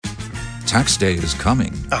Tax day is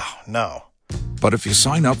coming. Oh, no. But if you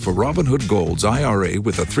sign up for Robinhood Gold's IRA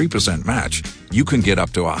with a 3% match, you can get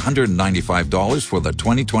up to $195 for the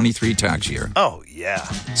 2023 tax year. Oh, yeah.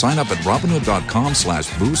 Sign up at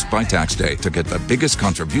Robinhood.com/boost by tax day to get the biggest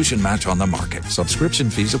contribution match on the market. Subscription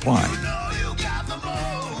fees apply.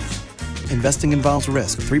 Investing involves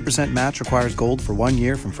risk. 3% match requires gold for 1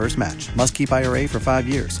 year from first match. Must keep IRA for 5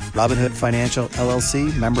 years. Robinhood Financial,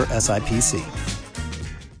 LLC, member SIPC.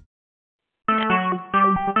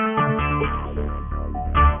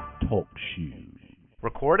 Talk shoes.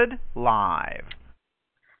 Recorded live.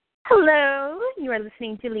 Hello, you are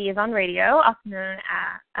listening to Liaison Radio, also known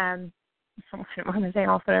as, what am I saying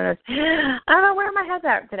also known as, I don't know where my head's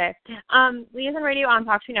at today. Liaison Radio on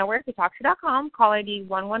TalkShoe Network, TalkShoe.com, call ID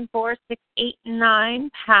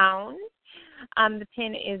 114-689-POUND. The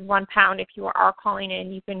PIN is £1 if you are calling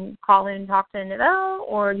in. You can call in and talk to NaVell,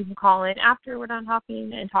 or you can call in after we're done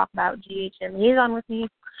talking and talk about GHM Liaison with me.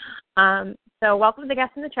 So welcome to the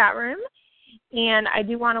guests in the chat room. And I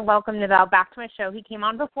do want to welcome NaVell back to my show. He came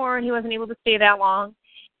on before and he wasn't able to stay that long,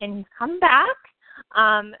 and he's come back.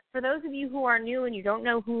 For those of you who are new and you don't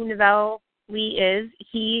know who NaVell Lee is,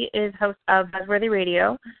 he is host of Buzzworthy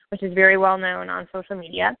Radio, which is very well known on social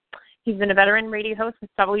media. He's been a veteran radio host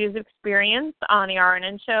with several years of experience on the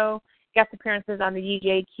RNN show, guest appearances on the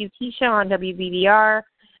DJ QT show on WBBR,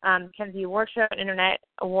 Kenzie Award Show, an Internet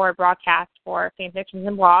Award broadcast for fan fictions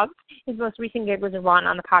and blogs. His most recent gig was a run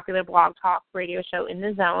on the popular blog talk radio show In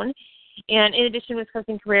the Zone. And in addition to his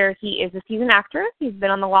hosting career, he is a seasoned actor. He's been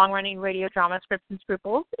on the long-running radio drama Scripts and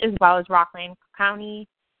Scruples, as well as Rockland County.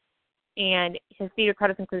 And his theater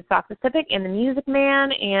credits include South Pacific and The Music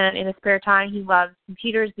Man. And in his spare time, he loves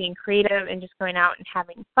computers, being creative, and just going out and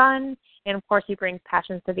having fun. And, of course, he brings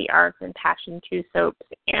passions to the arts and passion to soaps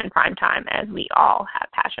and primetime, as we all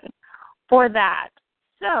have passion for that.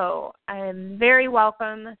 So I'm very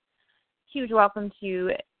huge welcome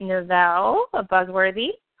to NaVell of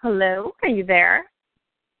Buzzworthy. Hello, are you there?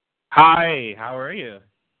 Hi, how are you?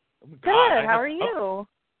 Oh my God, good, how are you?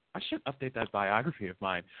 I should update that biography of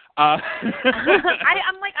mine. I'm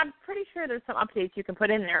pretty sure there's some updates you can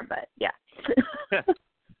put in there, but yeah.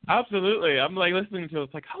 Absolutely. I'm like listening to it.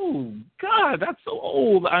 It's like, oh, God, that's so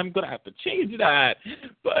old. I'm going to have to change that.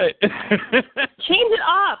 But change it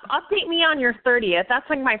up. Update me on your 30th. That's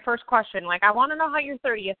like my first question. Like, I want to know how your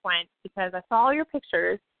 30th went because I saw all your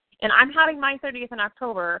pictures, and I'm having my 30th in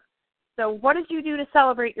October. So what did you do to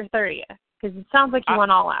celebrate your 30th? Because it sounds like you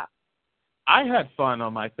went all out. I had fun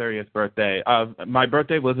on my 30th birthday. My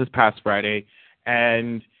birthday was this past Friday,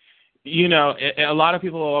 and, you know, a lot of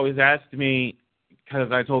people always ask me,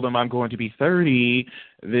 because I told them I'm going to be 30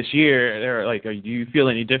 this year, they're like, do you feel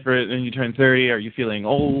any different when you turn 30? Are you feeling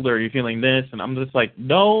old? Or are you feeling this? And I'm just like,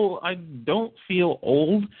 no, I don't feel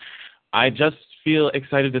old. I just feel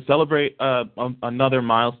excited to celebrate another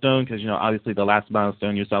milestone because, you know, obviously the last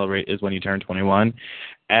milestone you celebrate is when you turn 21.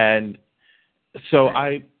 And so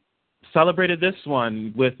I celebrated this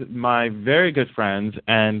one with my very good friends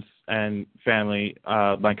and family.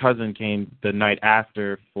 My cousin came the night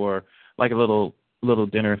after for like a little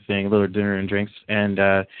dinner thing, a little dinner and drinks, and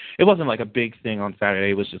it wasn't like a big thing on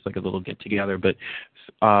Saturday. It was just like a little get together. But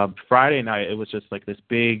Friday night, it was just like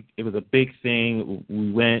it was a big thing.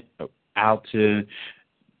 We went out to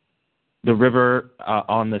the river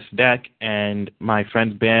on this deck, and my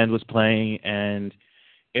friend's band was playing, and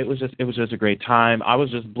it was just a great time. I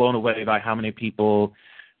was just blown away by how many people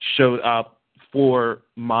showed up for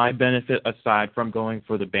my benefit aside from going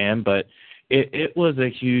for the band, but it was a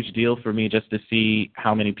huge deal for me just to see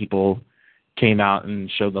how many people came out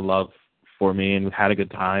and showed the love for me and had a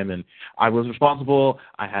good time. And I was responsible.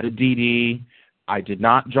 I had a DD. I did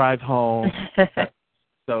not drive home.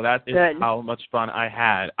 So that is good. How much fun I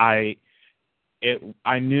had. I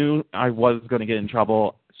knew I was going to get in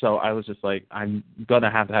trouble, so I was just like, I'm going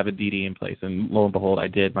to have a DD in place. And lo and behold, I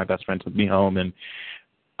did. My best friend took me home, and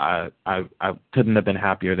I couldn't have been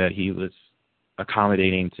happier that he was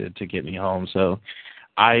accommodating to get me home. So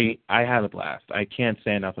I had a blast. I can't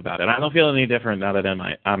say enough about it. I don't feel any different now that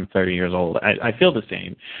I'm 30 years old. I feel the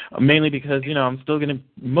same, mainly because, you know, I'm still going to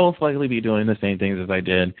most likely be doing the same things as I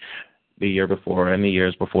did the year before and the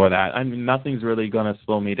years before that. I mean, nothing's really going to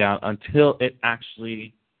slow me down until it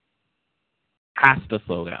actually has to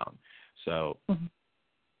slow down. So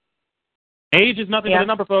age is nothing but a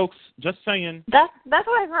number, folks. Just saying. That's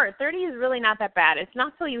what I've heard. 30 is really not that bad. It's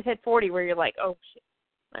not till you hit 40 where you're like, oh, shit.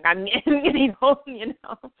 Like, I'm getting old, you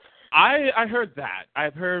know. I heard that.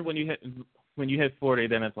 I've heard when you hit 40,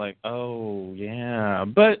 then it's like, oh, yeah.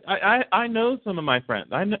 But I know some of my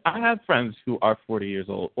friends. I have friends who are 40 years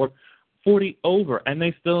old or 40 over, and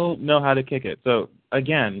they still know how to kick it. So,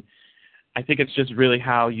 again, I think it's just really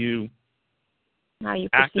how you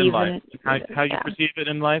act in life, how you perceive it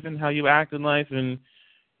in life, and how you act in life, and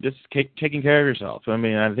just taking care of yourself. I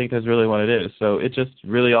mean, I think that's really what it is. So it just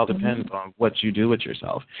really all depends on what you do with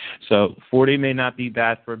yourself. So 40 may not be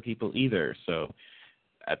bad for people either. So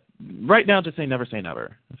right now, just say never say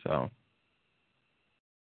never. So.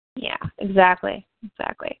 Yeah, exactly.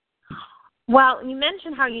 Well, you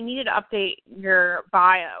mentioned how you needed to update your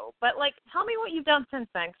bio, but, like, tell me what you've done since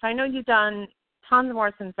then, because I know you've done tons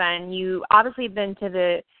more since then. You obviously have been to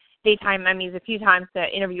the daytime Emmys a few times to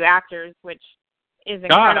interview actors, which is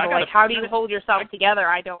incredible. Like, how do you hold yourself together?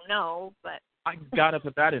 I don't know, but I gotta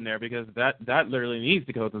put that in there because that literally needs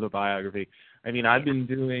to go to the biography. I mean, I've been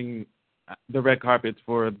doing the red carpets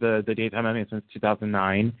for the daytime Emmys since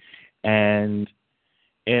 2009, and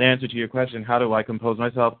in answer to your question, how do I compose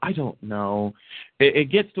myself? I don't know.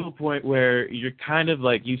 It gets to a point where you're kind of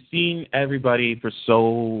like, you've seen everybody for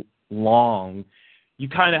so long, you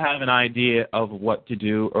kind of have an idea of what to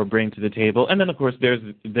do or bring to the table. And then, of course, there's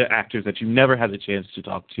the actors that you've never had the chance to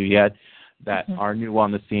talk to yet that are new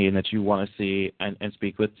on the scene that you want to see and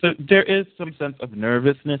speak with. So there is some sense of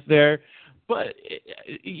nervousness there. But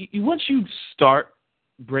once you start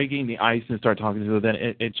breaking the ice and start talking to them, then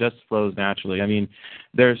it just flows naturally. I mean,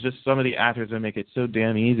 there's just some of the actors that make it so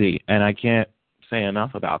damn easy, and I can't say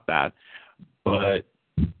enough about that. But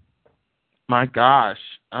my gosh,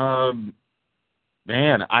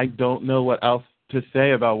 man, I don't know what else to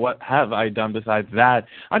say about what have I done besides that.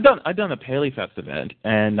 I've done a Paley Fest event,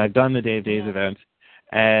 and I've done the Day of Days event,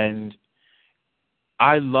 and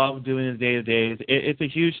I love doing the Day of Days. It's a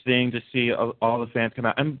huge thing to see all the fans come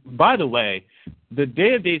out. And by the way, the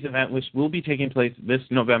Day of Days event, which will be taking place this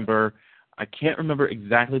November, I can't remember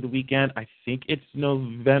exactly the weekend. I think it's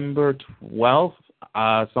November 12th.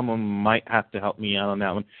 Someone might have to help me out on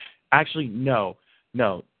that one. Actually, no.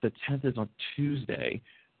 The 10th is on Tuesday.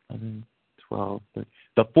 11, 12, 13.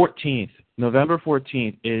 The 14th, November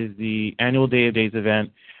 14th, is the annual Day of Days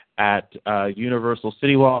event at Universal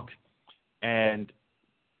City Walk. And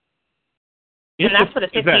that's for the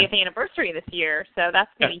 50th anniversary this year, so that's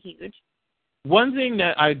going to be huge. One thing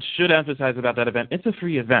that I should emphasize about that event, it's a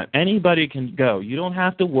free event. Anybody can go. You don't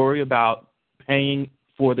have to worry about paying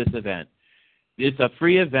for this event. It's a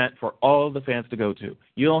free event for all of the fans to go to.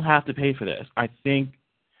 You don't have to pay for this. I think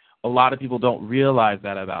a lot of people don't realize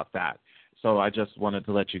that about that. So I just wanted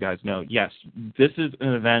to let you guys know, yes, this is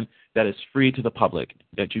an event that is free to the public,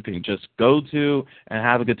 that you can just go to and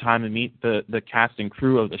have a good time and meet the cast and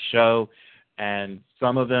crew of the show. And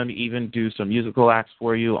some of them even do some musical acts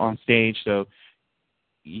for you on stage. So,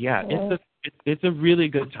 yeah, it's a really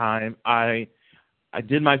good time. I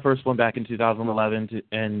did my first one back in 2011,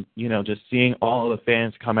 and, you know, just seeing all of the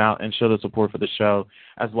fans come out and show the support for the show,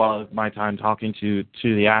 as well as my time talking to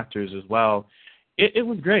the actors as well, it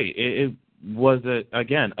was great. It was,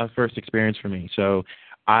 again, a first experience for me. So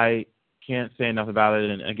I can't say enough about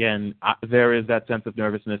it. And again, there is that sense of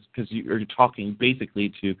nervousness because you're talking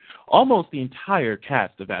basically to almost the entire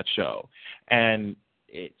cast of that show, and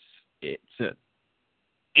it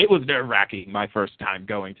was nerve-wracking my first time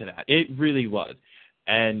going to that. It really was,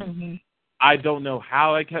 and I don't know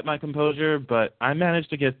how I kept my composure, but I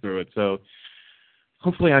managed to get through it. So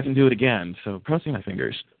hopefully I can do it again. So crossing my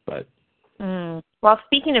fingers. But well,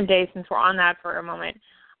 speaking of days, since we're on that for a moment.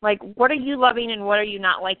 Like, what are you loving and what are you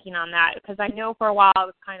not liking on that? Because I know for a while it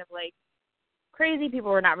was kind of like crazy. People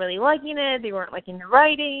were not really liking it. They weren't liking the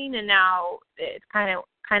writing, and now it's kind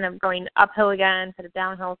of going uphill again instead of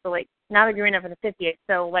downhill. So, like, now that you're in it for the 50th,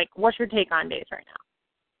 so, like, what's your take on Days right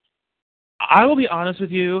now? I will be honest with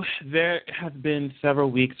you. There have been several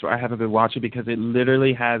weeks where I haven't been watching because it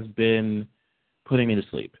literally has been putting me to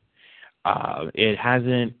sleep. It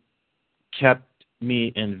hasn't kept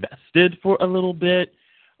me invested for a little bit.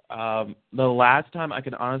 The last time I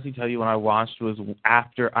can honestly tell you when I watched was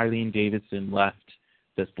after Eileen Davidson left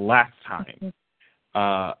this last time,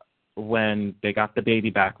 when they got the baby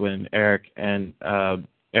back, when Eric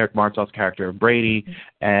Martell's character, Brady,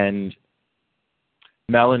 and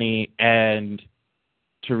Melanie and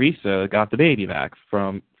Teresa got the baby back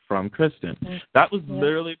from Kristen. That was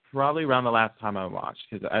literally probably around the last time I watched,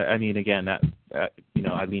 because I mean, again, that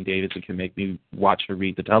Eileen Davidson can make me watch her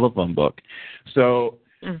read the telephone book. So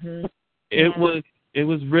it was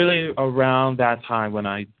really around that time when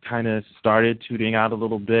I kind of started tuning out a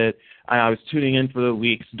little bit. I was tuning in for the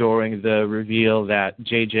weeks during the reveal that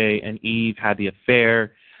JJ and Eve had the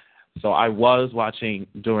affair. So I was watching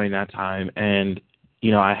during that time, and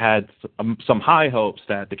you know, I had some high hopes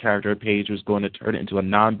that the character of Paige was going to turn into a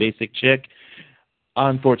non-basic chick.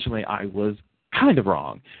 unfortunately, I was kind of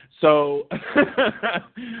wrong. So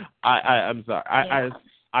I'm sorry. Yeah.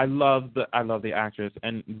 I love the actress,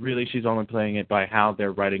 and really she's only playing it by how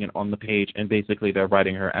they're writing it on the page, and basically they're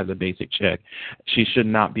writing her as a basic chick. She should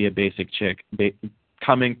not be a basic chick.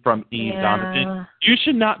 Coming from Eve Donovan, you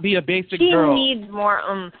should not be a basic girl. She needs more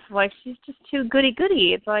oomph. Like, she's just too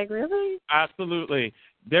goody-goody. It's like, really? Absolutely.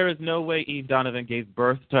 There is no way Eve Donovan gave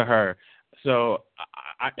birth to her. So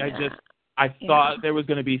I thought there was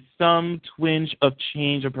going to be some twinge of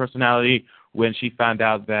change of personality when she found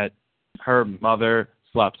out that her mother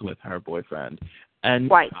slept with her boyfriend. And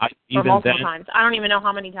Twice. Or multiple then, times. I don't even know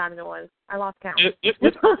how many times it was. I lost count. It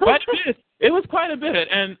was quite a bit. It was quite a bit.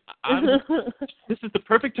 And this is the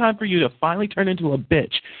perfect time for you to finally turn into a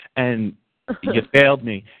bitch. And you failed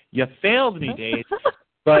me. You failed me, Dave.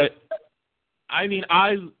 But, I mean,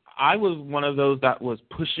 I was one of those that was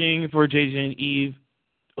pushing for JJ and Eve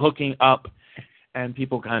hooking up, and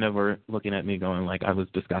people kind of were looking at me going like I was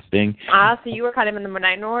disgusting. So you were kind of in the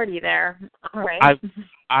minority there. All right.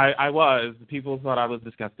 I was. People thought I was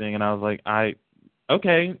disgusting, and I was like,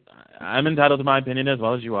 okay, I'm entitled to my opinion as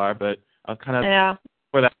well as you are, but I was kind of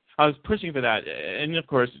for that. I was pushing for that. And, of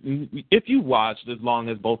course, if you watched as long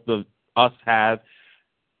as both of us have,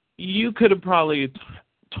 you could have probably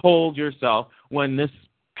told yourself when this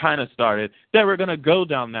kind of started that we're going to go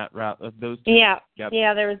down that route of those two. Yeah,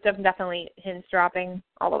 there was definitely hints dropping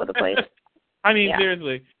all over the place. I mean,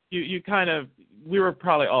 seriously, you kind of, we were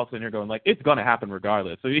probably all sitting here going like, it's going to happen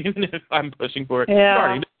regardless. So even if I'm pushing for it, it's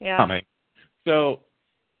already coming. So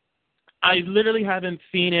I literally haven't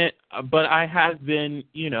seen it, but I have been,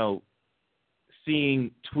 seeing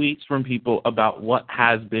tweets from people about what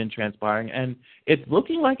has been transpiring, and it's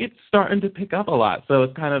looking like it's starting to pick up a lot. So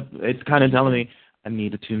it's kind of telling me I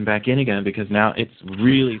need to tune back in again, because now it's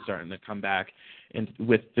really starting to come back. And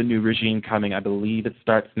with the new regime coming, I believe it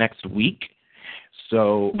starts next week.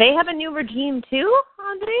 So they have a new regime too,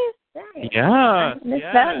 Andre? Yeah. I missed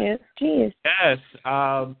that news. Jeez.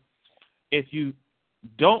 Yes. If you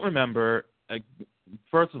don't remember,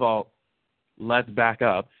 first of all, let's back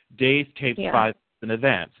up. Days taped 5 months in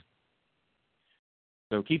advance.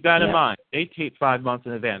 So keep that in mind. They taped 5 months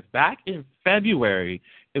in advance. Back in February,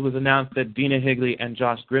 it was announced that Dina Higley and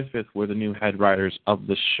Josh Griffith were the new head writers of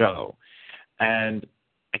the show. And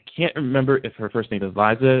I can't remember if her first name is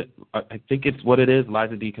Liza. I think it's what it is.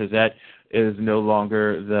 Liza D. Cosette is no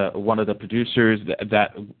longer one of the producers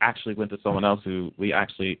that actually went to someone else who we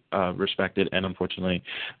actually respected, and unfortunately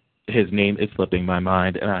his name is slipping my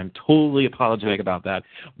mind, and I'm totally apologetic about that.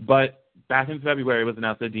 But back in February, it was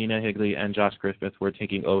announced that Dina Higley and Josh Griffith were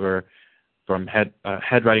taking over from head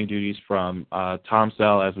writing duties from Tom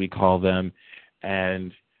Cell, as we call them,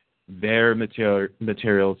 and their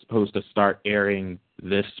material is supposed to start airing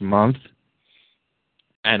this month.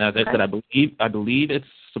 And as I said, I believe it's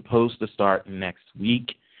supposed to start next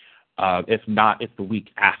week. If not, it's the week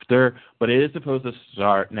after. But it is supposed to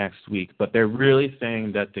start next week. But they're really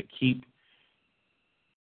saying that to keep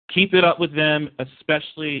it up with them,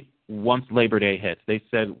 especially once Labor Day hits. They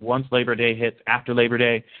said once Labor Day hits, after Labor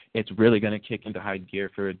Day, it's really going to kick into high gear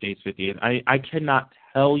for Days 58. I cannot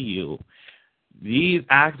tell you, these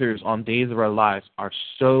actors on Days of Our Lives are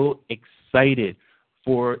so excited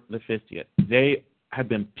for the 50th. They have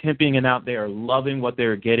been pimping it out. They are loving what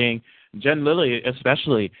they're getting. Jen Lilly,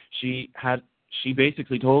 especially, she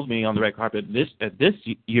basically told me on the red carpet at this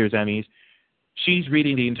year's Emmys, she's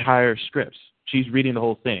reading the entire scripts. She's reading the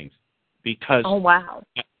whole thing because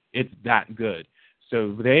it's that good.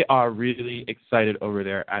 So they are really excited over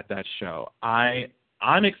there at that show.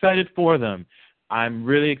 I'm excited for them. I'm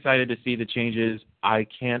really excited to see the changes. I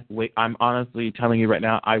can't wait. I'm honestly telling you right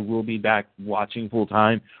now, I will be back watching full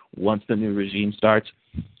time once the new regime starts,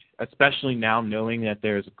 especially now knowing that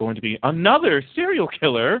there's going to be another serial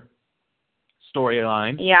killer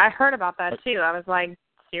storyline. Yeah, I heard about that too. I was like,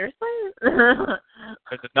 seriously? There's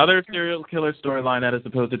another serial killer storyline that is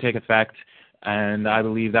supposed to take effect, and I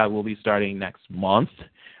believe that will be starting next month.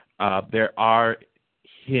 There are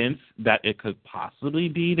hints that it could possibly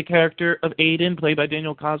be the character of Aiden, played by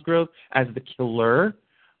Daniel Cosgrove, as the killer,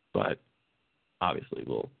 but obviously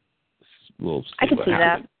we'll see. I can what see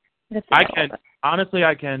happens. that.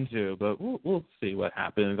 I can too, but we'll see what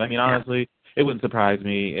happens. I mean, honestly, it wouldn't surprise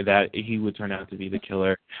me that he would turn out to be the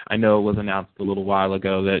killer. I know it was announced a little while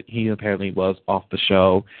ago that he apparently was off the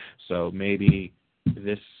show, so maybe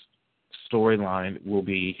this storyline will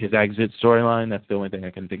be his exit storyline. That's the only thing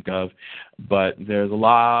I can think of. But there's a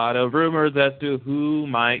lot of rumors as to who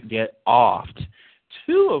might get offed,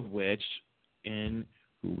 two of which, who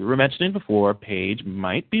we were mentioning before, Paige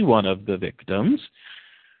might be one of the victims.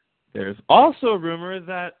 There's also a rumor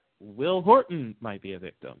that Will Horton might be a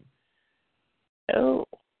victim. Oh.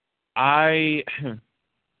 I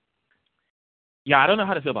don't know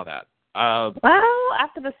how to feel about that. Well,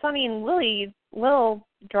 after the Sonny and Will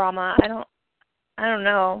drama, I don't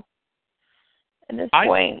know. At this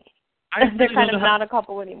point, they're kind of not a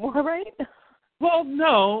couple anymore, right? Well,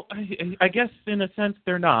 no, I guess in a sense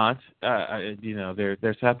they're not.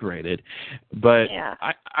 They're separated, but yeah.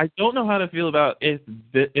 I don't know how to feel about if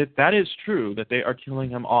that is true that they are killing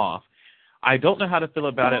him off. I don't know how to feel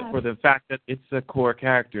about it for the fact that it's a core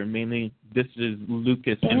character. Mainly, this is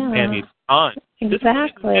Lucas and Sammy's son.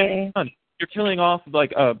 Exactly. You're killing off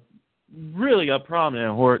like a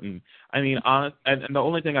prominent Horton. I mean, honest, and the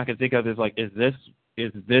only thing I can think of is like, is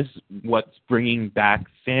this what's bringing back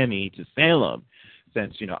Sammy to Salem?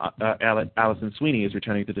 Since Allison Sweeney is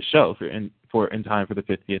returning to the show in time for the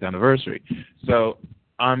 50th anniversary. So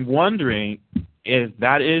I'm wondering if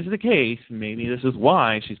that is the case. Maybe this is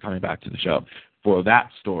why she's coming back to the show for that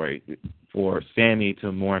story, for Sammy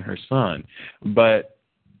to mourn her son. But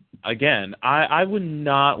again, I would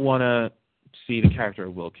not want to see the character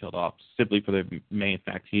of Will killed off simply for the main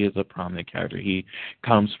fact he is a prominent character. He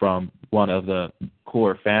comes from one of the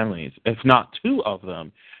core families, if not two of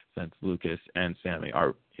them, since Lucas and Sammy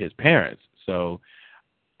are his parents. So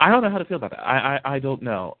I don't know how to feel about that. I don't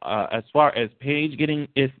know. As far as Paige getting,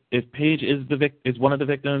 if Paige is one of the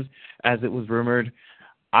victims, as it was rumored,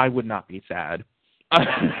 I would not be sad.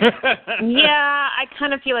 Yeah, I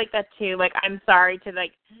kind of feel like that too. Like, I'm sorry to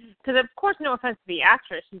because of course, no offense to the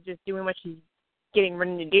actress, she's just doing what she's getting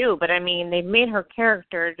ready to do. But I mean, they've made her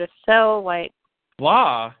character just so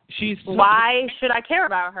blah. Why should I care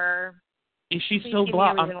about her? She's so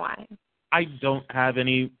blah. I don't have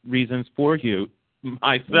any reasons for you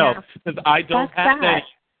myself because I don't have any.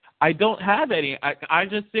 I don't have any. I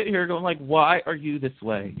just sit here going like, why are you this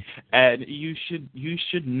way? And you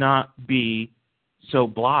should not be so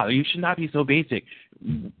blah. You should not be so basic.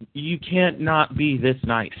 You can't not be this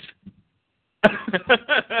nice.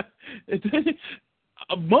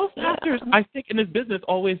 Most actors, I think, in this business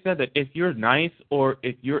always said that if you're nice or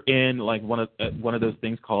if you're in like one of those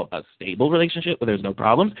things called a stable relationship where there's no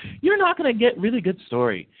problems, you're not going to get really good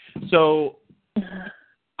story. So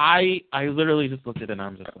I literally just looked at it and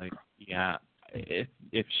I'm just like, yeah,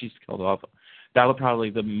 if she's killed off, that would probably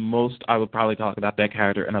the most I would probably talk about that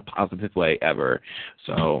character in a positive way ever.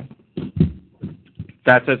 So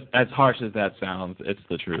that's as harsh as that sounds. It's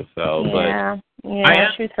the truth, though.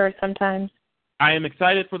 Yeah, truth hurts sometimes. I am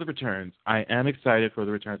excited for the returns.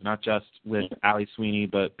 Not just with Ali Sweeney,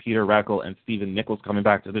 but Peter Reckell and Stephen Nichols coming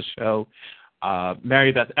back to the show.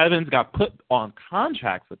 Mary Beth Evans got put on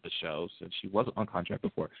contract with the show since she wasn't on contract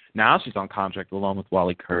before. Now she's on contract along with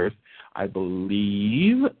Wally Kurth. I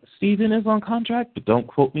believe Stephen is on contract, but don't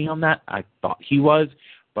quote me on that. I thought he was,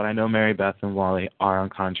 but I know Mary Beth and Wally are on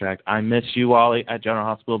contract. I miss you, Wally, at General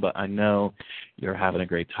Hospital, but I know you're having a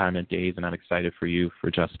great time at Days, and I'm excited for you,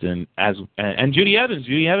 for Justin, and Judy Evans.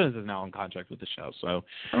 Judy Evans is now on contract with the show. So,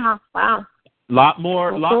 wow. Lot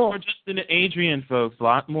more Justin and Adrian, folks. A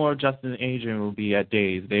lot more Justin and Adrian will be at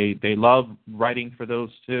Days. They love writing for those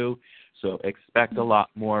two, so expect a lot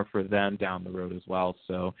more for them down the road as well.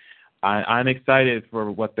 So I'm excited for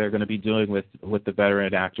what they're going to be doing with the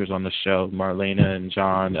veteran actors on the show, Marlena and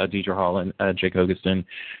John, Deidre Hall and Jake Hogeston.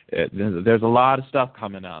 There's a lot of stuff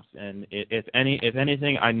coming up, and if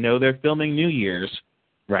anything, I know they're filming New Year's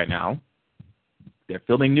right now. They're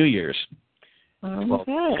filming New Year's.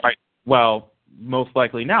 Well, most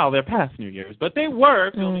likely now they're past New Year's, but they were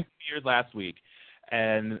filming New Year's last week.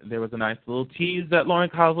 And there was a nice little tease that Lauren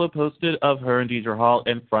Kozlow posted of her and Deidre Hall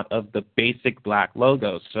in front of the basic black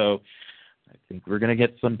logo. So I think we're going to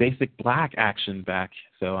get some basic black action back.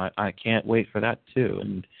 So I can't wait for that too.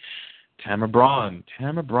 And Tamara Braun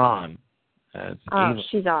as Ava.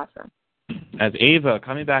 She's awesome. As Ava,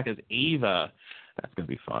 coming back as Ava. That's going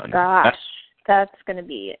to be fun. Gosh, that's going to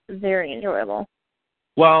be very enjoyable.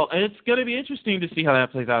 Well, it's going to be interesting to see how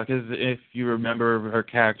that plays out because if you remember, her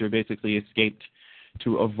character basically escaped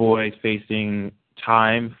to avoid facing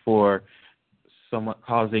time for someone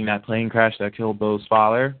causing that plane crash that killed Beau's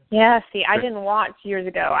father. Yeah, see, I didn't watch years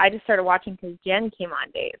ago. I just started watching because Jen came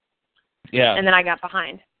on Dave. Yeah. And then I got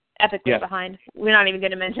behind. Epically behind. We're not even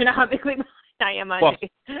going to mention how epically behind I am on Dave.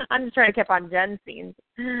 I'm just trying to keep on Jen's scenes.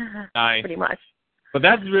 Nice. Pretty much. But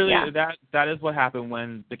that's really, that is what happened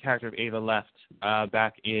when the character of Ava left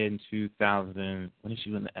back in 2000. When did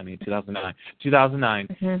she win the Emmy? 2009. 2009.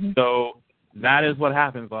 Mm-hmm. So that is what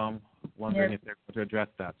happens. I'm wondering if they're going to address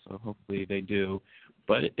that. So hopefully they do.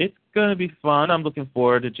 But it's going to be fun. I'm looking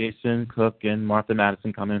forward to Jason Cook and Martha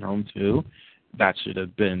Madison coming home too. that should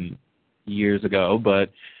have been years ago,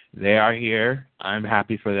 but they are here. I'm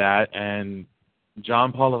happy for that. And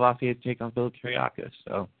John Paul Lavoisier take on Philip Kiriakis.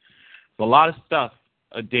 So it's a lot of stuff,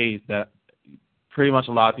 days that pretty much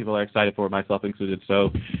a lot of people are excited for, myself included.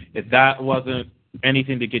 So if that wasn't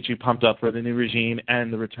anything to get you pumped up for the new regime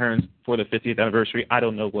and the returns for the 50th anniversary, I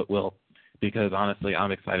don't know what will, because honestly,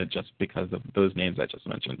 I'm excited just because of those names I just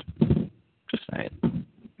mentioned. Just saying.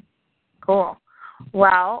 Cool.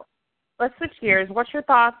 Well, let's switch gears. What's your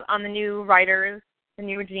thoughts on the new writers, the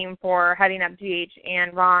new regime for heading up GH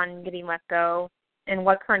and Ron getting let go, and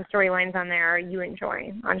what current storylines on there are you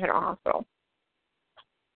enjoying on General Hospital?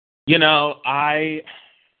 You know, I'm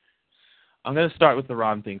going to start with the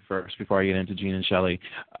Ron thing first before I get into Gene and Shelley.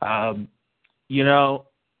 You know,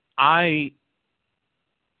 I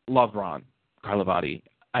love Ron Carlivati,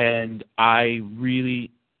 and I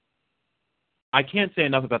can't say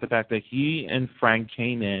enough about the fact that he and Frank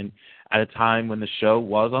came in at a time when the show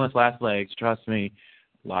was on its last legs. Trust me,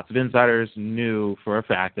 lots of insiders knew for a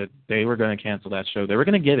fact that they were going to cancel that show. They were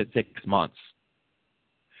going to give it 6 months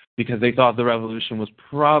because they thought the Revolution was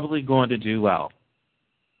probably going to do well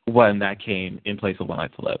when that came in place of One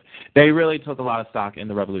Life to Live. They really took a lot of stock in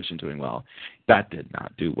the Revolution doing well. That did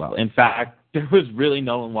not do well. In fact, there was really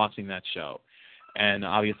no one watching that show. And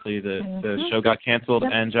obviously the show got canceled,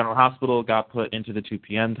 and General Hospital got put into the 2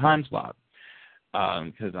 p.m. time slot.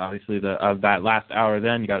 Because obviously that last hour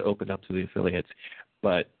then got opened up to the affiliates.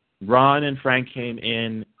 But Ron and Frank came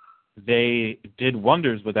in. They did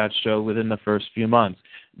wonders with that show within the first few months.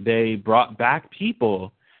 They brought back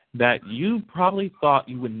people that you probably thought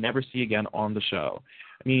you would never see again on the show.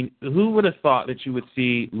 I mean, who would have thought that you would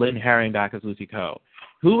see Lynn Herring back as Lucy Coe?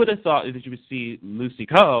 Who would have thought that you would see Lucy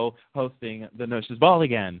Coe hosting the Nurses Ball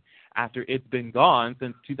again after it's been gone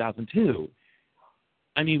since 2002?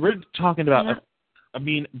 I mean, we're talking about,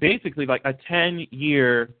 basically like a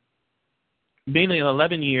 10-year, mainly an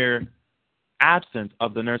 11-year absence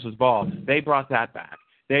of the Nurses Ball. They brought that back.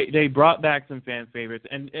 They brought back some fan favorites,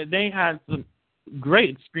 and they had some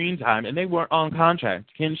great screen time, and they weren't on contract.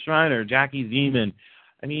 Ken Shriner, Jackie Zeman.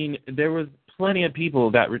 I mean, there was plenty of people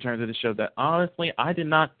that returned to the show that honestly I did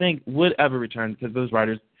not think would ever return, because those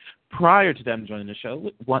writers, prior to them joining the show,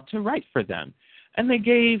 would want to write for them. And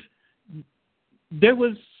there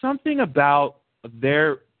was something about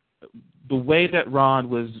the way that Ron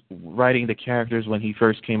was writing the characters when he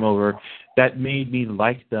first came over that made me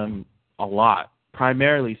like them a lot,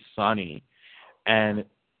 primarily Sonny. And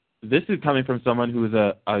this is coming from someone who is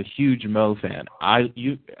a huge Mo fan. I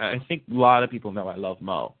think a lot of people know I love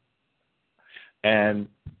Mo. And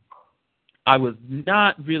I was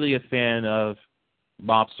not really a fan of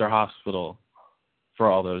Mobster Hospital for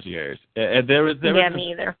all those years. Me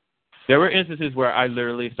either. There were instances where I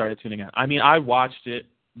literally started tuning out. I mean, I watched it,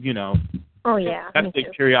 you know,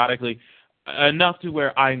 periodically, enough to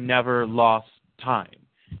where I never lost time.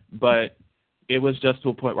 But it was just to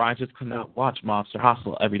a point where I just could not watch Mobster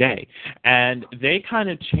Hospital every day. And they kind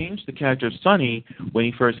of changed the character of Sonny when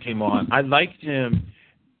he first came on. I liked him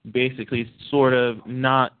basically sort of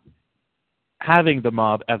not having the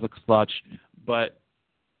mob as a clutch, but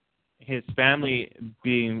his family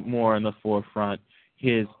being more in the forefront,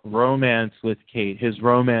 his romance with Kate, his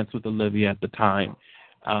romance with Olivia at the time,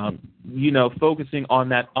 focusing on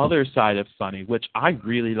that other side of Sonny, which I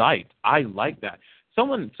really liked. I liked that.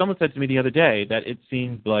 Someone said to me the other day that it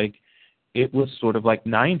seemed like it was sort of like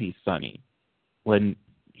 90s Sonny when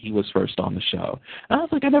he was first on the show. And I was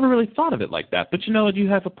like, I never really thought of it like that. But you know what? You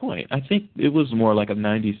have a point. I think it was more like a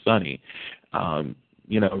 90s Sonny.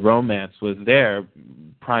 Romance was there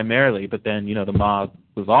primarily, but then, the mob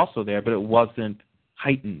was also there, but it wasn't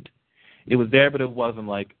heightened. It was there, but it wasn't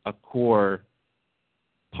like a core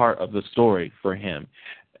part of the story for him.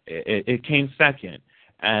 It came second,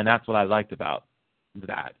 and that's what I liked about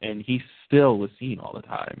that. And he still was seen all the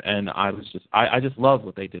time, and I just loved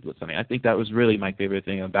what they did with Sonny. I think that was really my favorite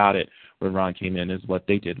thing about it when Ron came in, is what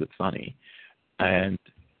they did with Sonny. And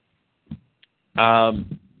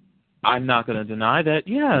I'm not going to deny that,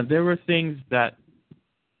 there were things that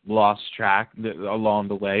lost track along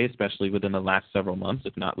the way, especially within the last several months,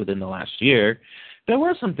 if not within the last year. There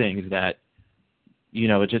were some things that,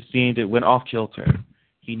 it just seemed it went off kilter.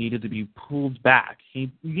 He needed to be pulled back.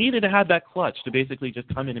 He needed to have that clutch to basically just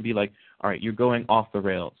come in and be like, all right, you're going off the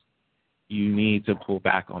rails. You need to pull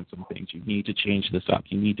back on some things. You need to change this up.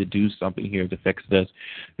 You need to do something here to fix this,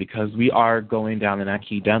 because we are going down in that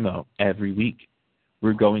key demo every week.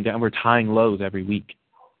 We're going down. We're tying lows every week.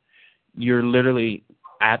 You're literally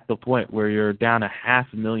at the point where you're down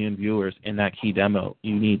 500,000 viewers in that key demo.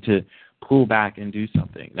 You need to pull back and do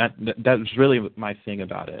something. That was really my thing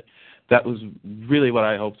about it. That was really what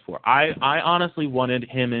I hoped for. I honestly wanted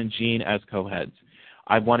him and Jean as co-heads.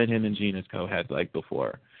 I wanted him and Jean as co-heads like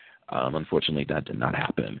before. Unfortunately, that did not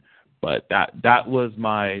happen. But that would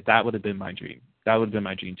have been my dream. That would have been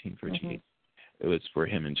my dream team for Jean. It was for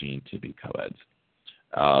him and Jean to be co-heads.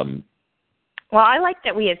 Well, I like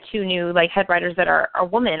that we have two new head writers that are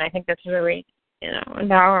women. I think that's really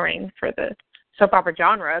empowering for the soap opera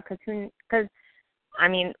genre. Because I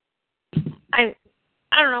mean, I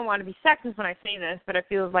don't want to be sexist when I say this, but it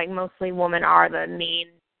feels like mostly women are the main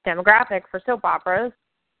demographic for soap operas.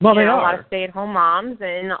 Well, they are. A lot of stay-at-home moms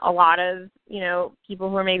and a lot of people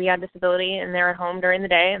who are maybe on disability and they're at home during the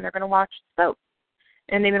day and they're going to watch soap,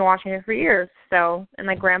 and they've been watching it for years. So,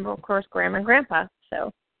 and grandma, of course, grandma and grandpa.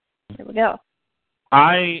 So, there we go.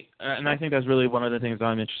 I think that's really one of the things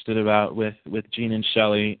I'm interested about with Jean and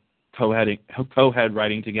Shelley co-head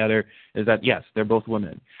writing together is that, yes, they're both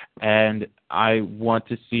women. And I want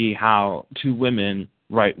to see how two women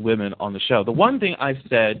write women on the show. The one thing I've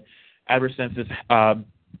said ever since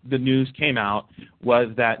the news came out was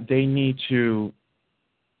that they need to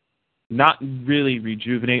not really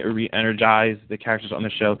rejuvenate or re-energize the characters on the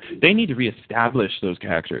show. They need to reestablish those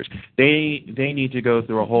characters. They need to go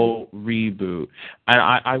through a whole reboot. And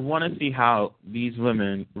I want to see how these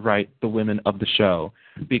women write the women of the show,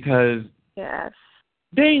 because yes,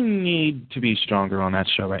 they need to be stronger on that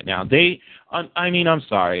show right now. I'm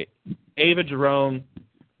sorry. Ava Jerome,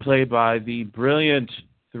 played by the brilliant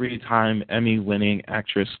 3-time Emmy-winning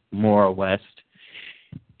actress Maura West.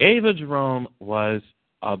 Ava Jerome was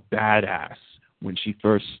a badass when she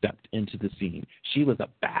first stepped into the scene. She was a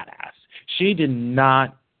badass. She did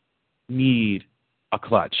not need a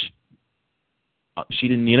clutch. She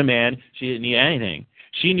didn't need a man. She didn't need anything.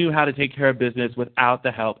 She knew how to take care of business without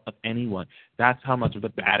the help of anyone. That's how much of a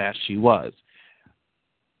badass she was.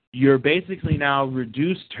 You're basically now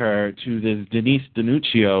reduced her to this Denise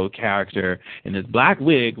D'Annunzio character in this black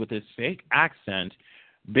wig with this fake accent,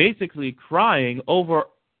 basically crying over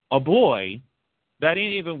a boy that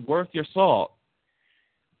ain't even worth your salt.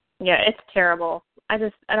 Yeah, it's terrible. I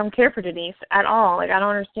don't care for Denise at all. I don't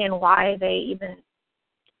understand why they even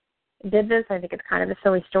did this. I think it's kind of a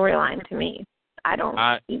silly storyline to me. I don't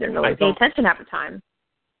either know to pay attention half the time.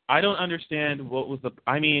 I don't understand what was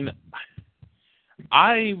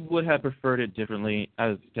I would have preferred it differently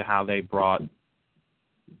as to how they brought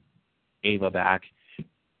Ava back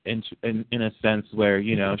in a sense where,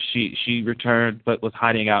 she returned but was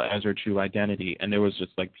hiding out as her true identity, and there was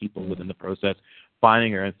just people within the process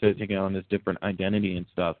finding her instead of taking on this different identity and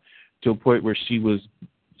stuff, to a point where she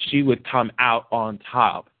would come out on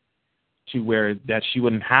top, to where that she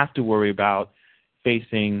wouldn't have to worry about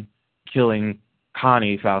killing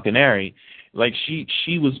Connie Falconeri.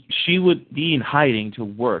 She would be in hiding to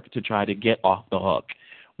work to try to get off the hook,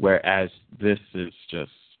 whereas this is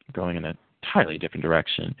just going in a entirely different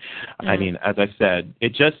direction. Mm-hmm. I mean, as I said,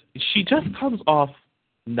 she just comes off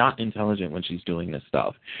not intelligent when she's doing this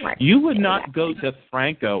stuff. Right. You would not go to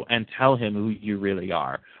Franco and tell him who you really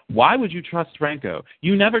are. Why would you trust Franco?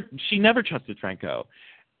 She never trusted Franco.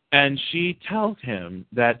 And she tells him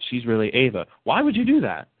that she's really Ava. Why would you do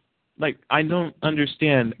that? I don't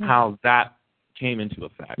understand how that came into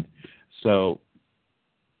effect. So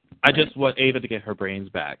I just want Ava to get her brains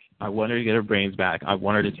back. I want her to get her brains back. I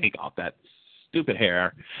want her to take off that stupid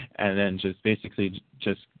hair and then just basically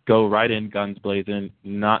just go right in, guns blazing,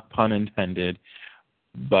 not pun intended,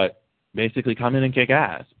 but basically come in and kick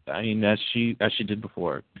ass. I mean, as she did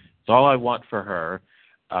before. It's all I want for her.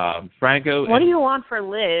 Franco. What do you want for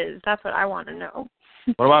Liz? That's what I want to know.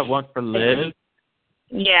 What do I want for Liz?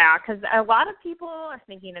 Yeah, because a lot of people are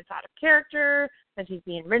thinking it's out of character, that she's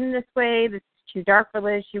being written this way, this is too dark for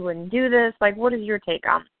Liz, she wouldn't do this. What is your take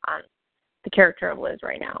on the character of Liz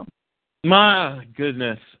right now? My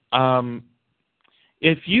goodness.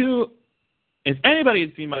 If anybody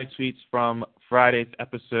had seen my tweets from Friday's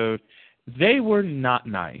episode, they were not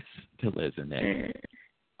nice to Liz and Nick.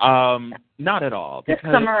 Not at all. Just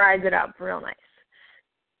summarize it up real nice.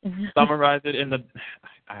 Summarize it in the...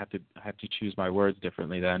 I have to choose my words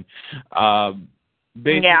differently then. Yeah,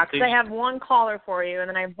 because I have one caller for you, and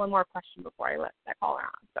then I have one more question before I let that caller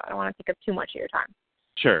on. So I don't want to take up too much of your time.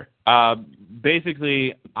 Sure.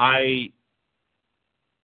 Basically, I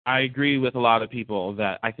agree with a lot of people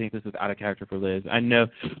that I think this is out of character for Liz. I know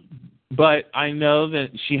that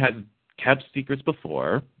she has kept secrets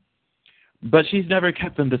before, but she's never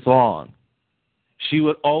kept them this long. She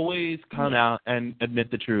would always come out and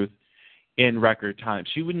admit the truth in record time.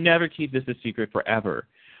 She would never keep this a secret forever.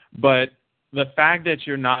 But the fact that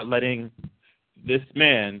you're not letting this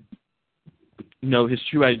man know his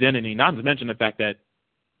true identity, not to mention the fact that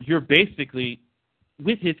you're basically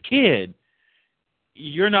with his kid.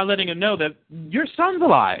 You're not letting him know that your son's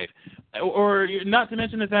alive. Or not to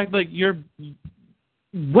mention the fact, like,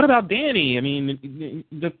 what about Danny? I mean,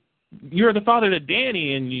 you're the father to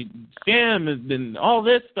Danny and Sam and all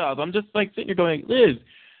this stuff. I'm just, like, sitting here going, Liz,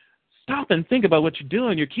 stop and think about what you're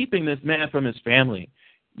doing. You're keeping this man from his family.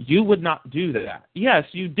 You would not do that. Yes,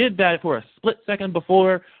 you did that for a split second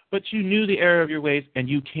before, but you knew the error of your ways and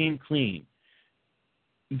you came clean.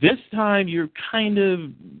 This time you're kind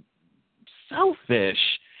of selfish.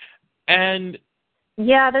 And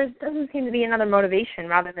yeah, there doesn't seem to be another motivation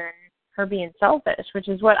rather than her being selfish, which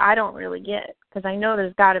is what I don't really get, because I know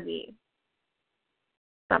there's got to be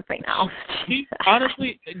something else.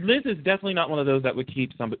 Honestly, Liz is definitely not one of those that would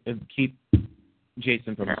keep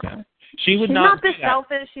Jason from his family. She's not this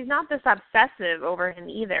selfish. She's not this obsessive over him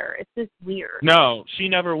either. It's just weird. No, she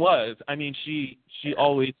never was. I mean, she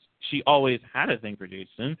always had a thing for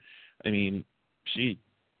Jason. I mean, she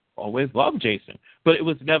always loved Jason, but it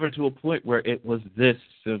was never to a point where it was this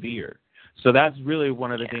severe. So that's really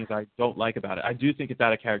one of the things I don't like about it. I do think it's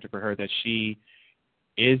out of character for her that she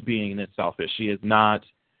is being this selfish. She is not.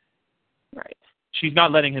 Right. She's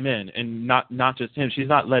not letting him in, and not just him. She's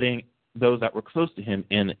not letting those that were close to him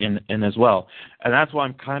in as well. And that's why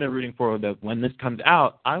I'm kind of rooting for that when this comes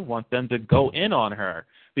out, I want them to go in on her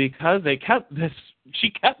because they kept this.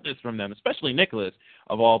 She kept this from them, especially Nicholas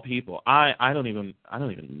of all people. I don't even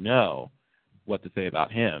know what to say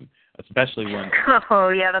about him, especially when. Oh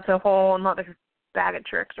yeah, that's a whole another bag of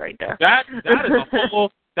tricks right there. That is a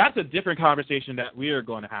whole. That's a different conversation that we are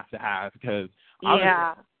going to have because.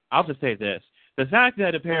 I'll just say this: the fact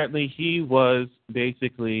that apparently he was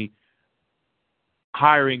basically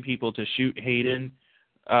hiring people to shoot Hayden.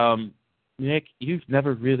 Nick, you've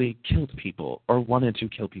never really killed people or wanted to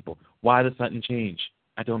kill people. Why the sudden change?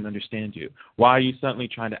 I don't understand you. Why are you suddenly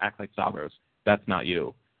trying to act like Stavros? That's not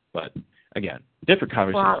you. But, again, different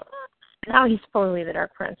conversation. Well, now he's supposedly the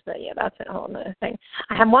Dark Prince, but yeah, that's a whole other thing.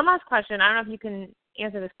 I have one last question. I don't know if you can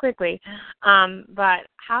answer this quickly, but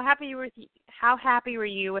how happy were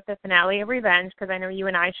you with the finale of Revenge? Because I know you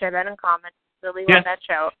and I share that in common. Really love that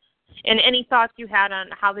show. And any thoughts you had on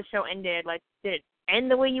how the show ended? Like, did it end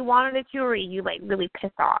the way you wanted it to, or are you, like, really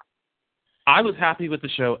pissed off? I was happy with the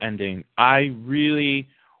show ending. I really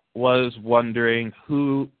was wondering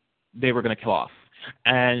who they were going to kill off.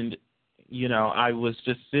 And, you know, I was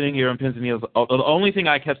just sitting here on pins and needles. The only thing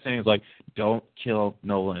I kept saying was, like, don't kill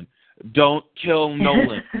Nolan. Don't kill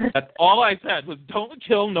Nolan. That's all I said was, don't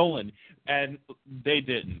kill Nolan. And they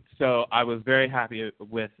didn't. So I was very happy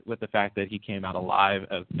with the fact that he came out alive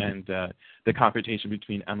and the confrontation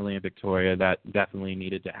between Emily and Victoria that definitely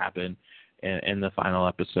needed to happen in the final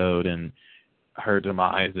episode, and her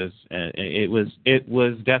demise and it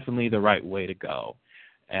was definitely the right way to go.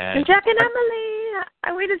 And Jack and Emily,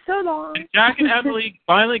 I waited so long. Jack and Emily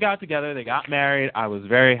finally got together. They got married. I was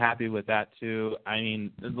very happy with that too. I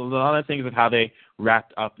mean, a lot of things with how they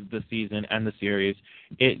wrapped up the season and the series.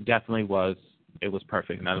 It definitely was. It was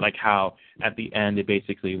perfect. And I like how at the end it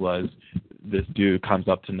basically was this dude comes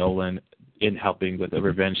up to Nolan in helping with a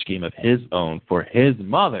revenge scheme of his own for his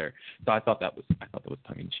mother. So I thought that was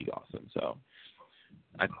tongue in cheek awesome. So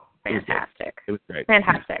fantastic. It was great.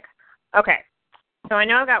 Fantastic. Okay. So I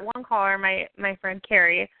know I've got one caller. My friend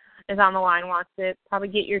Carrie is on the line, wants to probably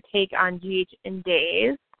get your take on GH in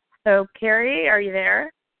Days. So, Carrie, are you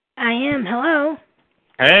there? I am. Hello.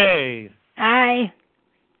 Hey. Hi.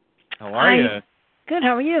 How are you? Good.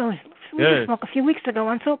 How are you? Good. We spoke a few weeks ago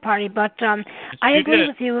on Soap Party, but I agree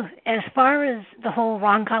with you as far as the whole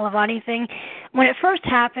Ron Calavati thing. When it first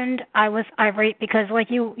happened, I was irate because,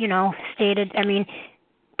 like you stated, I mean,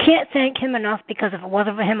 can't thank him enough because if it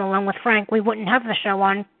wasn't for him along with Frank, we wouldn't have the show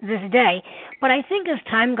on this day. But I think as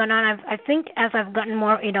time gone on, I think as I've gotten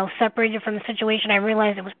more, separated from the situation, I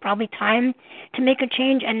realized it was probably time to make a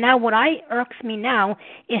change. And now what irks me now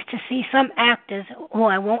is to see some actors who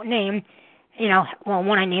I won't name,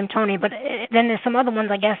 one I named Tony, but then there's some other ones,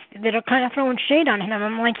 I guess, that are kind of throwing shade on him.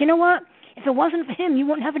 I'm like, you know what? If it wasn't for him, you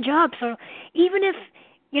wouldn't have a job. So even if,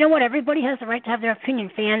 everybody has the right to have their opinion,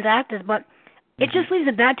 fans, actors, but it just leaves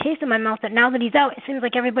a bad taste in my mouth that now that he's out, it seems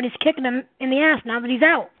like everybody's kicking him in the ass now that he's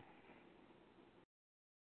out.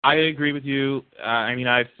 I agree with you. I mean,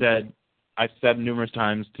 I've said numerous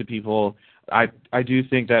times to people, I do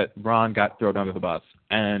think that Ron got thrown under the bus,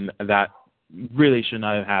 and that really should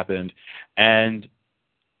not have happened. And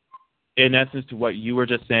in essence, to what you were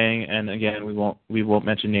just saying, and again, we won't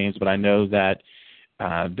mention names, but I know that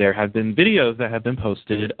there have been videos that have been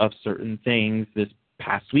posted of certain things this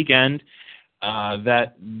past weekend.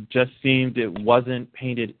 that just seemed it wasn't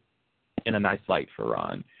painted in a nice light for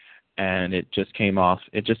Ron, and it just came off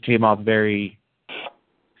very.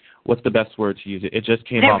 What's the best word to use it? It just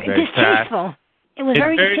came off very distasteful. crass. It was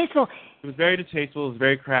very distasteful. It was very distasteful. It was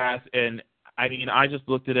very crass, and I mean, I just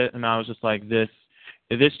looked at it and I was just like, this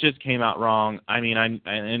just came out wrong. I mean,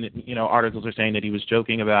 and you know, articles are saying that he was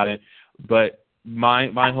joking about it, but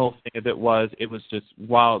my whole thing of it was just,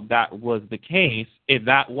 while that was the case, if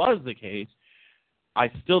that was the case, I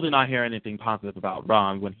still did not hear anything positive about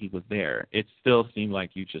Ron when he was there. It still seemed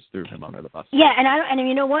like you just threw him under the bus. Yeah, and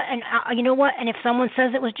you know what? And you know what? And if someone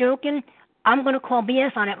says it was joking, I'm going to call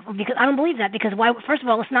BS on it, because I don't believe that. Because why? First of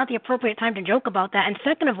all, it's not the appropriate time to joke about that. And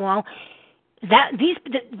second of all, this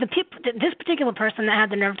particular person that had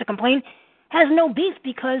the nerve to complain has no beef,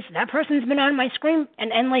 because that person's been on my screen,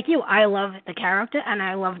 and like you, I love the character and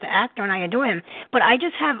I love the actor and I adore him. But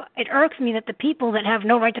it irks me that the people that have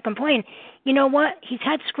no right to complain, you know what? He's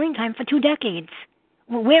had screen time for 2 decades.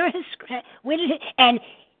 Where did he?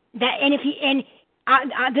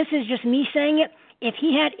 This is just me saying it. If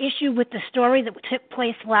he had issue with the story that took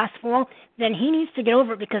place last fall, then he needs to get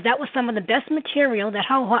over it, because that was some of the best material. That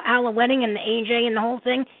whole Hala wedding and the AJ and the whole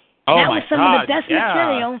thing. Oh, that my was some God, of the best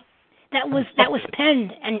material that was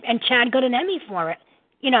penned, and Chad got an Emmy for it.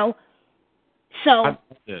 You know, so I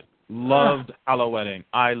loved Hala wedding.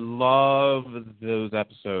 I love those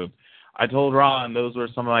episodes. I told Ron those were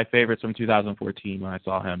some of my favorites from 2014 when I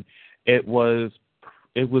saw him. It was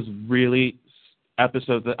really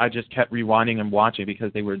episodes that I just kept rewinding and watching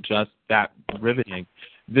because they were just that riveting.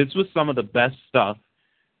 This was some of the best stuff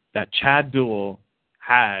that Chad Duell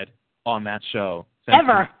had on that show.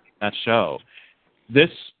 Ever. That show.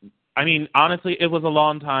 I mean, honestly, it was a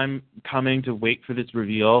long time coming to wait for this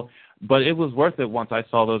reveal, but it was worth it once I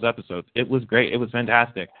saw those episodes. It was great. It was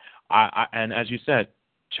fantastic. And as you said,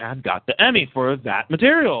 Chad got the Emmy for that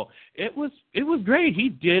material. It was great. He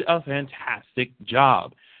did a fantastic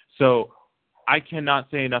job. So I cannot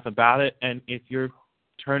say enough about it. And if you're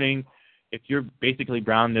basically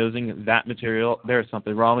brown-nosing that material, there's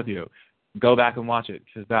something wrong with you. Go back and watch it,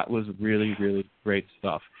 because that was really, really great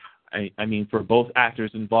stuff. I mean, for both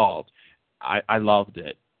actors involved, I loved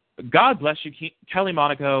it. God bless you, Kelly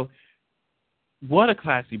Monaco. What a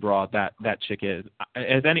classy broad that chick is.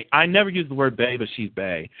 I never use the word bae, but she's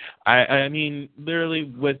bae. I mean, literally,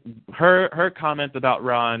 with her comments about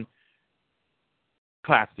Ron,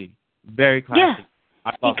 classy, very classy. Yeah.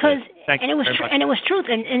 I loved because it. And it was truth.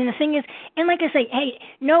 And the thing is, and like I say, hey,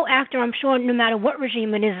 no actor, I'm sure, no matter what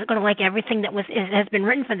regime it is going to like everything that has been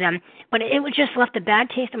written for them. But it would just left a bad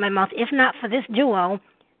taste in my mouth. If not for this duo,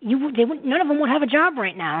 none of them would have a job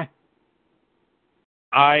right now.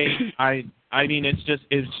 I mean, it's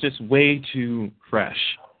just way too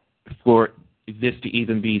fresh for this to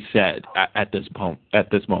even be said at this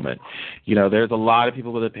moment. You know, there's a lot of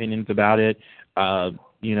people with opinions about it.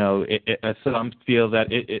 You know, some feel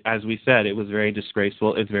that as we said, it was very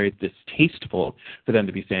disgraceful. It's very distasteful for them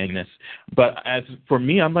to be saying this. But as for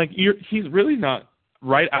me, I'm like, he's really not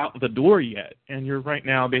right out the door yet, and you're right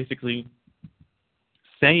now basically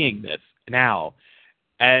saying this now.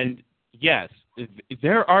 And yes,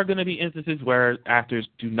 there are going to be instances where actors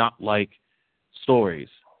do not like stories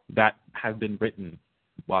that have been written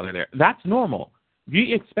while they're there. That's normal.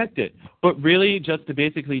 You expect it. But really, just to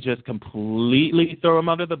basically just completely throw him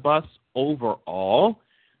under the bus overall,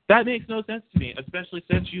 that makes no sense to me, especially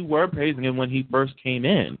since you were praising him when he first came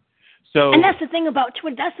in. So, and that's the thing about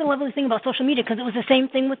Twitter. That's the lovely thing about social media, because it was the same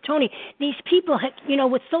thing with Tony. These people,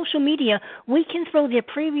 with social media, we can throw their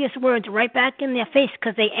previous words right back in their face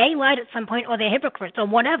because they lied at some point, or they're hypocrites or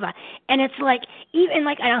whatever. And it's like, and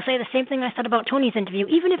I'll say the same thing I said about Tony's interview.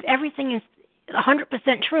 Even if everything is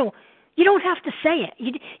 100% true, you don't have to say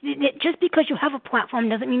it. Just because you have a platform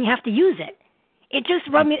doesn't mean you have to use it. It just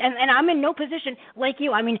rubbed me, and I'm in no position like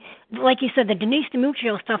you. I mean, like you said, the Denise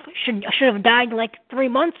DiMuccio stuff should have died like 3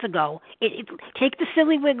 months ago. Take the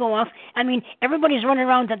silly wig off. I mean, everybody's running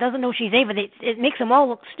around that doesn't know she's Ava. It makes them all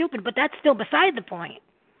look stupid, but that's still beside the point.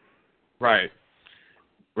 Right.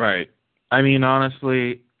 I mean,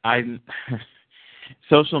 honestly,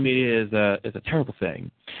 social media is a terrible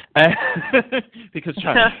thing because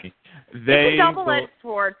trust me. It's a double-edged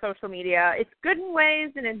sword, social media. It's good in ways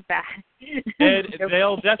and it's bad. And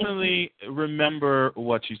they'll definitely remember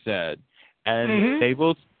what you said. And they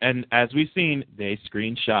will, and as we've seen, they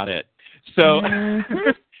screenshot it. So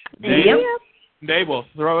they will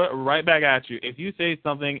throw it right back at you. If you say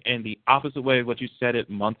something in the opposite way of what you said it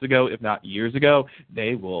months ago, if not years ago,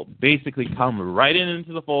 they will basically come right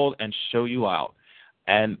into the fold and show you out.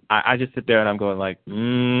 And I just sit there and I'm going like,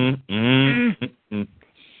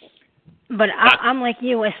 But I'm like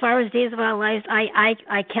you. As far as Days of Our Lives,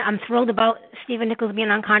 I'm thrilled about Stephen Nichols being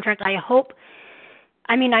on contract. I hope.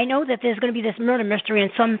 I mean, I know that there's going to be this murder mystery,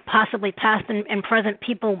 and some possibly past and present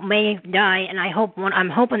people may die. And I'm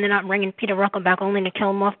hoping they're not bringing Peter Rucker back only to kill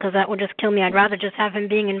him off, because that would just kill me. I'd rather just have him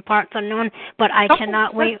being in parts unknown. But I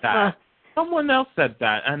cannot wait for. Someone else said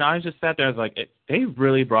that, and I just sat there. I was like, if they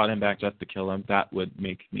really brought him back just to kill him, that would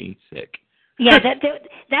make me sick. Yeah,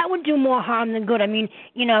 that would do more harm than good. I mean,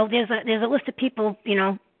 there's a list of people,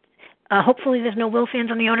 hopefully there's no Will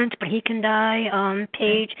fans in the audience, but he can die.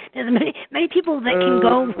 Paige, there's many people that can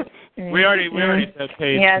go. We already said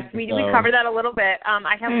Paige. Yes, we covered that a little bit.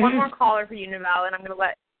 I have one more caller for you, NaVell, and I'm going to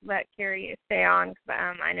let Carrie stay on,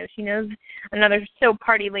 because I know she knows another show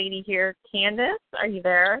party lady here. Candace, are you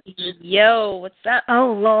there? Yo, what's up?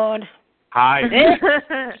 Oh, Lord. Hi.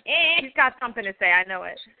 She's got something to say. I know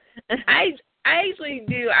it. I actually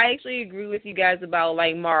do. I actually agree with you guys about,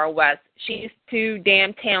 like, Mara West. She's too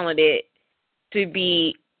damn talented to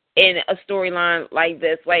be in a storyline like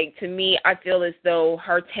this. Like, to me, I feel as though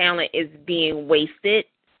her talent is being wasted.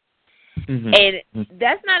 Mm-hmm. And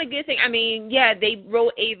that's not a good thing. I mean, yeah, they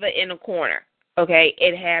wrote Ava in a corner. Okay,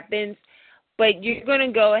 it happens. But you're going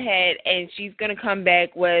to go ahead and she's going to come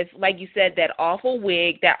back with, like you said, that awful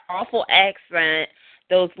wig, that awful accent,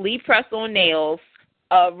 those Lee press-on nails,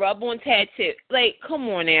 rub-on tattoo. Like, come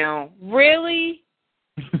on now. Really?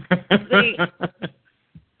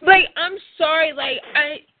 like, I'm sorry.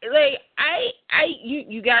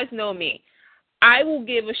 You guys know me. I will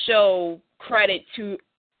give a show credit to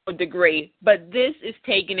a degree, but this is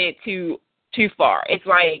taking it too far. It's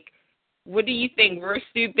like, what do you think? We're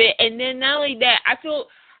stupid. And then not only that, I feel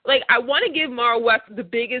like I want to give Mara West the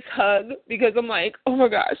biggest hug, because I'm like, oh my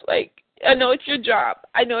gosh, like, I know it's your job.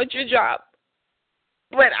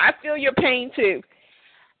 But I feel your pain too.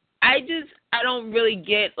 I don't really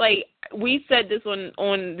get, like, we said this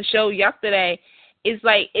on the show yesterday, it's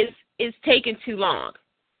like it's taking too long.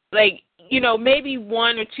 Like, maybe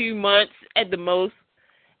 1 or 2 months at the most.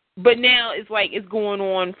 But now it's like it's going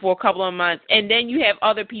on for a couple of months, and then you have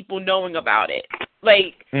other people knowing about it.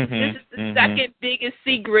 Like, this is the second biggest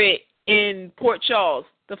secret in Port Charles.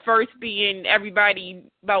 The first being everybody,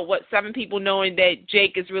 about 7 people knowing that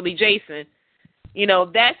Jake is really Jason.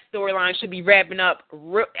 That storyline should be wrapping up.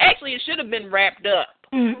 Actually, it should have been wrapped up.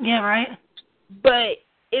 Yeah, right. But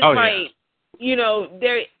it's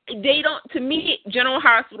they don't. To me, General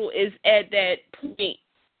Hospital is at that point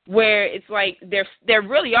where it's like they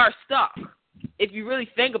really are stuck, if you really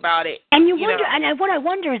think about it. And you wonder, and what I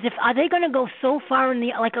wonder is, are they going to go so far in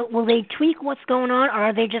will they tweak what's going on, or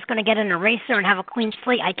are they just going to get an eraser and have a clean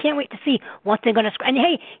slate? I can't wait to see what they're going to scrap. And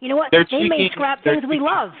hey, you know what? They may scrap things we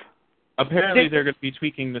love. Apparently, they're going to be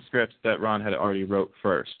tweaking the scripts that Ron had already wrote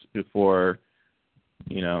first before,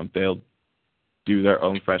 they'll do their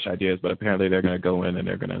own fresh ideas. But apparently, they're going to go in and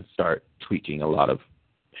they're going to start tweaking a lot of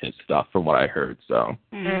his stuff, from what I heard. So,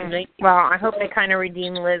 well, I hope they kind of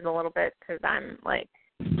redeem Liz a little bit, because I'm like,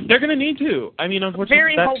 they're going to need to. I mean, unfortunately,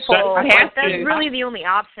 very hopeful. That's really the only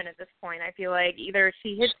option at this point. I feel like either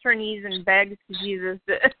she hits her knees and begs to Jesus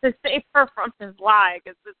to save her from his lie,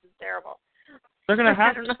 because this is terrible. They're going to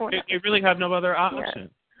have to. They really have no other option.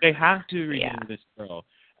 Yeah. They have to redeem this girl.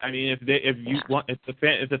 I mean, if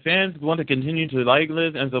the fans want to continue to like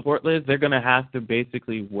Liz and support Liz, they're going to have to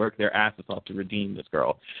basically work their asses off to redeem this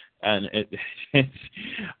girl. And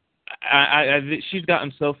she's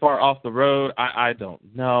gotten so far off the road. I don't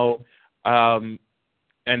know. And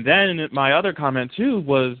then my other comment too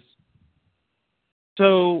was,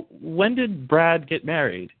 so when did Brad get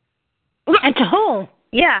married? And to who?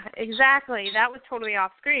 Yeah, exactly. That was totally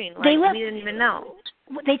off screen. Like, we didn't even know.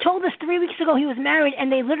 They told us 3 weeks ago he was married,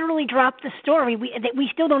 and they literally dropped the story. We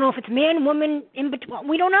still don't know if it's man, woman, in between.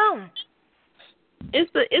 We don't know.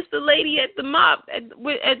 It's the lady at the mob at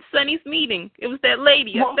Sonny's meeting. It was that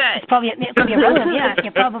lady. It's probably relevant. Yeah,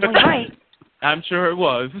 you're probably right. I'm sure it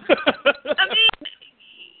was. I mean,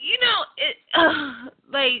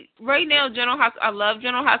 like right now, General Hospital. I love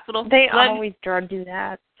General Hospital. They always do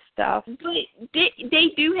that stuff. But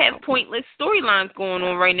they do have pointless storylines going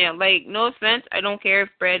on right now. Like, no offense, I don't care if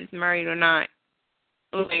Brad is married or not.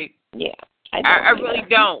 Like, yeah, I really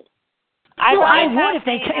don't. I would if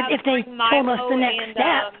they told us the next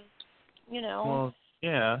step. Well,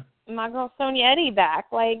 yeah. My girl Sonia Eddy back.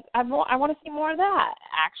 Like, I want to see more of that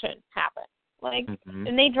action happen. Like,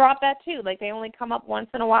 and they drop that too. Like, they only come up once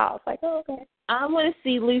in a while. It's like, oh, okay. I want to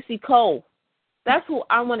see Lucy Cole. That's who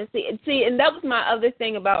I want to see. And that was my other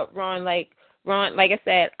thing about Ron. Like I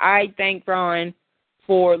said, I thank Ron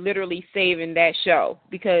for literally saving that show,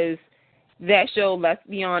 because that show, let's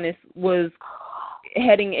be honest, was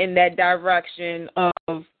heading in that direction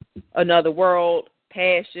of Another World,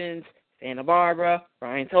 Passions, Santa Barbara,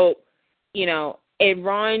 Brian's Hope, and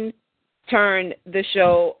Ron turned the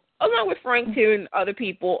show, along with Frank too and other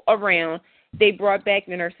people around. They brought back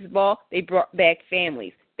the Nurses Ball. They brought back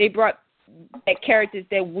families. They brought back characters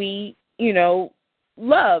that we,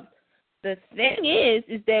 loved. The thing is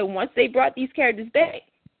that once they brought these characters back,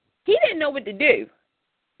 he didn't know what to do.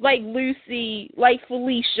 Like Lucy, like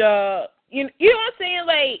Felicia, you know what I'm saying?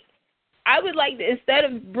 Like, I would like to, instead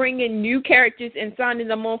of bringing new characters and signing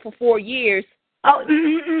them on for 4 years. Oh,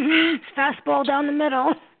 fastball down the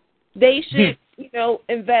middle. They should,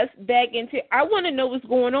 invest back into. I want to know what's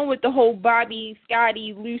going on with the whole Bobby,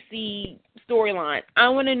 Scotty, Lucy storyline. I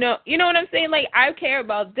want to know, you know what I'm saying? Like, I care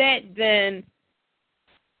about that than,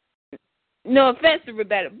 no offense to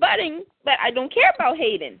Rebecca Budding, but I don't care about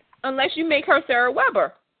Hayden unless you make her Sarah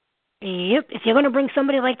Weber. Yep. If you're going to bring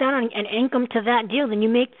somebody like that on and income to that deal, then you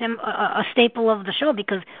make them a staple of the show,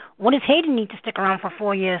 because what does Hayden need to stick around for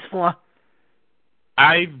 4 years for?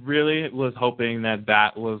 I really was hoping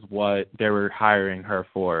that was what they were hiring her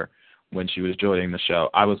for when she was joining the show.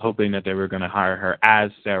 I was hoping that they were going to hire her as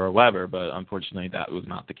Sarah Weber, but unfortunately that was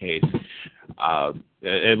not the case.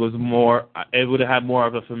 It would have had more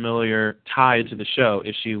of a familiar tie to the show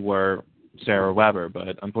if she were Sarah Weber,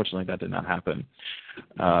 but unfortunately that did not happen.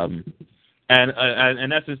 And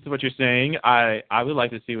in essence to what you're saying, I would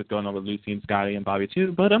like to see what's going on with Lucy and Scotty and Bobby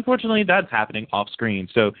too, but unfortunately that's happening off screen.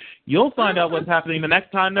 So you'll find out what's happening the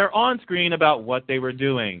next time they're on screen about what they were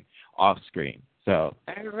doing off screen. So.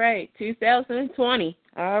 All right, 2020.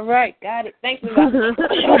 All right, got it. Thanks, I was going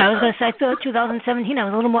to say, I thought 2017, I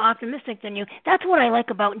was a little more optimistic than you. That's what I like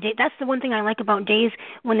about Days. That's the one thing I like about Days,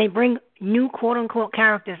 when they bring new quote-unquote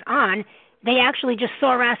characters on. They actually just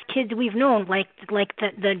saw-ass kids we've known, like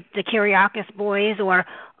the Kyriakis boys or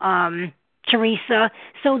Teresa.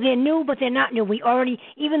 So they're new, but they're not new. We already,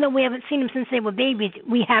 even though we haven't seen them since they were babies,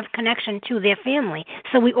 we have connection to their family.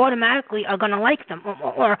 So we automatically are going to like them,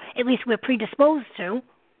 or at least we're predisposed to.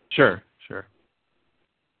 Sure.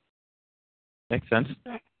 Makes sense.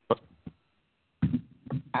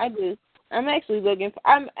 I do. I'm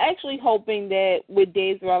actually hoping that with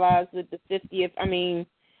Days of Our Lives, with the 50th,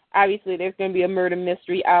 obviously there's going to be a murder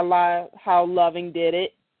mystery a la how Loving did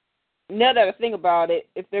it. Now that I think about it,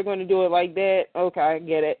 if they're going to do it like that, okay, I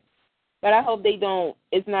get it. But I hope they don't.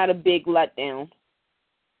 It's not a big letdown.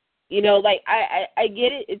 I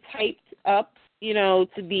get it. It's hyped up,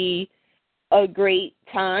 to be a great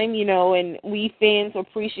time, and we fans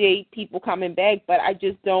appreciate people coming back, but I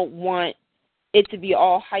just don't want it to be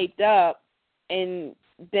all hyped up and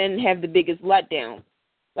then have the biggest letdown.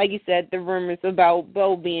 Like you said, the rumors about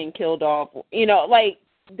Bo being killed off,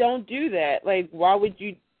 don't do that. Like, why would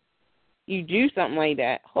you do something like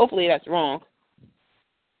that? Hopefully that's wrong.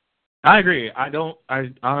 I agree. I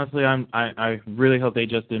really hope they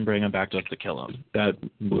just didn't bring him back just to kill him. That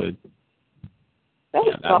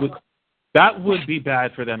would be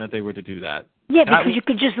bad for them if they were to do that. Yeah, because you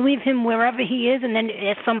could just leave him wherever he is, and then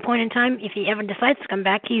at some point in time, if he ever decides to come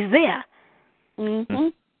back, he's there. Mm-hmm.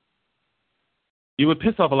 You would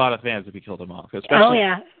piss off a lot of fans if you killed him off. Especially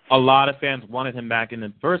a lot of fans wanted him back in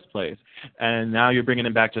the first place, and now you're bringing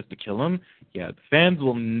him back just to kill him. Yeah, the fans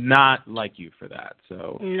will not like you for that.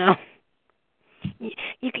 So no.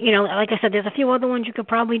 Like I said, there's a few other ones you could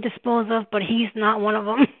probably dispose of, but he's not one of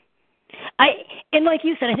them. And like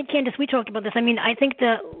you said, I think, Candace, we talked about this. I think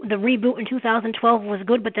the reboot in 2012 was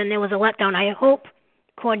good, but then there was a letdown. I hope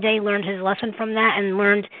Corday learned his lesson from that and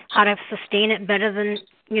learned how to sustain it better than,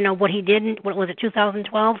 what he did in,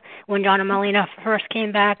 2012, when Donna Molina first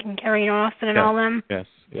came back and Kerry Austin and all them. Yes.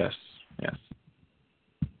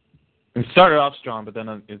 It started off strong, but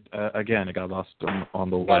then, again, it got lost on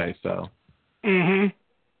the way, so. Mm-hmm.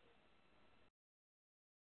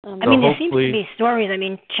 So there seems to be stories.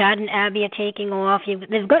 Chad and Abby are taking off.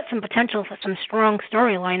 They've got some potential for some strong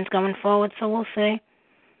storylines going forward, so we'll see.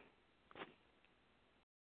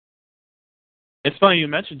 It's funny you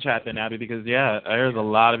mentioned Chad and Abby because, there's a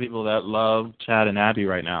lot of people that love Chad and Abby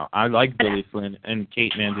right now. I like Billy Flynn and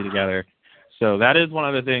Kate Manzi together. So that is one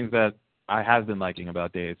of the things that I have been liking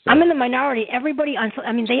about Dave. So. I'm in the minority. Everybody,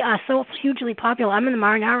 they are so hugely popular. I'm in the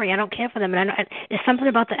minority. I don't care for them. And there's something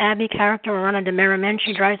about the Abby character or Rana DeMiramen.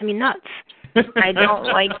 She drives me nuts. I don't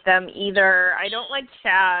like them either. I don't like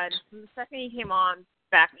Chad. The second he came on,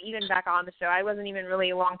 back on the show, I wasn't even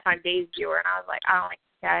really a long-time Days viewer, and I was like, I don't like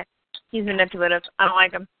this guy. He's manipulative. I don't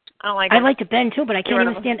like him. I liked Ben, too, but I can't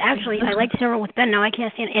even stand... Actually, I liked Sarah with Ben. Now I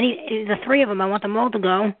can't stand the three of them. I want them all to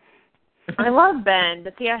go. I love Ben,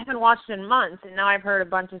 but see, I haven't watched in months, and now I've heard a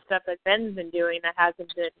bunch of stuff that Ben's been doing that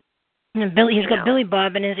hasn't been And Billy, he's got Billy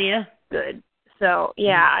Bob in his ear. Good. So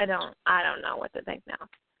yeah, I don't know what to think now,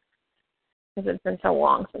 because it's been so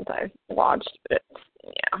long since I've watched it.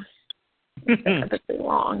 Yeah, it's been epically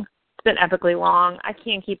long. It's been epically long. I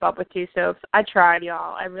can't keep up with two soaps. I tried,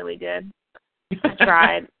 y'all. I really did. I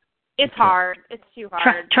tried. It's hard. It's too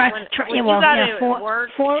hard.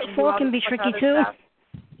 Four can be tricky too. Stuff.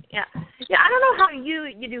 Yeah. I don't know how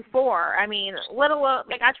you do 4. I mean, let alone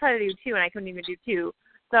I tried to do 2 and I couldn't even do 2.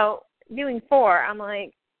 So doing 4, I'm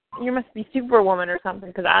like, you must be Superwoman or something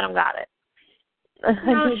because I don't got it.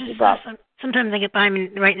 No, sometimes I get by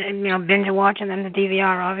and binge watch and then the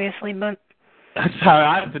DVR, obviously, but that's how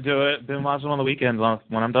I have to do it. Been watching on the weekends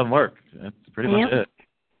when I'm done work. That's pretty much it.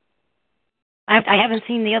 I haven't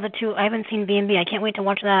seen the other 2. I haven't seen B&B. I can't wait to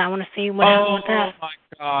watch that. I want to see what happened with that. Oh my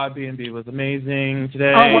God, B&B was amazing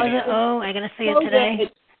today. Oh, was it? Oh, I gotta see it today.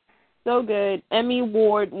 Good. So good. Emmy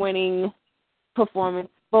Award-winning performance.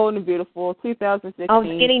 Bold and Beautiful, 2016. Oh,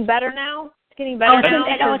 it's getting better now? It's getting better now?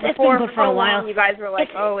 It's been good for a while. You guys were like,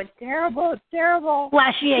 it's terrible, it's terrible.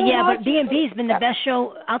 Last year, yeah, but B&B's been the best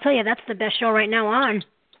show. I'll tell you, that's the best show right now on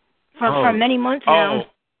for many months now.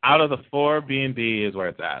 Out of the 4, B&B is where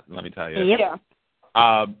it's at, let me tell you. Yep.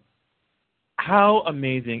 Yeah. How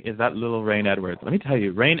amazing is that little Rain Edwards? Let me tell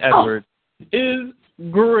you, Rain Edwards is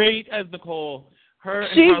great as Nicole. Her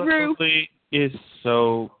and Carla Mosley is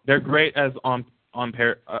they're great as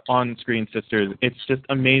on-screen sisters. It's just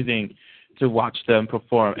amazing to watch them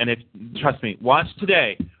perform. And trust me, watch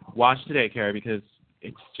today, Carrie, because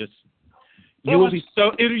it's just you'll be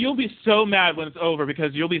so mad when it's over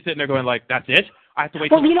because you'll be sitting there going like, that's it? I have to wait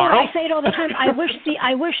till tomorrow? I say it all the time. I wish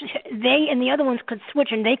they and the other ones could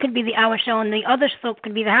switch and they could be the hour show and the other soap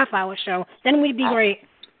could be the half-hour show. Then we'd be great.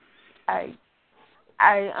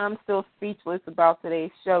 I'm still speechless about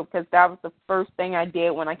today's show because that was the first thing I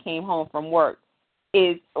did when I came home from work.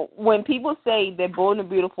 Is when people say that Bold and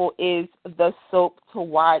Beautiful is the soap to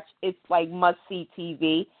watch, it's like must-see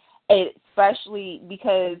TV, especially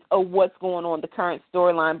because of what's going on, the current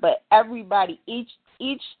storyline. But everybody, each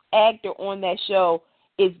actor on that show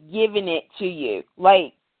is giving it to you.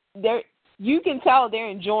 Like, you can tell they're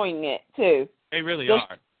enjoying it, too. They really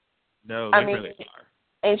are. No, they really are.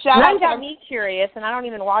 And that got me curious, and I don't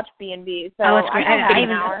even watch B&B, so I have half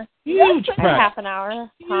an hour. Huge press. Half an hour.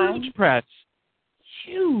 Huge press.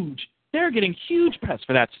 Huge. They're getting huge press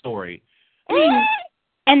for that story.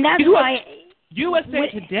 And that's why USA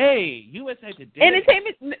Today.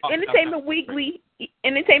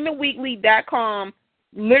 EntertainmentWeekly.com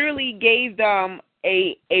literally gave them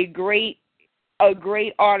a great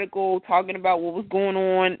article talking about what was going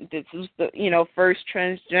on. This was the first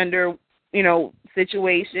transgender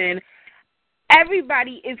situation.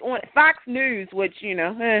 Everybody is on Fox News, which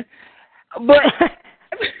but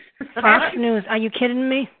Fox News. Are you kidding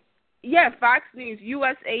me? Yeah, Fox News,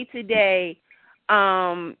 USA Today,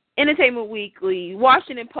 Entertainment Weekly,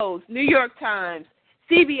 Washington Post, New York Times,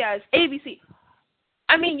 CBS, ABC.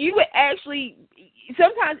 I mean, you would actually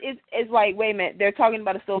sometimes it's like, wait a minute, they're talking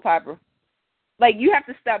about a soap opera. Like, you have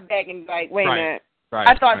to step back and be like, wait a minute. Right,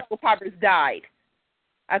 I thought soap operas died.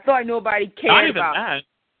 I thought nobody cared about.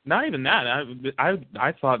 Not even that.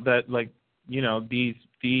 I thought that, like, these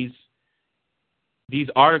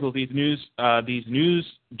articles, these news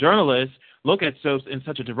journalists look at soaps in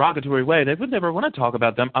such a derogatory way. They would never want to talk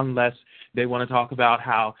about them unless they want to talk about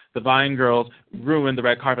how the Vine Girls ruined the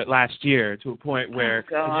red carpet last year to a point where...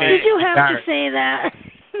 Did you have to say that?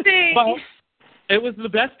 Well, it was the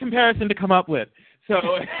best comparison to come up with. So...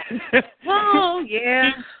 Oh,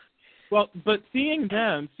 yeah. Well, but seeing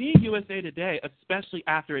USA Today, especially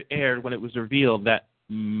after it aired when it was revealed that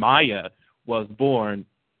Maya was born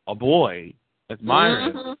a boy, as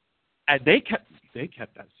Myron, and they kept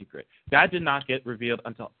that secret. That did not get revealed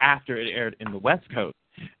until after it aired in the West Coast.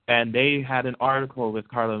 And they had an article with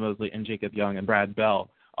Carla Mosley and Jacob Young and Brad Bell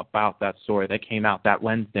about that story that came out that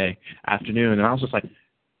Wednesday afternoon. And I was just like,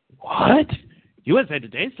 what? USA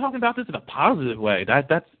Today's talking about this in a positive way.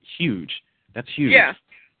 That's huge. That's huge. Yeah.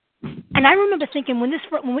 And I remember thinking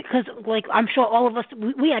because like I'm sure all of us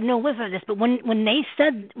we had no live for this, but when they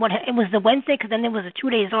said it was the Wednesday, because then there was 2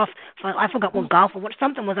 days off for I forgot what golf or what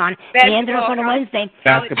something was on. They ended up on a Wednesday.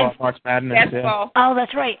 Basketball, March Madness. Basketball. Oh,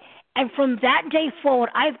 that's right. And from that day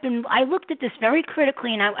forward, I looked at this very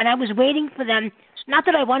critically, and I was waiting for them. Not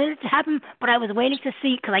that I wanted it to happen, but I was waiting to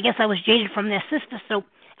see, because I guess I was jaded from their sister soap,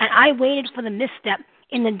 and I waited for the misstep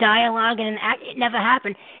in the dialogue, and it never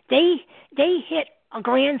happened. They hit a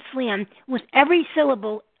grand slam with every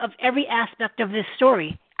syllable of every aspect of this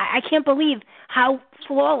story. I can't believe how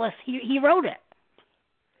flawless he wrote it.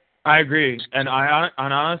 I agree, and I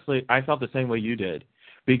honestly I felt the same way you did.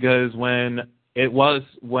 because when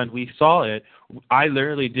we saw it, I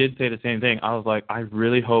literally did say the same thing. I was like, I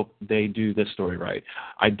really hope they do this story right.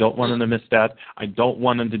 I don't want them to misstep. I don't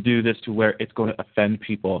want them to do this to where it's going to offend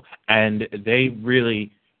people. And they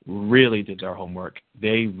really, really did their homework.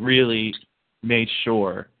 They really made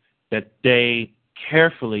sure that they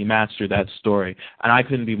carefully mastered that story. And I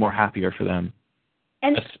couldn't be more happier for them.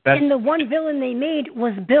 And the one villain they made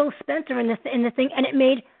was Bill Spencer in the thing, and it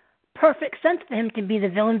made perfect sense for him to be the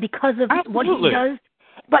villain because of what he does.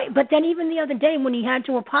 But then even the other day when he had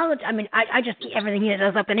to apologize, I mean, I just eat everything he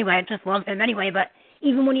does up anyway. I just love him anyway. But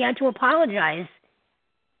even when he had to apologize,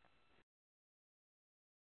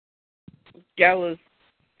 that was,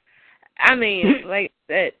 I mean, like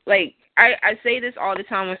that. Like I say this all the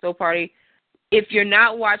time on Soap Party. If you're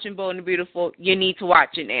not watching Bold and the Beautiful, you need to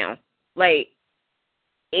watch it now. Like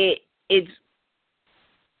it's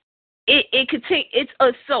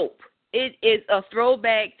a soap. It is a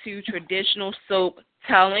throwback to traditional soap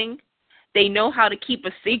telling. They know how to keep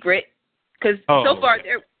a secret because so far,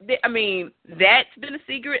 I mean, that's been a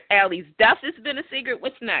secret. Allie's death has been a secret.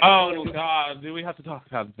 What's next? Oh, God. Do we have to talk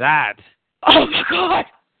about that? Oh, my God.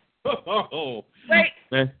 Oh. Like,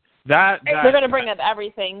 we're going to bring up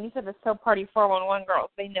everything. These are the Soap Party 411 girls.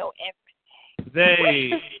 They know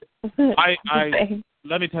everything.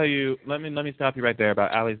 Let me tell you, let me stop you right there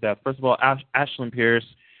about Allie's death. First of all, Ashlyn Pierce,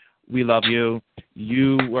 we love you.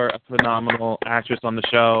 You were a phenomenal actress on the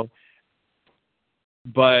show.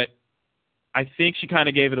 But I think she kind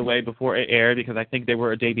of gave it away before it aired because I think they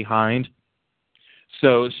were a day behind.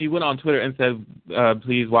 So she went on Twitter and said,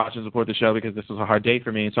 please watch and support the show because this was a hard day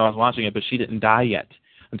for me. And so I was watching it, but she didn't die yet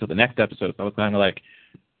until the next episode. So I was kind of like,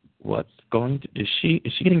 is she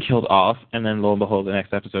getting killed off? And then lo and behold, the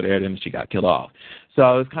next episode aired and she got killed off. So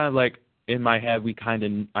I was kind of like, in my head,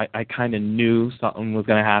 I kind of knew something was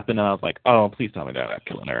going to happen, and I was like, oh, please tell me they're not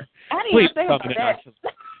killing her. Please tell me they're not killing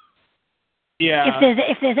her. Yeah.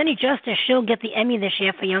 If there's any justice, she'll get the Emmy this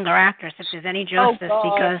year for younger actress. If there's any justice,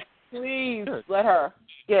 because please let her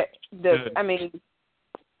get this. I mean,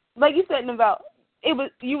 like you said, NaVell,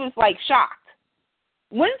 you was like shocked.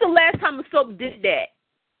 When's the last time a soap did that?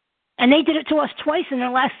 And they did it to us twice in the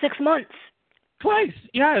last 6 months. Twice,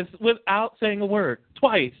 yes, without saying a word.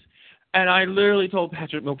 Twice. And I literally told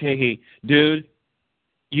Patrick Mulcahy, dude,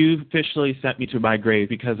 you officially sent me to my grave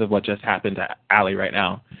because of what just happened to Allie right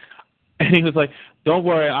now. And he was like, don't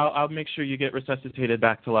worry, I'll make sure you get resuscitated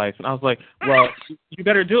back to life. And I was like, well, you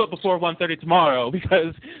better do it before 1:30 tomorrow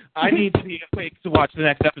because I need to be awake to watch the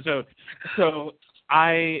next episode. So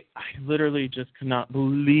I literally just could not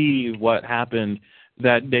believe what happened,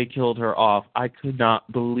 that they killed her off. I could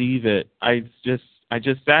not believe it. I just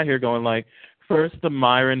sat here going like, first the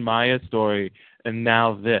Myron Maya story, and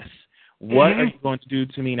now this. What are you going to do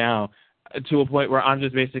to me now? To a point where I'm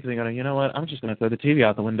just basically going, you know what? I'm just going to throw the TV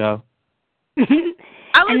out the window.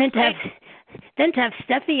 And then to have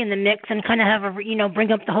Steffi in the mix and kind of have her,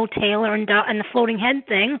 bring up the whole Taylor and the floating head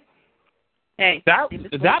thing. Hey, that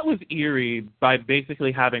was eerie by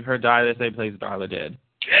basically having her die the same place Darla did.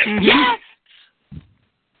 Yes.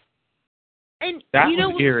 And that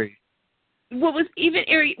was eerie. What was even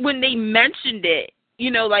eerie when they mentioned it,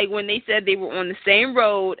 like when they said they were on the same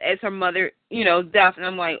road as her mother, death, and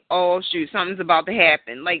I'm like, oh shoot, something's about to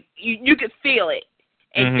happen. Like you could feel it.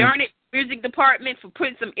 And darn it, music department for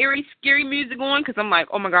putting some eerie, scary music on, because I'm like,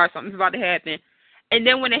 oh my God, something's about to happen. And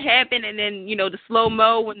then when it happened, and then the slow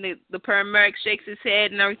mo when the paramedic shakes his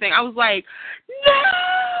head and everything, I was like,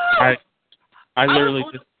 no! I literally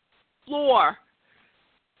was on the floor.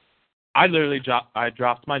 I literally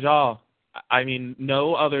dropped my jaw. I mean,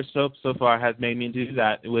 no other soap so far has made me do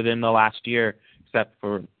that within the last year, except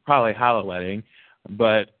for probably Hallow Wedding,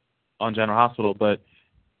 but on General Hospital. But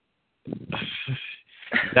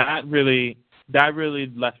that really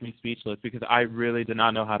left me speechless because I really did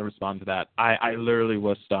not know how to respond to that. I literally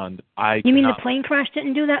was stunned. You mean the plane crash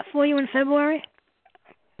didn't do that for you in February?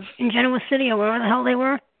 In Genoa City or wherever the hell they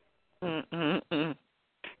were?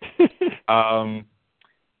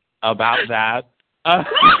 About that.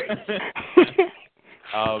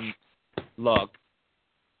 Look,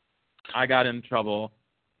 I got in trouble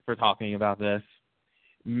for talking about this,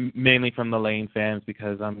 mainly from the Lane fans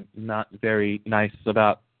because I'm not very nice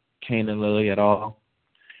about Kane and Lily at all.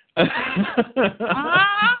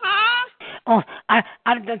 Oh, I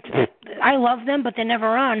love them, but they're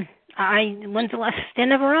never on. When's the last? They're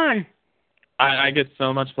never on. I get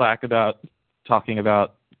so much flack about talking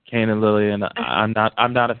about Kane and Lily, and I'm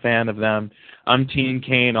not a fan of them. I'm Team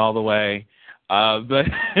Kane all the way. But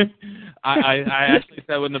I actually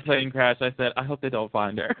said when the plane crashed, I said, I hope they don't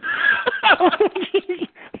find her.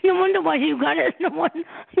 No wonder why you got it. No wonder.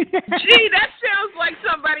 Gee, that sounds like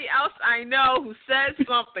somebody else I know who said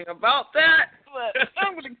something about that, but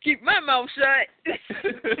I'm going to keep my mouth shut.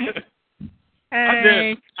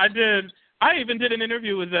 Hey. I did. I even did an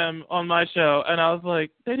interview with them on my show, and I was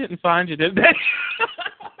like, they didn't find you, did they?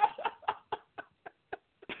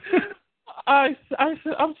 I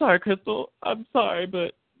said, I'm sorry, Crystal. I'm sorry,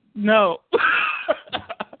 but no.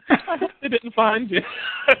 I hope they didn't find you.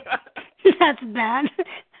 That's bad.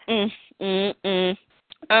 I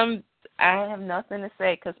have nothing to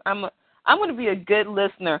say because I'm going to be a good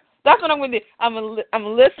listener. That's what I'm going to do. I'm going to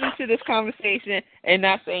listen to this conversation and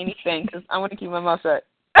not say anything because I'm going to keep my mouth shut.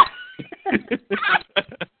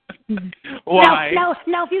 Why? Now,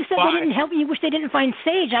 if you said they didn't help you, wish they didn't find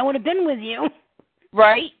Sage, I would have been with you.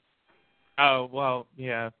 Right? Oh, well,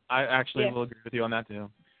 yeah. I actually will agree with you on that, too.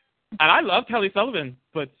 And I love Kelly Sullivan,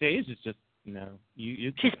 but Sage is just, no.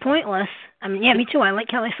 She's pointless. I mean, yeah, me too. I like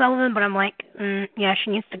Kelly Sullivan, but I'm like, yeah,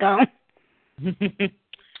 she needs to go.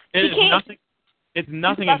 It's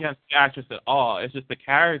nothing against the actress at all. It's just the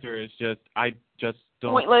character is just, I just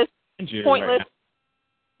don't. Pointless. Right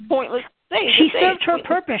Pointless. She served her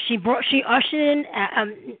purpose. She ushered in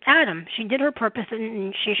Adam. She did her purpose,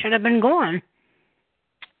 and she should have been gone.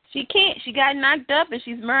 She can't. She got knocked up, and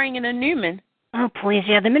she's marrying a Newman. Oh, please,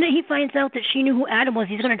 yeah. The minute he finds out that she knew who Adam was,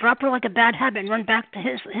 he's going to drop her like a bad habit and run back to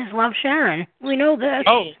his love, Sharon. We know this.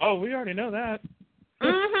 Oh, we already know that.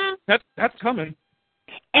 Mm-hmm. That's coming.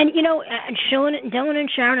 And, you know, Dylan and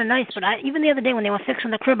Sharon are nice, but even the other day when they were fixing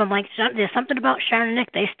the crib, I'm like, there's something about Sharon and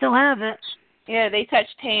Nick. They still have it. Yeah, they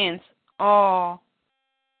touched hands. Oh.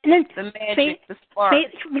 And then the magic, Faith, the spark.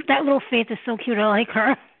 That little Faith is so cute. I like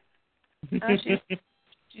her. Oh,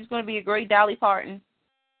 she's going to be a great Dolly Parton.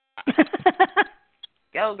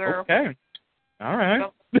 Go, girl. Okay. All right.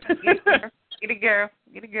 Go. Get a girl.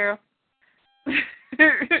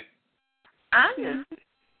 I'm just,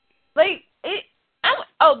 like,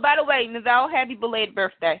 oh, by the way, NaVell, happy belated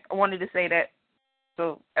birthday. I wanted to say that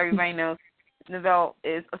so everybody knows NaVell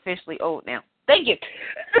is officially old now. Thank you.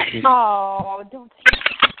 Oh, don't say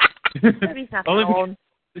that. He's not old.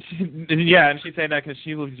 Yeah, and she's saying that because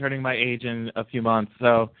she will be turning my age in a few months.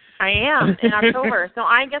 So I am in October, so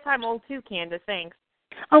I guess I'm old too, Candace. Thanks.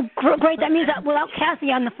 Oh, great. That means that without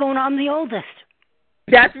Kathy on the phone, I'm the oldest.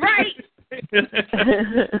 That's right.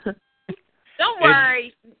 Don't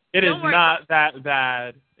worry. It is not that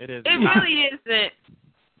bad. It is. It really isn't.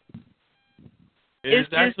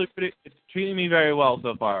 It's actually pretty. It's treating me very well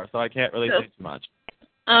so far, so I can't really say too much.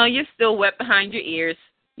 Oh, you're still wet behind your ears.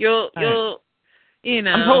 You'll, you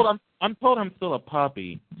know. I'm told I'm still a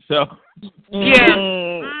puppy. So. Yeah.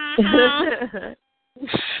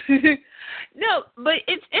 No, but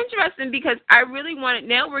it's interesting because I really wanted.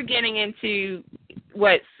 Now we're getting into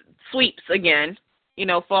sweeps again. You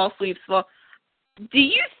know, fall sweeps. Do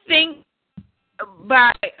you think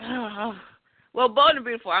by Bold and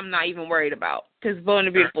Beautiful, I'm not even worried about because Bold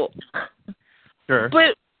and Beautiful. Sure.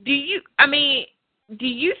 But do you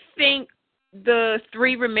think the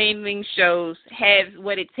 3 remaining shows have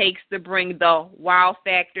what it takes to bring the wow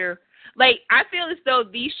factor? Like, I feel as though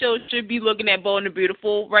these shows should be looking at Bold and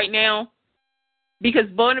Beautiful right now because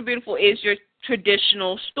Bold and Beautiful is your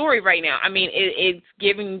traditional story right now. I mean, it's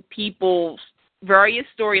giving people various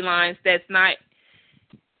storylines that's not,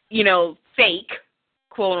 you know, fake,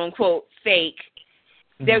 quote unquote fake.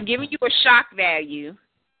 Mm-hmm. They're giving you a shock value.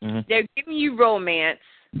 Mm-hmm. They're giving you romance.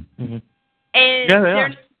 Mm-hmm. And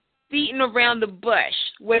they're beating around the bush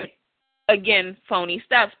with, again, phony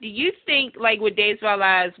stuff. Do you think, like with Days of Our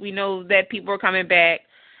Lives, we know that people are coming back.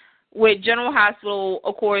 With General Hospital,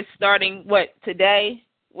 of course, starting, today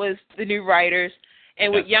was the new writers.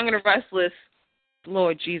 And with Young and the Restless,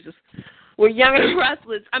 Lord Jesus, with Young and the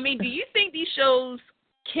Restless, I mean, do you think these shows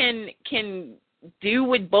can do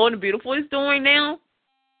what Bold and Beautiful is doing now?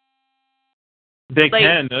 They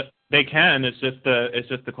can. They can. It's just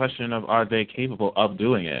the question of, are they capable of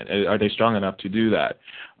doing it? Are they strong enough to do that?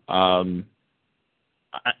 I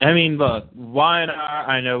mean, look, Y&R,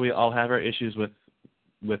 I know we all have our issues with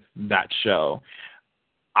that show.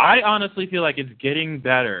 I honestly feel like it's getting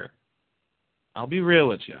better. I'll be real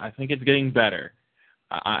with you. I think it's getting better.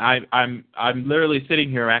 I'm literally sitting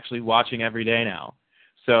here actually watching every day now.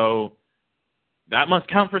 So that must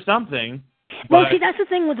count for something. Well, see, that's the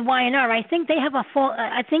thing with Y&R. I think they have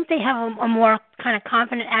a more kind of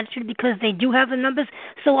confident attitude because they do have the numbers.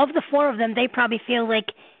 So of the 4 of them, they probably feel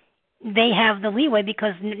like they have the leeway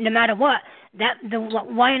because no matter what, the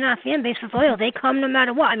Y&R fan base is loyal. They come no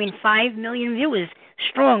matter what. I mean, 5 million viewers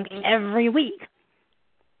strong every week.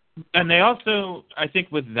 And they also, I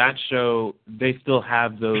think with that show, they still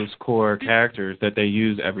have those core characters that they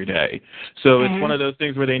use every day. So it's one of those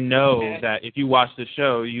things where they know that if you watch the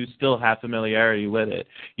show, you still have familiarity with it.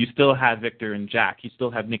 You still have Victor and Jack. You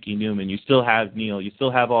still have Nikki Newman. You still have Neil. You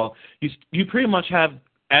still have you pretty much have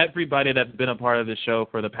everybody that's been a part of the show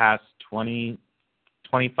for the past 20,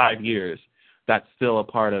 25 years that's still a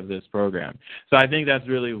part of this program. So I think that's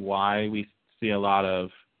really why we see a lot of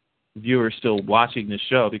viewers still watching this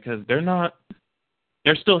show, because they're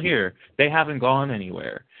still here. They haven't gone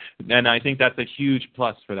anywhere. And I think that's a huge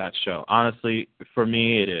plus for that show. Honestly, for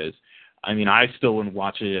me, it is. I mean, I still wouldn't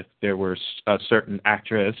watch it if there were a certain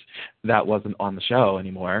actress that wasn't on the show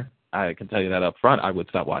anymore. I can tell you that up front. I would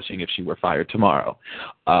stop watching if she were fired tomorrow.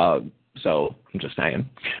 So I'm just saying.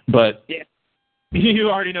 But you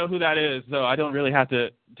already know who that is, so I don't really have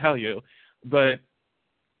to tell you. But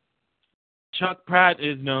Chuck Pratt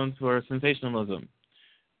is known for sensationalism.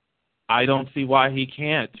 I don't see why he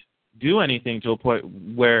can't do anything to a point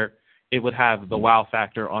where it would have the wow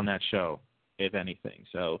factor on that show, if anything.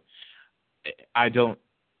 So I don't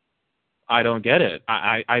get it.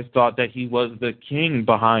 I thought that he was the king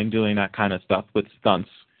behind doing that kind of stuff with stunts.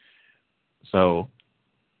 So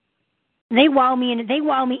they wow me in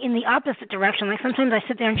the opposite direction. Like sometimes I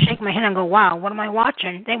sit there and shake my head and go, "Wow, what am I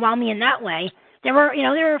watching?" They wow me in that way. There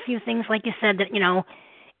are a few things, like you said, that,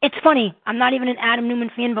 it's funny. I'm not even an Adam Newman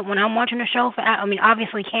fan, but when I'm watching a show for,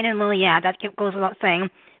 obviously Kane and Lily, that goes without saying.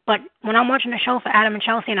 But when I'm watching a show for Adam and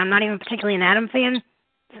Chelsea, and I'm not even particularly an Adam fan,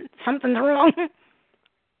 something's wrong.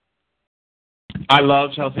 I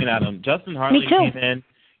love Chelsea and Adam. Justin Hartley came in.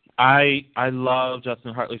 I love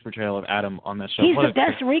Justin Hartley's portrayal of Adam on that show. He's the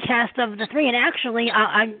best recast of the three, and actually,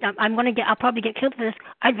 I'll probably get killed for this.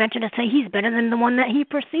 I'd venture to say he's better than the one that he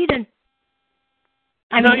preceded.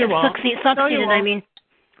 No, you won't. Succeeded.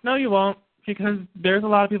 No, you won't, because there's a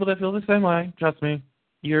lot of people that feel the same way. Trust me.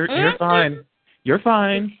 You're fine. You're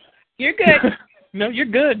fine. You're good. No, you're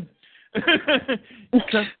good.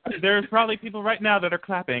 There's probably people right now that are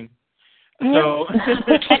clapping. So.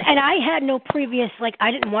 and I had no previous,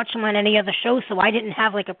 I didn't watch him on any other shows, so I didn't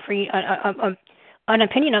have an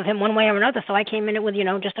opinion of him one way or another. So I came in it with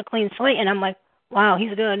just a clean slate, and I'm like, wow,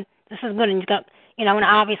 he's good. This is good, and he's got. And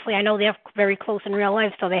obviously I know they're very close in real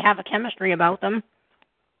life, so they have a chemistry about them.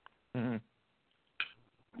 Mm-hmm.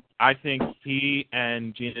 I think he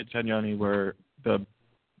and Gina Tognoni were the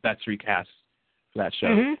best recast for that show.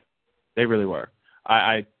 Mm-hmm. They really were.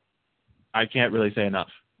 I can't really say enough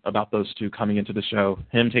about those two coming into the show.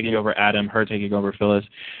 Him taking over Adam, her taking over Phyllis.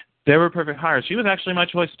 They were perfect hires. She was actually my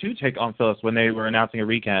choice to take on Phyllis when they were announcing a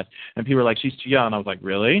recast, and people were like, she's too young. I was like,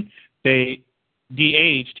 really? They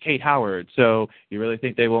de-aged Kate Howard, so you really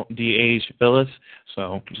think they won't de-age Phyllis? So,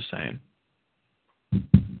 I'm just saying.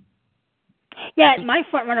 Yeah, my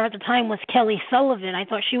front runner at the time was Kelly Sullivan. I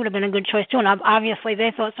thought she would have been a good choice too, and obviously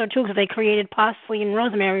they thought so too because they created Parsley and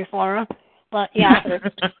Rosemary for her. But yeah,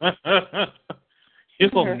 you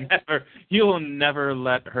will never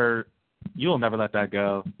let that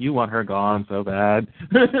go. You want her gone so bad.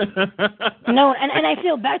 No, and I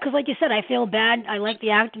feel bad because, like you said, I feel bad. I like the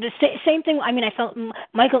actor. Same thing. I mean, I felt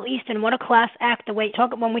Michael Easton, what a class act.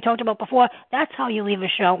 When we talked about before, that's how you leave a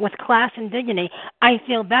show, with class and dignity. I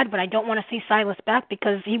feel bad, but I don't want to see Silas back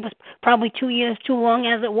because he was probably 2 years too long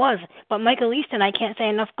as it was. But Michael Easton, I can't say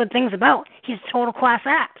enough good things about. He's a total class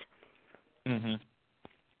act. Mm-hmm.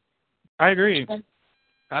 I agree.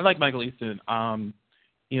 I like Michael Easton.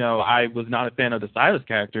 I was not a fan of the Silas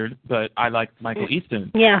character, but I liked Michael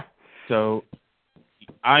Easton. Yeah. So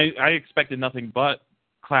I expected nothing but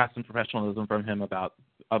class and professionalism from him about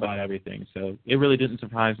everything. So it really didn't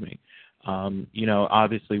surprise me.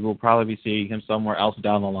 Obviously we'll probably be seeing him somewhere else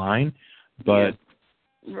down the line, but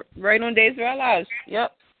right on Days of Our Lives.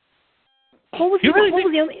 Yep. He was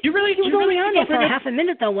only on there for half a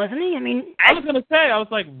minute, though, wasn't he? I mean, I was gonna say, I was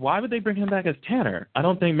like, why would they bring him back as Tanner? I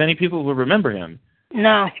don't think many people will remember him.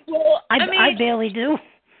 No. Well, I barely do.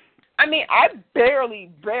 I mean, I barely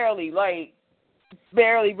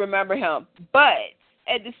remember him. But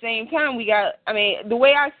at the same time, the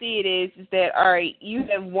way I see it is that, all right, you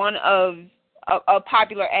have one of a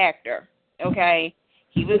popular actor, okay?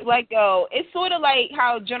 He was let go. It's sort of like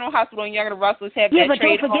how General Hospital and Young and the Rustlers have that trade. Yeah, but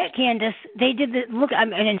don't forget, Candace, they did the look.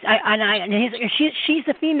 She's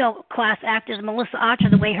the female class actor, Melissa Archer,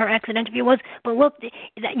 the way her exit interview was. But look,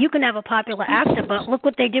 you can have a popular actor, but look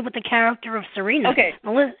what they did with the character of Serena. Okay,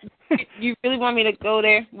 you really want me to go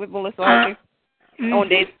there with Melissa Archer on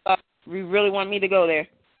days? You really want me to go there?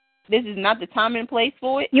 this is not the time and place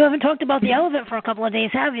for it. You haven't talked about the elephant for a couple of days,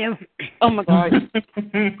 have you? Oh my God!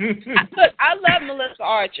 Look, I love Melissa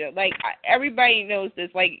Archer. Like everybody knows this.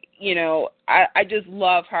 Like I just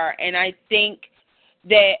love her, and I think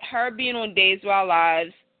that her being on Days of Our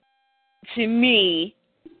Lives, to me,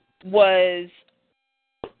 was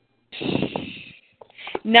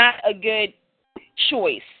not a good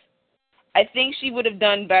choice. I think she would have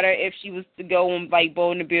done better if she was to go on like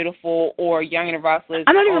Bold and the Beautiful or Young and the Restless.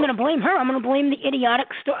 I'm not even going to blame her. I'm going to blame the idiotic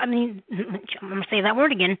story. I mean, I'm going to say that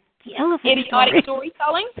word again. The elephant idiotic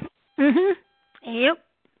storytelling? Yep.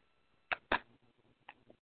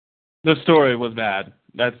 The story was bad.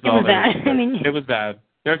 That's all. It was bad. I mean, it was bad.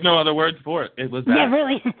 There's no other words for it. It was bad. Yeah,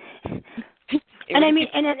 really. And I mean,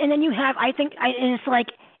 and then you have, and it's like,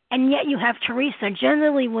 and yet you have Teresa.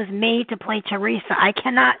 Generally was made to play Teresa. I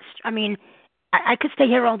cannot. I mean, I could stay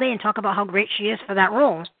here all day and talk about how great she is for that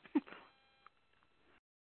role.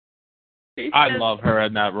 I love her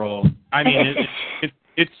in that role. I mean,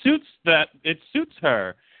 it suits that. It suits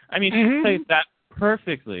her. I mean, she plays that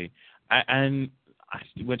perfectly.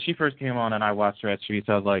 When she first came on and I watched her as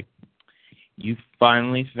Teresa, I was like, "You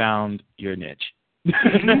finally found your niche."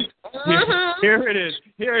 Here it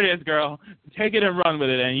is, girl. Take it and run with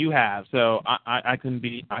it, and you have. So I couldn't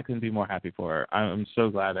be more happy for her. I'm so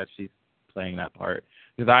glad that she's playing that part,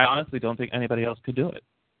 because I honestly don't think anybody else could do it.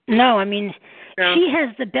 No, I mean, she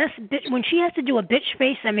has the best when she has to do a bitch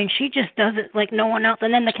face. I mean, she just does it like no one else.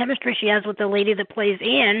 And then the chemistry she has with the lady that plays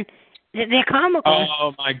Anne, they're comical.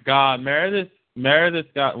 Oh my God, Meredith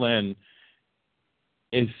Scott Lynn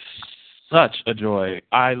is such a joy.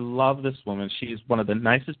 I love this woman. She's one of the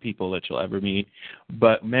nicest people that you'll ever meet.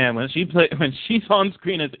 But man, when she's on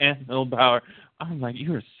screen as Anne Milbauer, I'm like,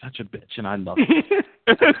 you are such a bitch, and I love it.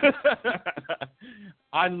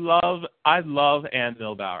 I love Anne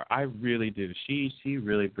Milbauer. I really do. She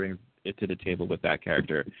really brings it to the table with that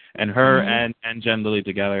character, and her and Jen Lilly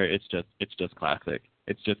together. It's just classic.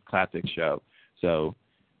 It's just classic show. So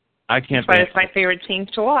I can't. That's why it's my favorite team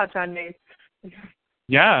to watch on Days.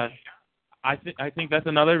 Yeah. I think that's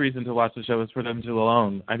another reason to watch the show is for them two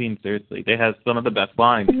alone. I mean, seriously, they have some of the best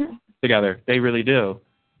lines together. They really do.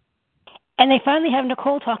 And they finally have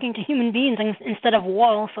Nicole talking to human beings instead of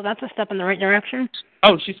walls, so that's a step in the right direction.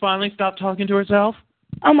 Oh, she's finally stopped talking to herself?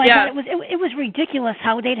 Oh my God, it was ridiculous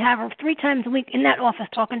how they'd have her 3 times a week in that office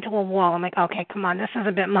talking to a wall. I'm like, okay, come on, this is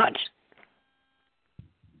a bit much.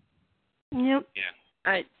 Yep. Yeah.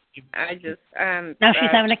 I just now she's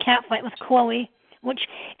having a cat fight with Chloe. Which,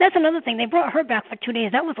 that's another thing. They brought her back for 2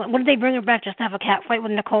 days. That was what did they bring her back, just to have a cat fight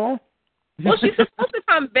with Nicole? Well, she's supposed to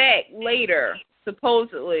come back later,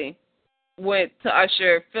 supposedly, to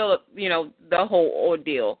usher Philip, the whole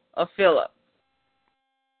ordeal of Philip.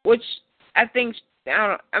 Which I think,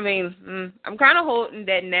 I'm kind of hoping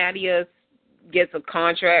that Nadia gets a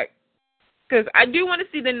contract. Because I do want to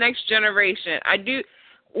see the next generation. I do.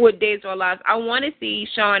 With Days of Our Lives, I want to see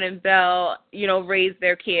Sean and Belle, raise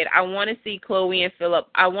their kid. I want to see Chloe and Philip.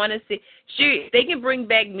 I want to see. Sure, they can bring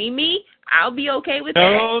back Mimi. I'll be okay with that.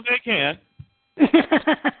 No, they can't.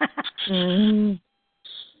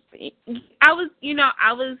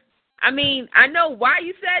 I know why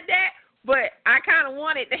you said that, but I kind of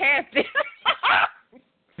want it to happen.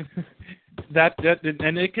 that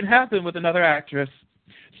and it can happen with another actress.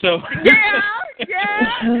 So yeah.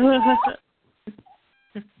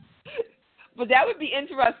 But that would be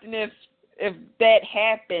interesting if that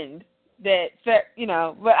happened. But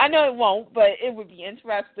I know it won't. But it would be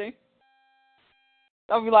interesting.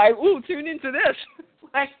 I'll be like, ooh, tune into this.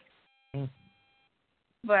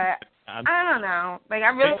 But I don't know. Like, I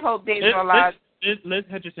really hope Days of Our Lives. Liz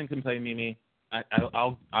Hutchinson can play Mimi.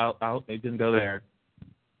 I'll they didn't go there.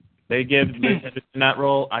 They give Liz Hutchinson that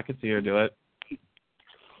role. I could see her do it.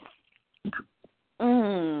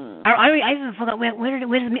 I even forgot where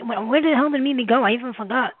the hell did Mimi go? I even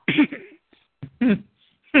forgot.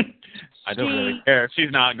 I don't really care.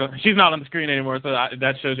 She's not on the screen anymore, so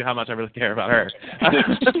that shows you how much I really care about her.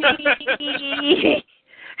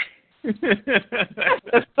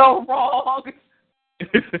 That's so wrong.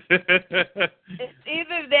 It's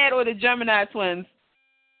either that or the Gemini twins.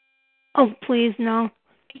 Oh, please, no.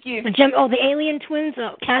 Thank you. The alien twins,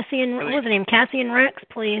 Cassie and, what was her name? Cassie and Rex,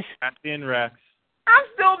 please. Cassie and Rex. I'm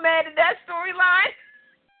still mad at that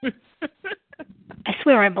storyline. I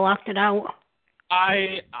swear I blocked it out.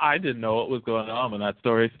 I didn't know what was going on when that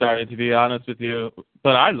story started, to be honest with you.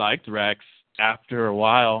 But I liked Rex after a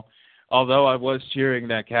while, although I was cheering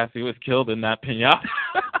that Cassie was killed in that piñata.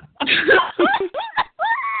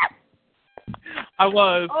 I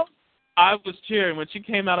I was cheering when she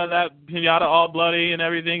came out of that pinata all bloody and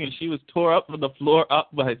everything, and she was tore up from the floor up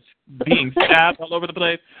by being stabbed all over the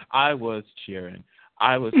place. I was cheering.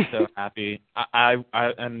 I was so happy.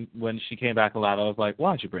 And when she came back alive, I was like,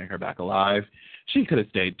 why'd you bring her back alive? She could have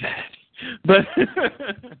stayed dead. But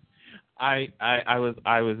I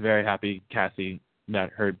was very happy Cassie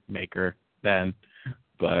met her maker then.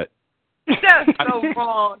 But that's so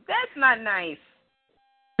wrong. That's not nice.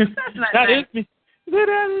 That's not nice. That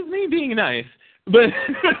is me being nice. But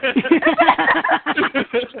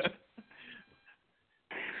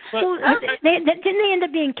well, didn't they end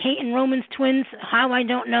up being Kate and Roman's twins? How, I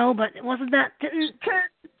don't know, but wasn't that...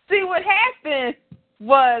 See, what happened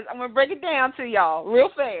was, I'm going to break it down to y'all real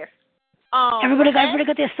fast. Everybody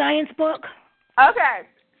got their science book? Okay.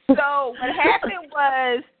 So what happened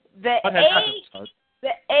was the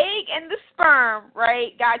egg and the sperm,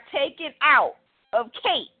 right, got taken out of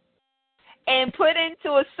Kate and put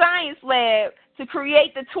into a science lab to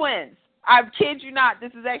create the twins. I kid you not.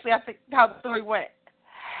 This is actually, I think, how the story went.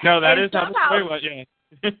 No, that is how the story went, yeah.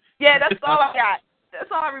 Yeah, that's all I got. That's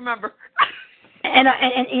all I remember. And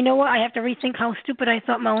you know what? I have to rethink how stupid I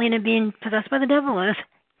thought Marlena being possessed by the devil is.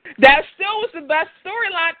 That still was the best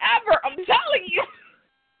storyline ever. I'm telling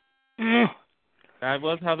you. That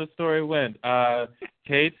was how the story went.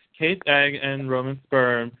 Kate's egg and Roman's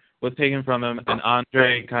sperm was taken from him, and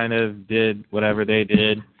Andre kind of did whatever they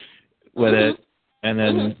did with it, and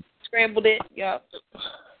then scrambled it. Yep.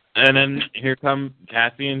 And then here come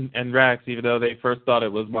Cassie and Rex, even though they first thought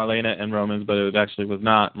it was Marlena and Roman's, but it actually was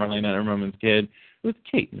not Marlena and Roman's kid. It was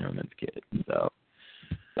Kate and Roman's kid. So.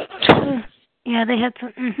 Yeah, they had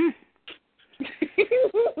some.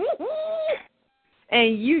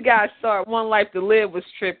 And you guys thought One Life to Live was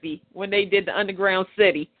trippy when they did the Underground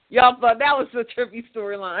City. Y'all thought that was a trippy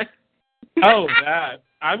storyline. Oh, that.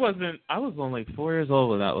 I was only 4 years old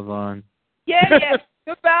when that was on. Yeah.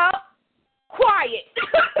 About quiet.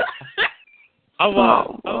 I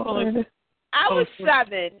was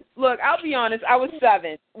 7. Look, I'll be honest. I was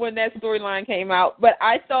 7 when that storyline came out, but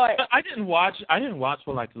I thought I didn't watch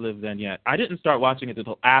One Life to Live then yet. I didn't start watching it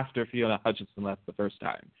until after Fiona Hutchinson left the first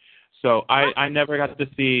time. So I never got to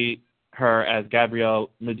see her as Gabrielle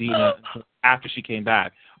Medina after she came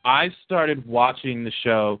back. I started watching the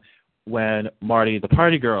show when Marty the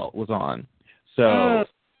Party Girl was on. So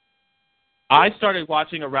I started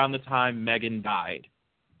watching around the time Megan died.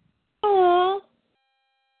 Aww.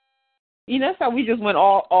 You know, that's how we just went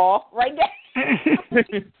all off right there.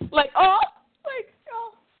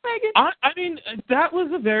 Megan. I mean, that was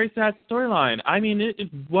a very sad storyline. I mean, it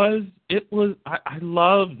was. I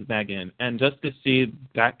loved Megan, and just to see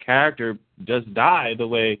that character just die the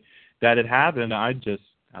way that it happened,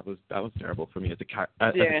 that was terrible for me as a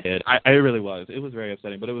kid. I really was. It was very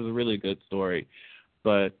upsetting, but it was a really good story.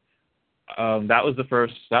 But that was the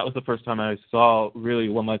first time I saw really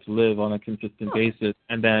One Life to Live on a consistent basis,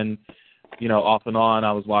 and then, off and on,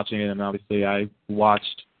 I was watching it, and obviously I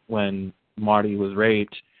watched when Marty was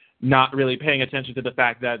raped, not really paying attention to the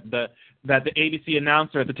fact that the ABC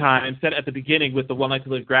announcer at the time said at the beginning with the One Life to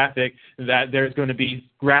Live graphic that there's going to be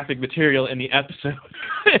graphic material in the episode.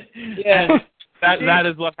 Yeah. That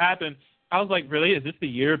is what happened. I was like, really? Is this the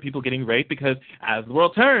year of people getting raped? Because As the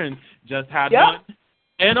World Turns just had one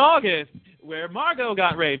in August where Margot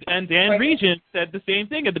got raped, and Dan Regent said the same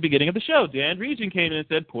thing at the beginning of the show. Dan Regent came in and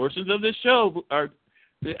said portions of this show are,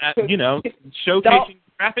 showcasing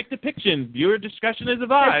graphic depiction. Viewer discretion is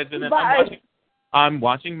advised. And then I'm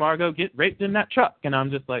watching Margot get raped in that truck, and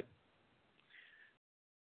I'm just like,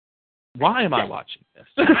 why am I watching this?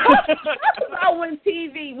 That's about when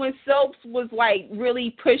soaps was like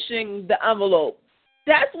really pushing the envelope.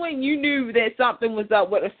 That's when you knew that something was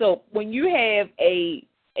up with a soap. When you have a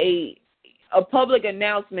public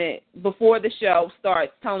announcement before the show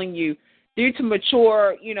starts telling you, due to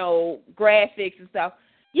mature, graphics and stuff,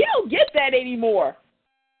 you don't get that anymore.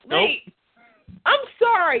 Nope. Like, I'm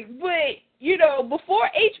sorry, but before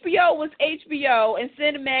HBO was HBO and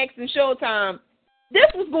Cinemax and Showtime, this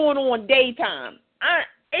was going on daytime.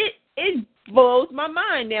 It blows my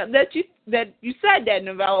mind now that you said that,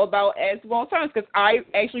 NaVell, about As the World Turns, because I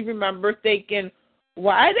actually remember thinking,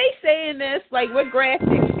 why are they saying this? Like, what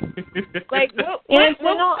graphics? Like, it's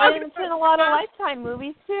in a lot of Lifetime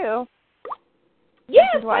movies too. Yes,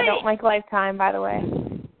 which is why I don't like Lifetime, by the way.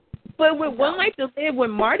 But with One Life to Live, when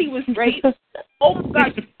Marty was raped, oh my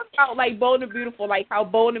gosh, talk about like Bold and Beautiful, like how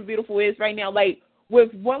Bold and Beautiful is right now. Like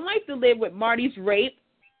with One Life to Live, with Marty's rape,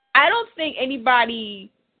 I don't think anybody.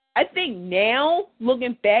 I think now,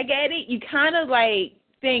 looking back at it, you kind of like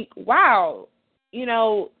think, wow,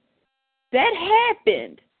 that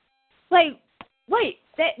happened. Like, wait,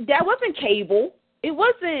 that wasn't cable. It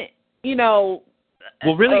wasn't, you know.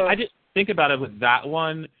 Well, really, I didn't think about it with that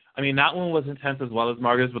one. I mean, that one was intense as well as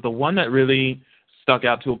Margaret's, but the one that really stuck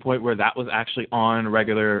out to a point where that was actually on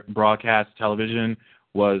regular broadcast television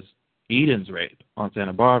was Eden's rape on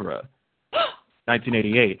Santa Barbara,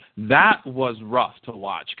 1988. That was rough to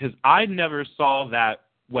watch because I never saw that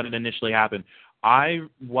when it initially happened. I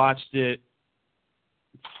watched it.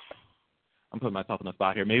 I'm putting myself in the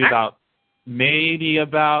spot here. Maybe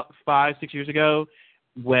about 5-6 years ago,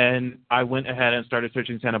 when I went ahead and started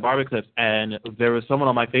searching Santa Barbara clips, and there was someone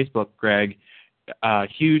on my Facebook, Greg, a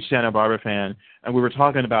huge Santa Barbara fan, and we were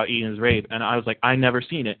talking about Eden's rape, and I was like, I never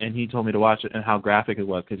seen it, and he told me to watch it and how graphic it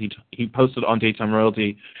was, because he posted on Daytime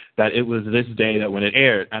Royalty that it was this day that when it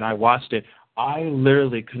aired, and I watched it. I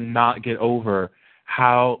literally could not get over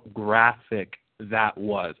how graphic that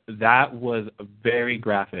was. That was very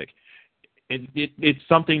graphic. It's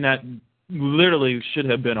something that literally should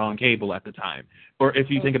have been on cable at the time. Or if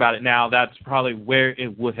you think about it now, that's probably where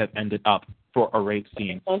it would have ended up for a rape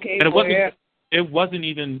scene. Okay, and it wasn't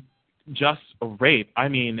even just a rape. I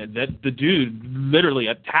mean, the dude literally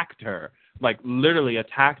attacked her,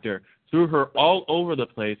 threw her all over the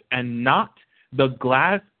place, and knocked the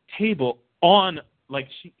glass table on,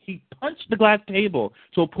 he punched the glass table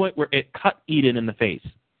to a point where it cut Eden in the face.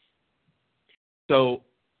 So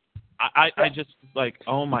I just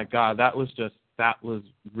oh my God, that was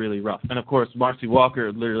really rough. And of course, Marcy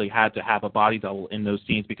Walker literally had to have a body double in those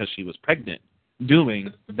scenes because she was pregnant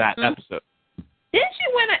doing that episode. Didn't she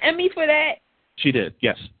win an Emmy for that? She did,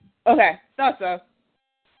 yes. Okay, thought so.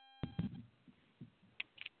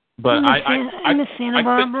 But Santa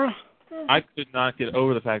Barbara. I could not get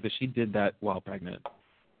over the fact that she did that while pregnant.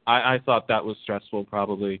 I thought that was stressful,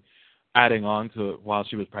 probably adding on to it while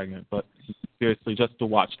she was pregnant. But seriously, just to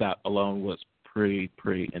watch that alone was pretty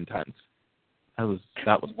intense.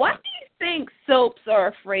 That was. Why do you think soaps are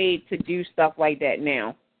afraid to do stuff like that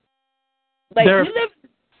now?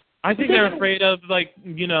 I think they're afraid of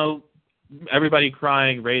everybody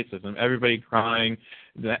crying racism, everybody crying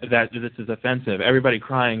that this is offensive, everybody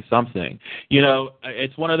crying something.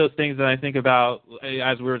 It's one of those things that I think about,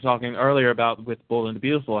 as we were talking earlier about with Bold and the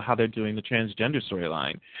Beautiful, how they're doing the transgender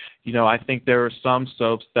storyline. I think there are some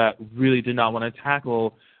soaps that really did not want to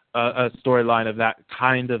tackle a storyline of that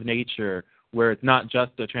kind of nature, where it's not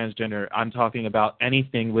just a transgender. I'm talking about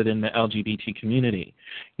anything within the LGBT community.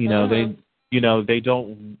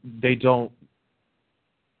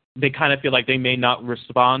 They kind of feel like they may not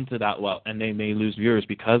respond to that well, and they may lose viewers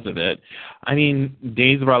because of it. I mean,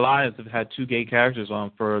 Days of Our Lives have had 2 gay characters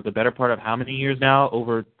on for the better part of how many years now?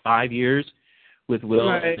 Over 5 years, with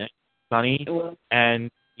Will and Sunny.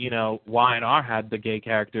 And, Y&R had the gay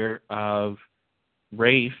character of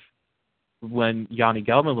Rafe when Yanni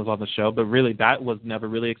Gelman was on the show, but really that was never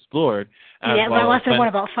really explored.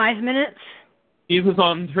 About 5 minutes? He was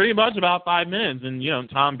on pretty much about 5 minutes, and,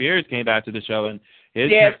 Tom Beers came back to the show, and his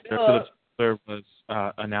character was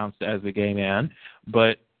announced as a gay man,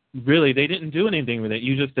 but really they didn't do anything with it.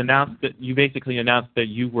 You basically announced that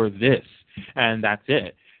you were this, and that's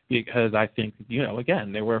it. Because I think,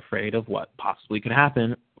 again, they were afraid of what possibly could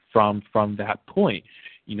happen from that point.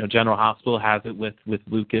 General Hospital has it with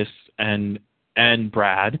Lucas and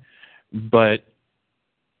Brad, but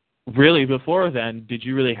really before then, did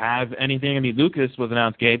you really have anything? I mean, Lucas was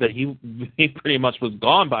announced gay, but he pretty much was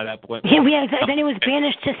gone by that point. Then he was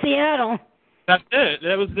banished to Seattle. That's it.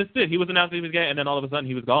 That's it. He was announced he was gay, and then all of a sudden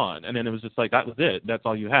he was gone. And then it was just that was it. That's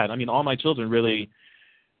all you had. I mean, All My Children really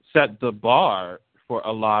set the bar for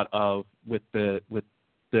a lot of with the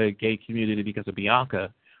gay community because of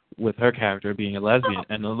Bianca, with her character being a lesbian.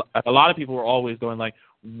 And a lot of people were always going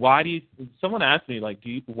someone asked me,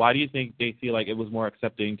 why do you think they feel like it was more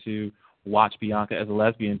accepting to watch Bianca as a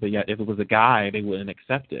lesbian, but yet if it was a guy, they wouldn't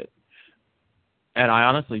accept it? And I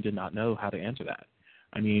honestly did not know how to answer that.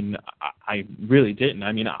 I mean, I really didn't.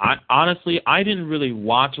 I mean, I didn't really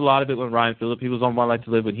watch a lot of it when Ryan Phillippe was on One Life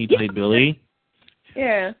to Live when he played Billy.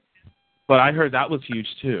 Yeah. But I heard that was huge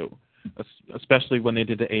too, especially when they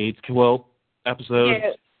did the AIDS quilt episode.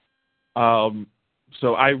 Yeah.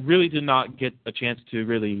 So I really did not get a chance to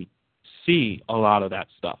really see a lot of that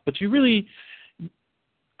stuff. But you really,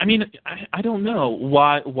 I mean, I don't know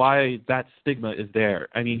why that stigma is there.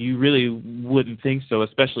 I mean, you really wouldn't think so,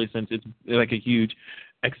 especially since it's like a huge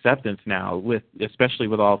acceptance now, especially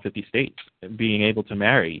with all 50 states being able to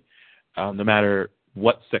marry, no matter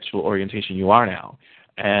what sexual orientation you are now.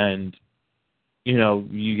 And you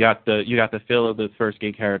got the fill of the first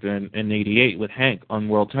gay character in '88 with Hank on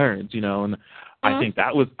World Turns, and I think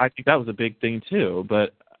that was a big thing too.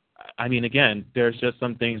 But I mean, again, there's just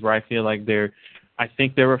some things where I feel like I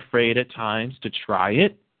think they're afraid at times to try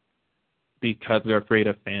it because they're afraid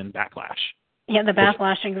of fan backlash. Yeah, the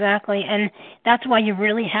backlash, exactly. And that's why you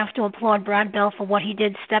really have to applaud Brad Bell for what he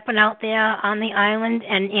did, stepping out there on the island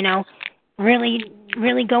and, really,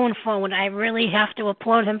 really going forward. I really have to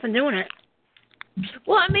applaud him for doing it.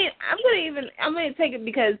 Well, I mean, I'm gonna take it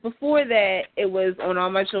because before that, it was on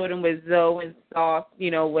All My Children with Zoe and Soft,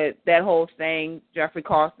 with that whole thing, Jeffrey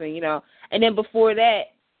Carson, and then before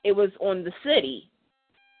that, it was on The City.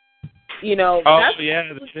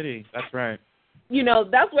 The City. That's right.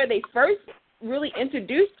 That's where they first really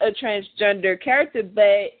introduced a transgender character,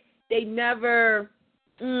 but they never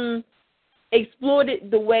explored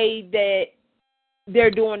it the way that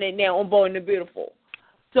they're doing it now on Bold and the Beautiful.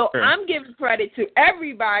 So sure. I'm giving credit to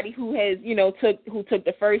everybody who has, who took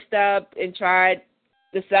the first step and tried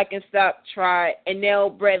the second step, and now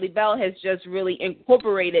Bradley Bell has just really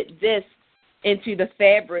incorporated this into the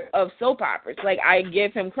fabric of soap operas. Like, I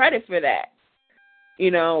give him credit for that,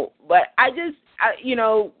 But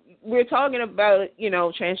we're talking about,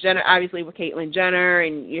 transgender, obviously, with Caitlyn Jenner,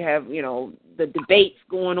 and you have, the debates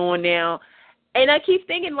going on now. And I keep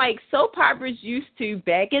thinking, like, soap operas used to,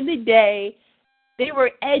 back in the day, they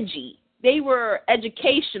were edgy. They were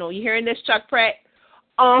educational. You hearing this, Chuck Pratt?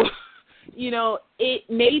 It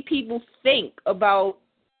made people think about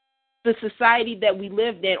the society that we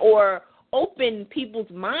lived in, or open people's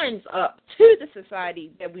minds up to the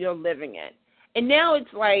society that we are living in. And now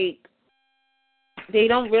it's like they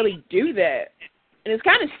don't really do that. And it's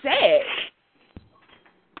kind of sad.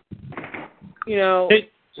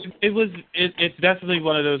 It's definitely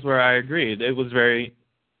one of those where I agree. It was very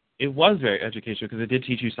educational because it did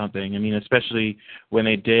teach you something. I mean, especially when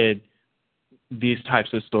they did these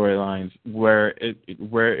types of storylines where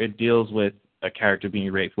it deals with a character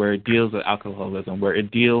being raped, where it deals with alcoholism, where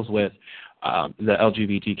it deals with the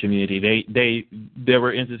LGBT community. There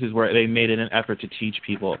were instances where they made it an effort to teach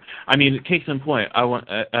people. I mean, case in point, I want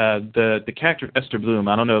the character of Esther Bloom.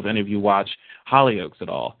 I don't know if any of you watch Hollyoaks at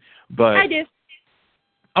all, but I do.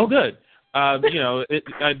 Oh, good. I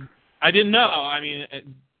didn't know. I mean.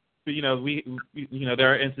 We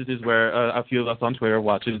there are instances where a few of us on Twitter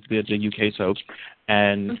watches the UK soaps,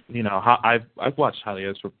 and I've watched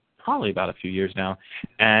Hollyoaks for probably about a few years now,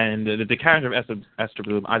 and the character of Esther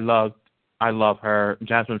Bloom, I love her.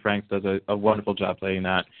 Jasmine Franks does a wonderful job playing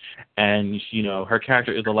that, and her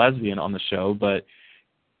character is a lesbian on the show, but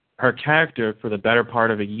her character for the better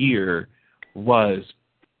part of a year was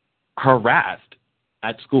harassed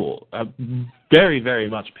at school, very, very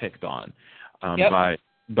much picked on I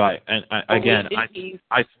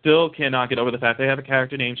still cannot get over the fact they have a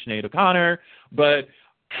character named Sinead O'Connor, but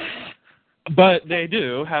they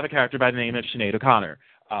do have a character by the name of Sinead O'Connor,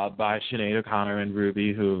 by Sinead O'Connor and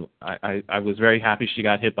Ruby, who I was very happy she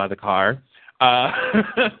got hit by the car.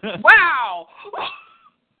 Wow!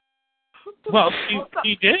 Well,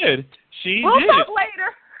 she did. We'll talk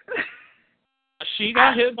later. She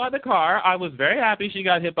got hit by the car. I was very happy she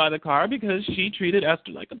got hit by the car because she treated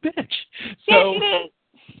Esther like a bitch. Yeah, she did.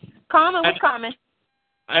 Common was common.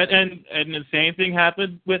 And the same thing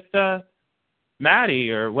happened with Maddie,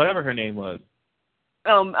 or whatever her name was.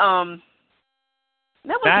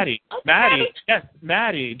 Maddie. Yes,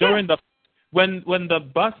 Maddie. During when the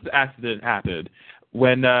bus accident happened,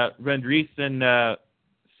 when Reese and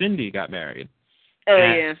Cindy got married. Oh,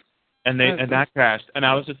 yeah. And that crashed, and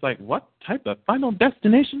I was just like, "What type of Final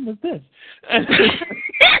Destination was this?"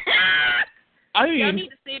 I mean, y'all need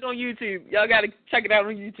to see it on YouTube. Y'all got to check it out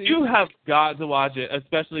on YouTube. You have got to watch it.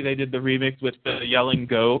 Especially they did the remix with the yelling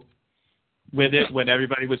goat. With it, when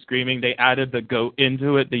everybody was screaming, they added the goat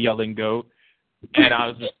into it, the yelling goat, and I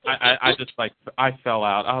was just, I fell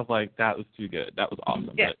out. I was like, that was too good. That was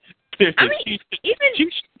awesome. Yeah. But seriously,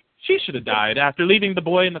 she should have died after leaving the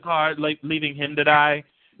boy in the car, like leaving him to die.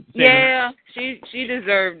 Yeah, she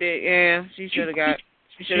deserved it. Yeah, she should have got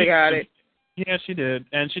it. Yeah, she did,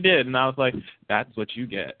 and I was like, "That's what you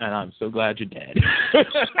get," and I'm so glad you're dead. I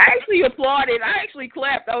actually applauded. I actually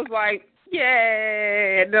clapped. I was like,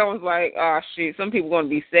 "Yay!" And then I was like, "Oh shit, some people are gonna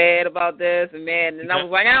be sad about this and mad," and I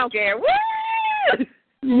was like, "I don't care." Woo!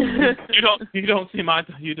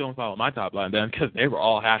 You don't follow my top line then, because they were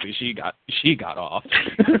all happy she got off.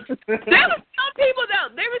 There were some people though.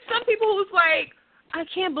 There were some people who was like, I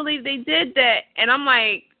can't believe they did that. And I'm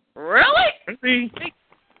like, really?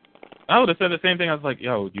 I would have said the same thing. I was like,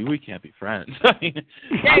 yo, we can't be friends. Yeah,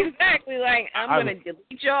 exactly. Like, I'm going to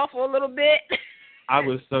delete y'all for a little bit. I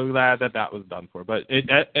was so glad that was done for. But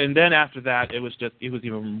and then after that, it was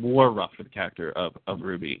even more rough for the character of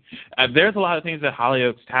Ruby. There's a lot of things that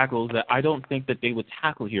Hollyoaks tackles that I don't think that they would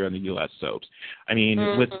tackle here in the U.S. soaps. I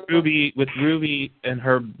mean, with Ruby and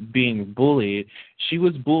her being bullied, she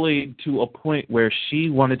was bullied to a point where she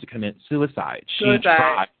wanted to commit suicide.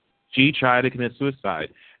 She tried to commit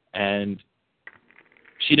suicide, and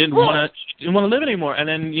she didn't want to live anymore. And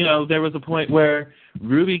then, there was a point where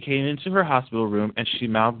Ruby came into her hospital room and she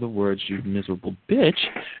mouthed the words, "You miserable bitch,"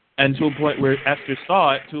 and to a point where Esther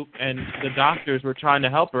saw it, and the doctors were trying to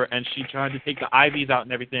help her, and she tried to take the IVs out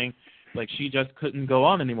and everything. Like, she just couldn't go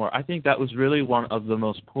on anymore. I think that was really one of the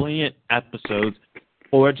most poignant episodes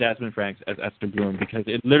for Jasmine Franks as Esther Bloom, because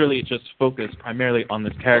it literally just focused primarily on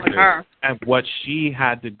this character and what she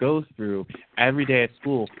had to go through every day at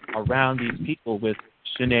school around these people with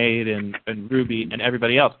Sinead and Ruby and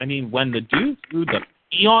everybody else. I mean, when the dude threw the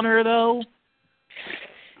pee on her, though,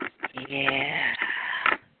 yeah,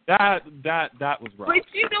 that was rough. But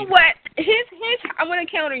you know what? I'm gonna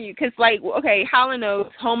counter you, because Hall &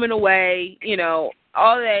 Oates, Home and Away,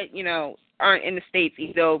 all that, aren't in the States.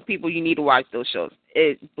 Though people, you need to watch those shows.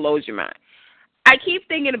 It blows your mind. I keep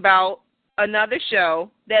thinking about another show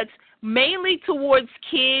that's mainly towards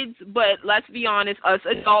kids, but let's be honest, us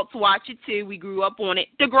adults watch it too. We grew up on it.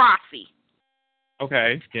 Degrassi.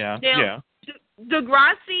 Okay, yeah, now,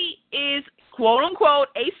 Degrassi is, quote unquote,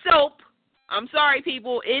 a soap. I'm sorry,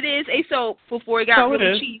 people. It is a soap before it got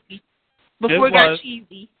really cheesy. Before it got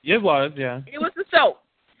cheesy. It was, yeah. It was a soap.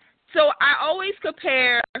 So I always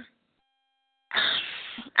compare.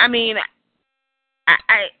 I mean,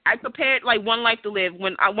 I compared like One Life to Live,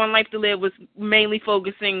 when One Life to Live was mainly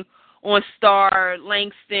focusing on Star,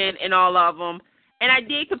 Langston, and all of them. And I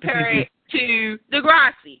did compare it to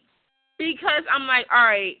Degrassi, because I'm like, all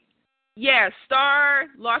right, yeah, Star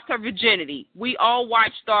lost her virginity. We all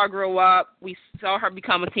watched Star grow up. We saw her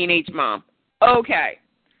become a teenage mom. Okay.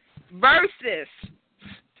 Versus,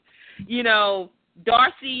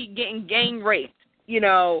 Darcy getting gang raped.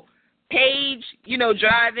 Paige,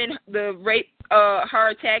 driving her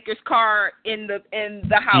attacker's car in the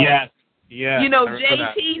house. Yes. Yeah.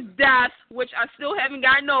 JT's death, which I still haven't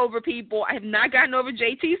gotten over, people. I have not gotten over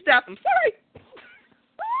JT's death. I'm sorry.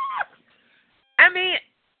 I mean,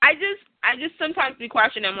 I just sometimes be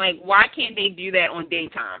questioning. I'm like, why can't they do that on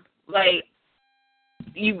daytime? Like,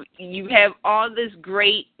 you have all this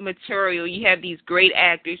great material. You have these great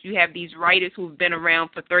actors. You have these writers who've been around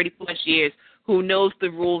for 30-plus years, who knows the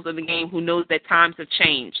rules of the game, who knows that times have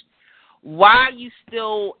changed. Why are you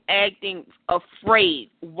still acting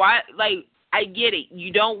afraid? Why? Like, I get it.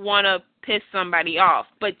 You don't want to piss somebody off,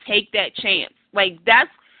 but take that chance. Like,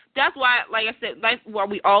 that's why, like I said, that's why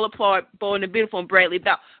we all applaud Bold and the Beautiful and Bradley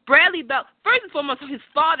Bell. Bradley Bell, first and foremost, his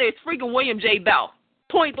father is freaking William J. Bell,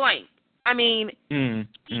 point blank. I mean,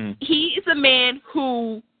 he is a man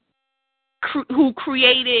who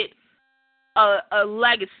created a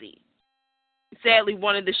legacy. Sadly,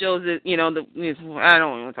 one of the shows that, I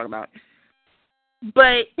don't want to talk about it.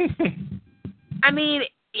 But, I mean,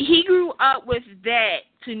 he grew up with that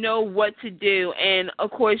to know what to do. And,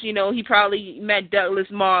 of course, he probably met Douglas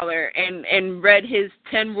Mahler and read his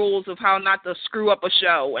 10 rules of how not to screw up a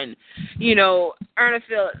show. And, Erna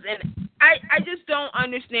Phillips. And I just don't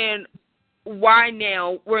understand why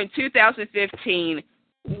now, we're in 2015,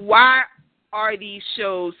 why are these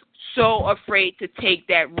shows so afraid to take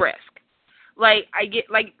that risk? Like, I get,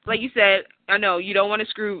 like you said, I know you don't want to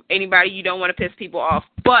screw anybody, you don't want to piss people off,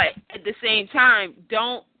 but at the same time,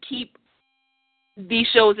 don't keep these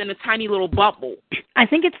shows in a tiny little bubble. I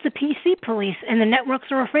think it's the PC police, and the networks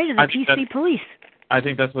are afraid of the PC police. I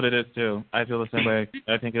think that's what it is, too. I feel the same way.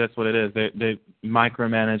 I think that's what it is. They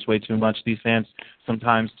micromanage way too much, these fans,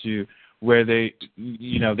 sometimes, to where they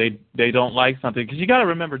don't like something. Because you got to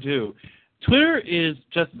remember, too, Twitter is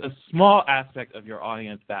just a small aspect of your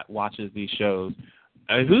audience that watches these shows.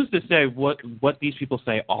 Who's to say what these people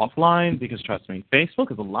say offline? Because trust me,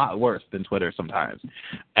 Facebook is a lot worse than Twitter sometimes.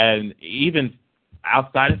 And even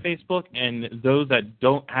outside of Facebook, and those that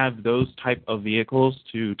don't have those type of vehicles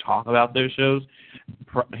to talk about their shows,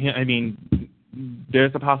 I mean,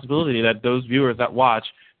 there's a possibility that those viewers that watch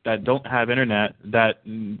that don't have internet, that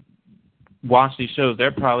watch these shows,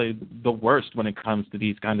 they're probably the worst when it comes to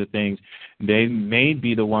these kinds of things. They may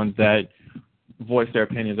be the ones that voice their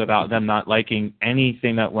opinions about them not liking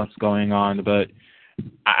anything that what's going on, but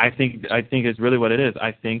I think it's really what it is.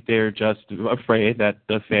 I think they're just afraid that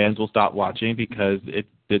the fans will stop watching because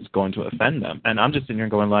it's going to offend them. And I'm just sitting here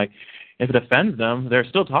going like, if it offends them, they're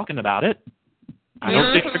still talking about it. I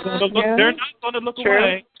don't think they're going to look. They're not going to look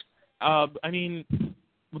away. I mean,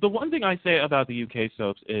 the one thing I say about the UK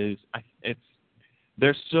soaps is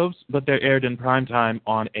they're soaps, but they're aired in prime time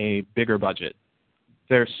on a bigger budget.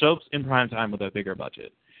 They're soaps in prime time with a bigger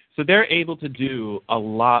budget. So they're able to do a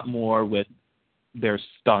lot more with their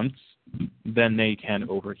stunts than they can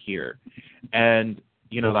over here. And,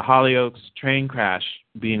 the Hollyoaks train crash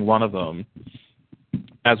being one of them,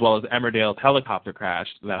 as well as Emmerdale's helicopter crash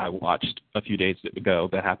that I watched a few days ago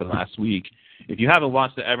that happened last week. If you haven't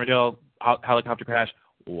watched the Emmerdale helicopter crash,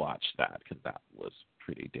 watch that, because that was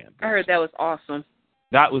pretty damn good. I heard that was awesome.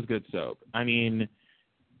 That was good soap. I mean,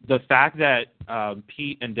 the fact that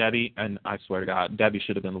Pete and Debbie, and I swear to God, Debbie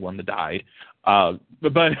should have been the one that died.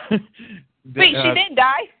 But Wait, she didn't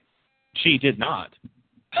die? She did not.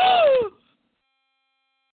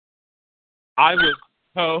 I was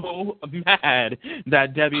so mad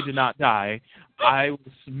that Debbie did not die. I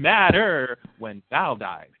was madder when Val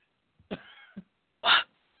died.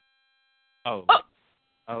 Oh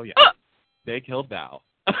yeah. They killed Val.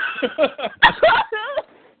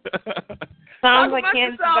 Sounds like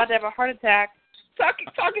Candace is about to have a heart attack.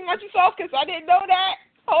 Talking about yourself, because I didn't know that.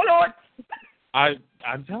 Hold on.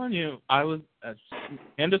 I'm telling you,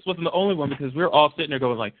 Candace wasn't the only one, because we were all sitting there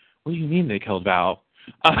going like, what do you mean they killed Val?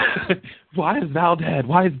 Why is Val dead?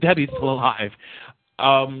 Why is Debbie still alive?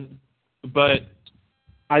 But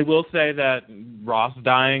I will say that Ross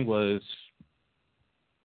dying was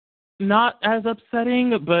not as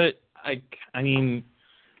upsetting, but I mean,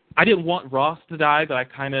 I didn't want Ross to die, but I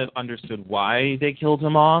kind of understood why they killed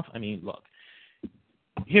him off. I mean, look,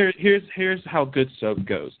 here's how good soap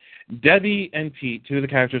goes. Debbie and Pete, two of the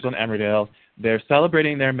characters on Emmerdale, they're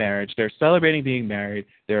celebrating their marriage. They're celebrating being married.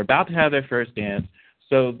 They're about to have their first dance.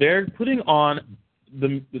 So they're putting on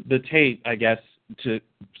the tape, I guess, to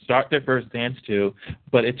start their first dance to,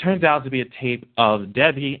 but it turns out to be a tape of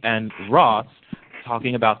Debbie and Ross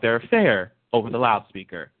talking about their affair over the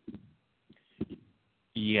loudspeaker.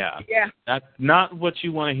 Yeah. That's not what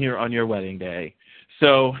you want to hear on your wedding day.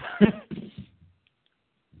 So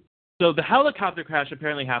the helicopter crash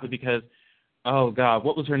apparently happened because, oh God,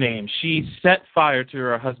 what was her name? She set fire to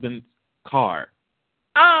her husband's car.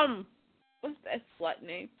 What's that slut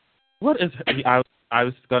name? What is? I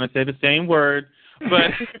was gonna say the same word, but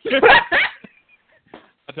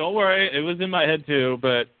don't worry, it was in my head too.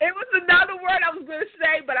 But it was another word I was gonna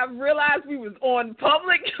say, but I realized we was on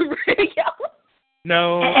public radio.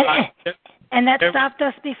 No, and that stopped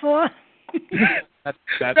us before. That's,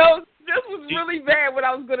 no, this was really bad what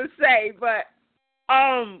I was gonna say, but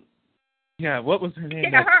yeah, what was her name?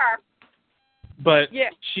 Yeah, her. But yeah,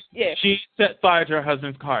 she set fire to her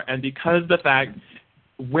husband's car, and because the fact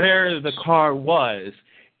where the car was,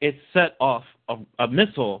 it set off a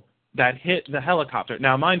missile that hit the helicopter.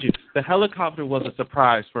 Now, mind you, the helicopter was a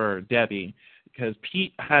surprise for Debbie because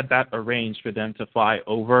Pete had that arranged for them to fly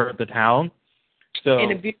over the town. So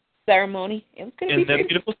in a beautiful ceremony. It was in that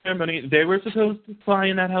beautiful ceremony, they were supposed to fly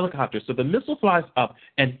in that helicopter. So the missile flies up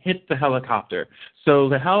and hits the helicopter. So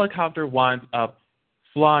the helicopter winds up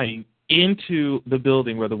flying into the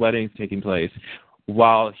building where the wedding is taking place,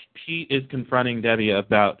 while Pete is confronting Debbie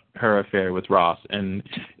about her affair with Ross, and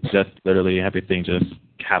just literally everything just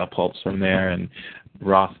catapults from there, and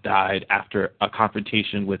Ross died after a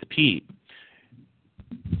confrontation with Pete.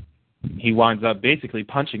 He winds up basically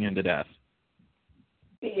punching him to death.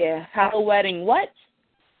 Yeah, how a wedding, what?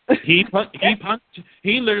 He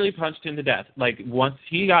literally punched him to death. Like, once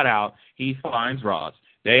he got out, he finds Ross.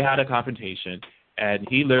 They had a confrontation, and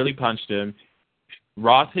he literally punched him.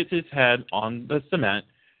 Ross hits his head on the cement,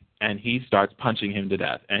 and he starts punching him to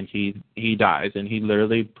death, and he dies, and he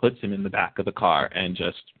literally puts him in the back of the car and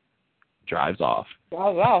just drives off.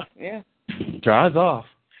 Drives off, yeah. Drives off.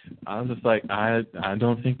 I was just like, I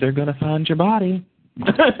don't think they're gonna find your body.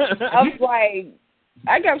 I was like,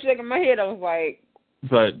 I kept shaking my head. I was like,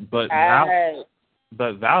 but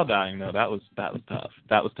Val dying though, that was tough.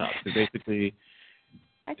 That was tough. So basically,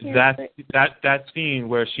 that scene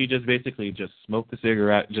where she just basically just smoked a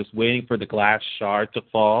cigarette, just waiting for the glass shard to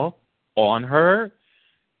fall on her.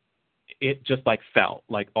 It just like fell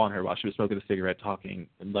like on her while she was smoking the cigarette, talking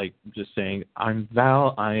like just saying, "I'm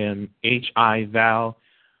Val. I am H.I. Val.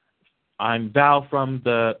 I'm Val from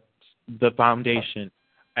the foundation,"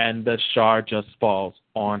 and the shard just falls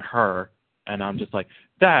on her, and I'm just like,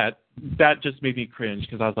 that just made me cringe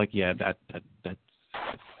because I was like, yeah,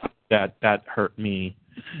 that hurt me.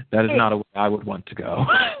 That is not a way I would want to go.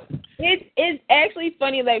 It's actually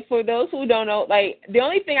funny, like, for those who don't know, like, the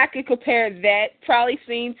only thing I could compare that probably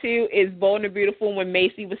scene to is Bold and the Beautiful when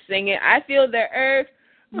Macy was singing, I feel the earth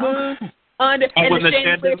move under, and when the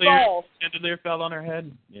chandelier falls. Chandelier fell on her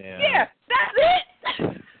head? Yeah. Yeah, that's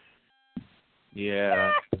it.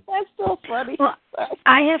 Yeah. That's so funny. Well,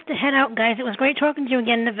 I have to head out, guys. It was great talking to you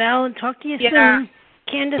again, NaVell. Talk to you soon.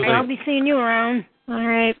 Candace, I'll be seeing you around. All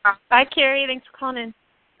right. Bye, Carrie. Thanks for calling in.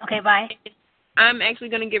 Okay, bye. I'm actually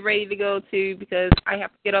going to get ready to go, too, because I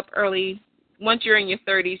have to get up early. Once you're in your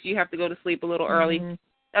 30s, you have to go to sleep a little early. Mm-hmm.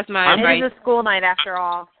 That's my advice. It is a school night after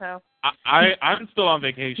all, so. I'm still on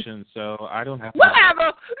vacation, so I don't have to.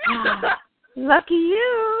 Whatever. Lucky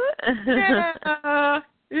you.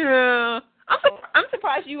 Yeah. I'm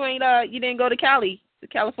surprised you didn't go to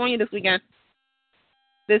California this weekend.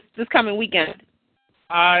 This coming weekend.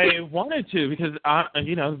 I wanted to because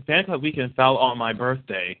Fan Club weekend fell on my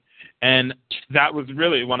birthday, and that was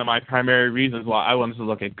really one of my primary reasons why I wanted to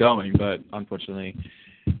look at going. But unfortunately,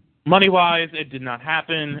 money-wise, it did not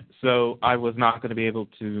happen, so I was not going to be able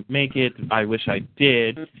to make it. I wish I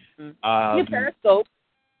did. You Periscope.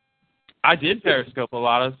 I did Periscope a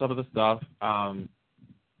lot of some of the stuff.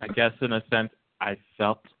 I guess in a sense, I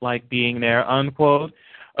felt like being there, unquote,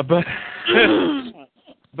 but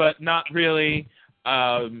but not really.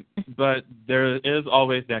 But there is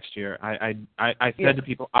always next year. I said to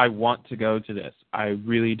people, I want to go to this. I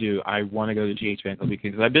really do. I want to go to GH Fan Club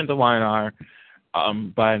Weekend because I've been to Y&R,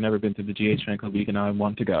 but I've never been to the GH Fan Club Weekend, and I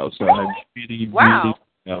want to go. So I really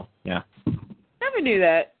go. Yeah. Never knew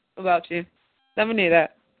that about you. Never knew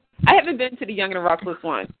that. I haven't been to the Young and the Restless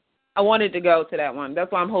one. I wanted to go to that one.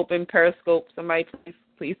 That's why I'm hoping Periscope. Somebody,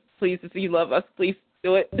 please, if you love us, please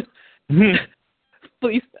do it.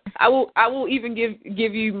 Please, I will even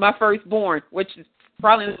give you my firstborn, which is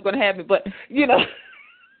probably not going to happen, but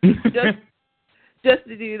just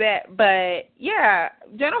to do that. But yeah,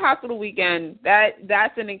 General Hospital Weekend.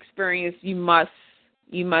 That's an experience you must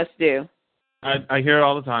do. I hear it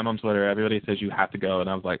all the time on Twitter. Everybody says you have to go, and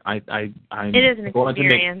I was like, I'm it is an going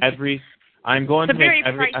experience. to make every. I'm going to make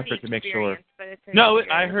every effort to make sure.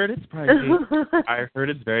 I heard it's pricey. I heard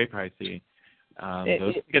it's very pricey.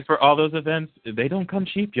 Those tickets for all those events, they don't come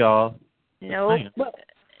cheap, y'all. No.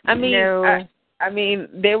 I mean,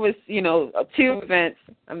 there was, 2 events.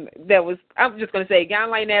 I'm just going to say, Gown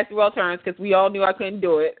Light Nasty World Turns, because we all knew I couldn't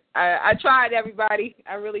do it. I tried, everybody.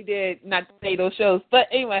 I really did not to say those shows. But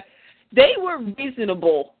anyway, they were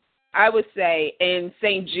reasonable, I would say, in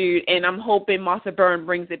St. Jude, and I'm hoping Martha Byrne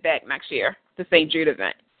brings it back next year, the St. Jude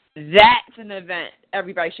event. That's an event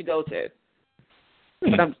everybody should go to.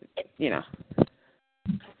 But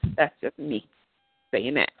that's just me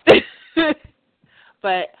saying that.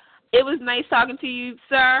 But it was nice talking to you,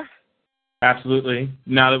 sir. Absolutely.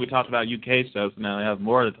 Now that we talked about UK stuff, now I have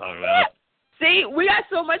more to talk about. See, we got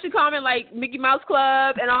so much in common, like Mickey Mouse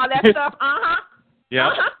Club and all that stuff. Yeah.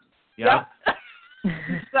 Yeah.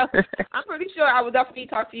 So I'm pretty sure I will definitely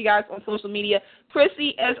talk to you guys on social media.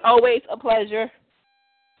 Prissy, as always, a pleasure.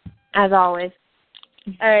 As always.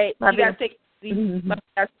 All right. Love you guys take it easy. Mm-hmm.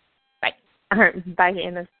 Bye. All right. Bye,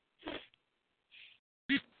 Candace.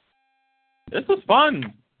 This was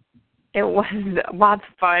fun. It was lots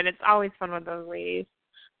of fun. It's always fun with those ladies.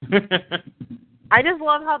 I just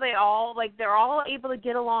love how they're all able to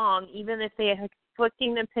get along, even if they have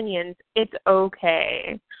conflicting opinions. It's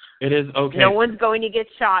okay. It is okay. No one's going to get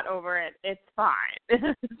shot over it. It's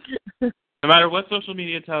fine. No matter what social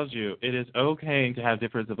media tells you, it is okay to have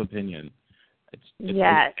difference of opinion. It's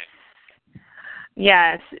yes. Okay.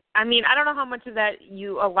 Yes. I mean, I don't know how much of that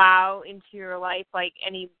you allow into your life, like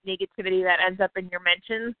any negativity that ends up in your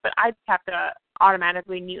mentions, but I just have to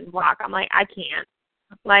automatically mute and block. I'm like, I can't.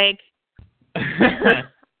 Like,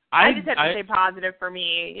 I just have to stay positive for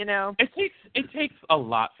me, It takes a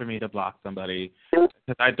lot for me to block somebody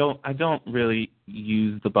because I don't really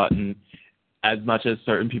use the button as much as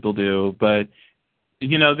certain people do, but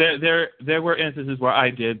there were instances where I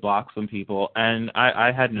did block some people, and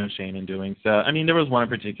I had no shame in doing so. I mean, there was one in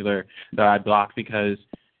particular that I blocked because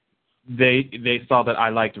they saw that I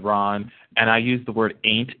liked Ron, and I used the word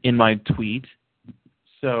ain't in my tweet.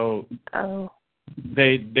 So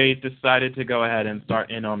they decided to go ahead and start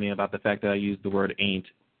in on me about the fact that I used the word ain't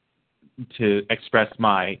to express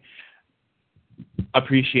my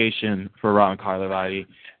appreciation for Ron Carlivati.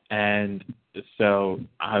 And so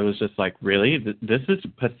I was just like, really? This is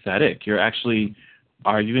pathetic. You're actually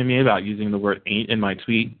arguing me about using the word ain't in my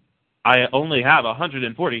tweet. I only have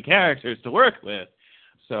 140 characters to work with.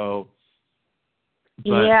 So.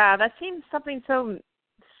 Yeah, that seems something so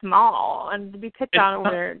small. And to be picked on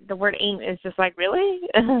over the word ain't is just like, really?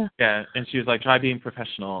 Yeah, and she was like, try being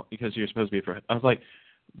professional because you're supposed to be I was like,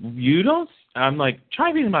 you don't? I'm like,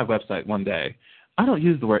 try reading my website one day. I don't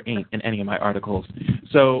use the word ain't in any of my articles.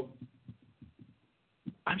 So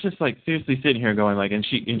I'm just like seriously sitting here going like, and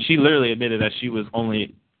she literally admitted that she was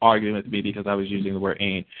only arguing with me because I was using the word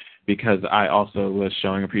ain't, because I also was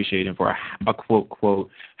showing appreciation for a quote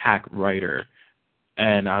hack writer,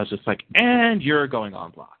 and I was just like, and you're going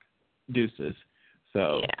on block, deuces.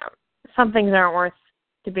 So yeah, some things aren't worth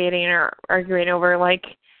debating or arguing over, like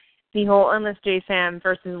the whole unless J-Sam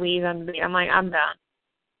versus Lee's on debate. I'm like, I'm done.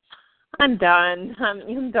 I'm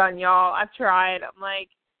done, y'all. I've tried. I'm like,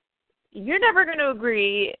 you're never going to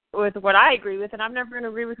agree with what I agree with, and I'm never going to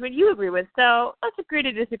agree with what you agree with. So let's agree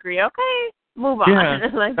to disagree, okay? Move on. Yeah,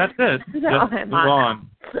 like, that's it. No, just move on.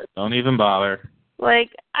 Don't even bother. Like,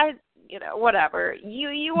 whatever.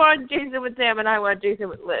 You want Jason with Sam, and I want Jason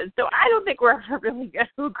with Liz. So I don't think we're ever really going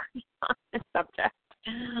to agree on this subject.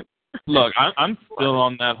 Look, I'm still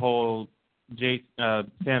on that whole Sam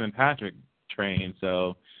and Patrick train,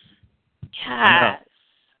 so. Yes.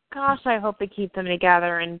 Gosh, I hope they keep them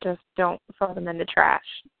together and just don't throw them in the trash.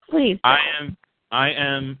 Please don't. I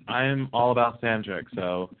am all about Samtrick,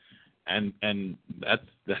 so and that's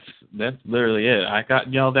literally it. I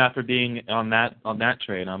got yelled at for being on that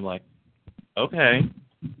train. I'm like, okay.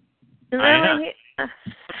 Really?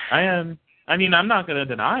 I am. I mean, I'm not going to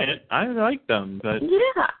deny it. I like them, but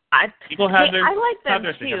people have their. I like them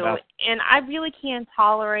too, and I really can't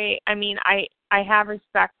tolerate. I mean, I have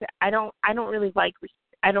respect. I don't really like.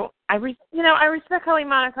 I respect Kelly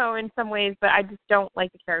Monaco in some ways, but I just don't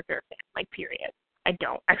like the character of Sam. Like, period. I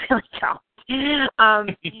don't. I really don't.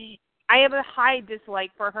 I have a high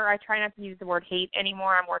dislike for her. I try not to use the word hate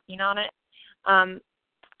anymore. I'm working on it.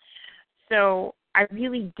 So I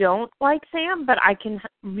really don't like Sam, but I can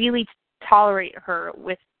really tolerate her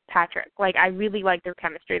with Patrick. Like, I really like their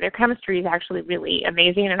chemistry. Their chemistry is actually really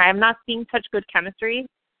amazing, and I have not seen such good chemistry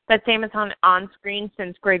that Sam has on screen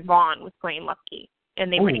since Greg Vaughn was playing Lucky,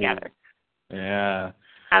 and they were together. Yeah.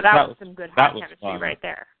 Now, that was some good high chemistry fun. Right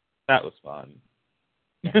there. That was fun.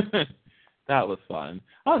 That was fun.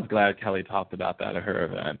 I was glad Kelly talked about that at her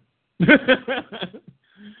event.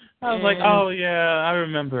 I was like, oh, yeah, I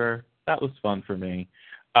remember. That was fun for me.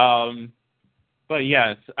 But,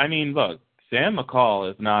 yes, I mean, look, Sam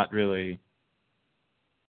McCall is not really,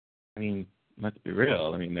 I mean, let's be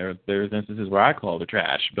real. I mean, there's instances where I call her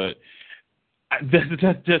trash, but I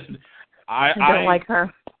don't like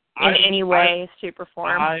her in any way, shape, or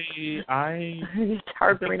form. It's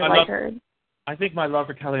hard for me to like her. I think my love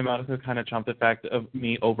for Kelly Monaco kind of trumped the fact of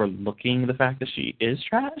me overlooking the fact that she is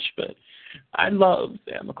trash, but I love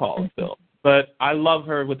Sam McCall still. But I love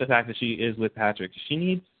her with the fact that she is with Patrick.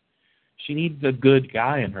 She needs a good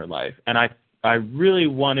guy in her life. And I really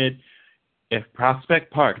wanted, if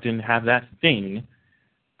Prospect Park didn't have that thing,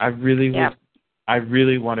 I really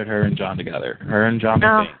wanted her and John together. Her and John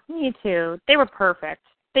McBain. Oh, me too. They were perfect.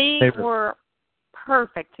 They were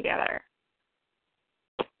perfect together.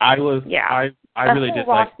 I really did. The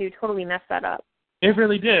whole lawsuit totally messed that up. It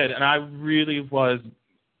really did, and I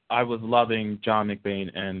was loving John McBain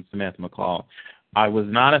and Samantha McCall. I was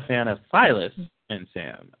not a fan of Silas and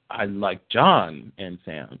Sam. I liked John and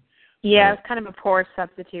Sam. Yeah, it's kind of a poor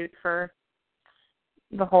substitute for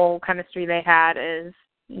the whole chemistry they had is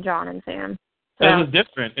John and Sam. So. It was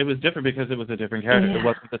different. It was different because it was a different character. Yeah. It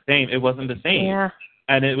wasn't the same. Yeah.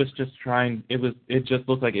 And it was just it just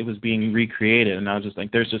looked like it was being recreated. And I was just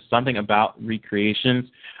like, there's just something about recreations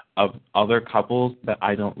of other couples that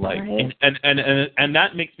I don't like. Right. And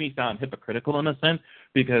that makes me sound hypocritical in a sense,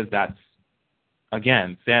 because that's,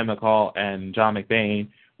 again, Sam McCall and John McBain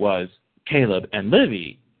was Caleb and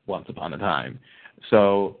Livy once upon a time.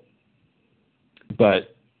 So,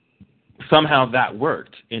 but somehow that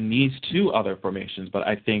worked in these two other formations, but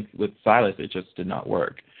I think with Silas it just did not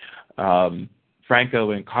work. Franco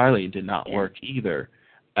and Carly did not work either,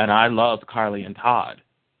 and I loved Carly and Todd.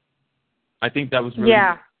 I think that was really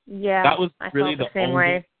that was really the same only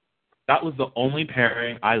way. That was the only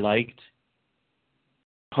pairing I liked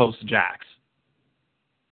post Jax,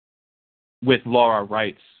 with Laura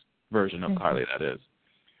Wright's version of Carly. That is,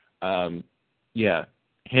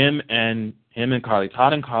 him and Carly,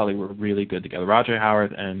 Todd and Carly were really good together. Roger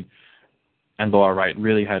Howarth and Laura Wright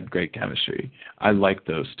really had great chemistry. I liked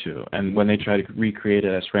those two. And when they tried to recreate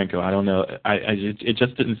it as Franco, I don't know, it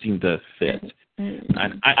just didn't seem to fit.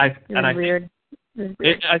 And I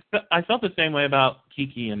felt the same way about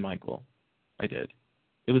Kiki and Michael. I did.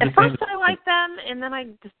 It was at first I liked them, and then I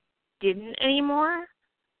just didn't anymore.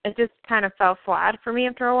 It just kind of fell flat for me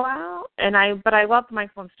after a while. But I loved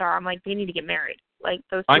Michael and Star. I'm like, they need to get married. Like,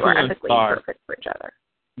 those two are ethically perfect for each other.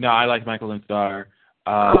 No, I like Michael and Star.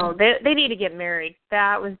 They need to get married.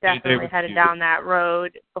 That was definitely headed down that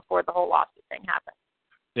road before the whole lawsuit thing happened.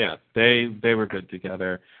 Yeah, they were good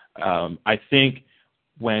together. I think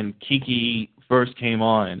when Kiki first came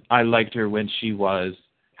on, I liked her when she was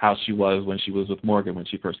how she was when she was with Morgan when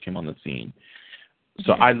she first came on the scene.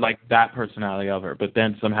 So I liked that personality of her, but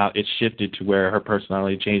then somehow it shifted to where her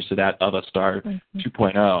personality changed to that of a star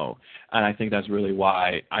 2.0, and I think that's really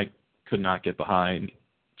why I could not get behind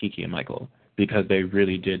Kiki and Michael, because they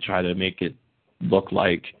really did try to make it look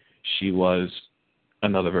like she was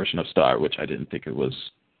another version of Star, which I didn't think it was.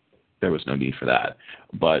 There was no need for that,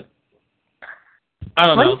 but I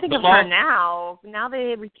don't know. What do you think of her now? Now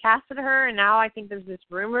they recasted her, and now I think there's this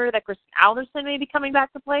rumor that Chris Alderson may be coming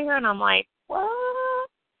back to play her, and I'm like, what?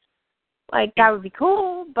 Like, that would be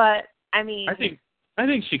cool, but, I mean... I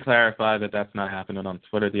think she clarified that that's not happening on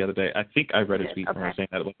Twitter the other day. I think I read a tweet from her saying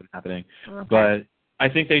that it wasn't happening. Okay. But I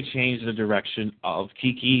think they changed the direction of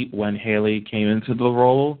Kiki when Haley came into the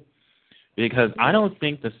role, because I don't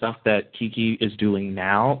think the stuff that Kiki is doing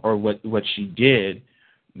now, or what she did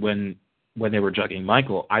when they were drugging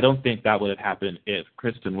Michael, I don't think that would have happened if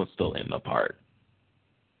Kristen was still in the part.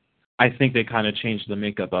 I think they kind of changed the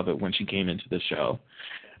makeup of it when she came into the show.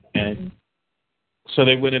 And so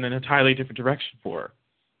they went in an entirely different direction for her.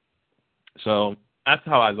 So that's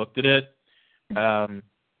how I looked at it.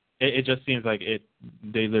 It just seems like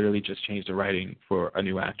they literally just changed the writing for a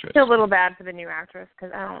new actress. It's a little bad for the new actress,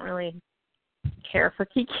 because I don't really care for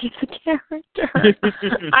Kiki as a character.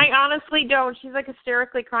 I honestly don't. She's like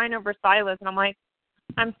hysterically crying over Silas, and I'm like,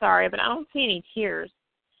 I'm sorry, but I don't see any tears.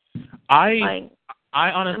 I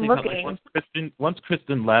honestly felt like once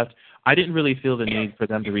Kristen left, I didn't really feel the need for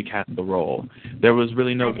them to recast the role. There was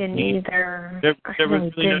really no. I didn't either. There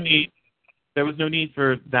was really no need. There was no need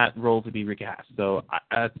for that role to be recast. So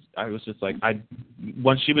I was just like,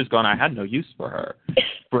 once she was gone, I had no use for her,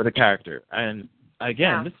 for the character. And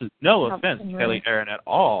again, this is no offense to Kelly Aaron at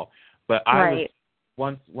all, but I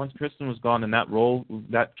was once Kristen was gone and that role,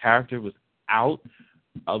 that character was out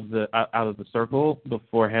of the circle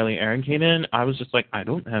before Haley Aaron came in, I was just like, I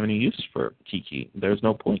don't have any use for Kiki. There's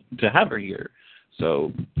no point to have her here.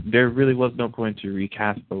 So there really was no point to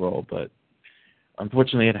recast the role, but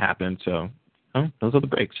unfortunately it happened. So those are the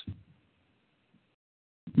breaks.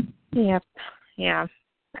 Yep. Yeah.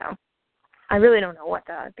 No. I really don't know what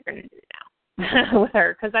they're going to do now with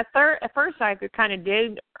her, because at first I could kind of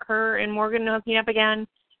dig her and Morgan hooking up again,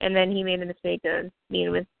 and then he made the mistake of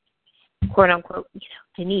being with quote unquote,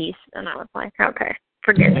 Denise, and I was like, okay,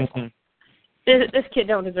 forget it. This kid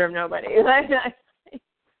don't deserve nobody.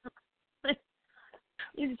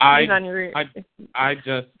 I'm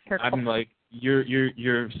like,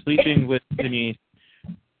 you're sleeping with Denise,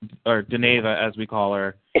 or Deneva as we call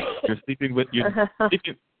her. You're sleeping with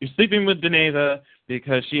Deneva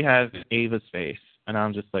because she has Ava's face, and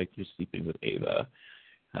I'm just like, you're sleeping with Ava.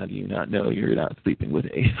 How do you not know you're not sleeping with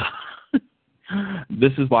Ava?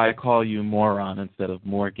 This is why I call you moron instead of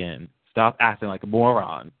Morgan. Stop acting like a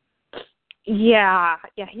moron. Yeah,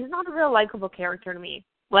 he's not a real likable character to me.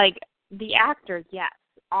 Like, the actor, yes,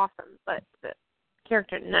 awesome, but the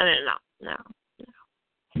character, no.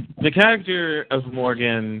 The character of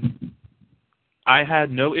Morgan, I had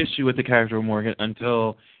no issue with the character of Morgan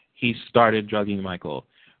until he started drugging Michael.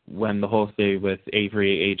 When the whole thing with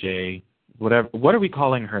Avery, AJ, whatever, what are we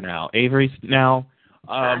calling her now? Avery now?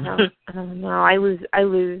 I don't know. I lose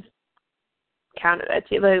count of that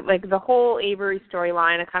too. Like the whole Avery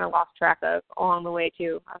storyline, I kind of lost track of along the way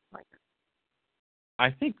too. I was like, I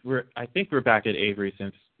think we're back at Avery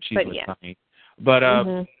since she's with Sunny. But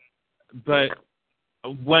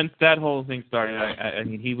once that whole thing started, I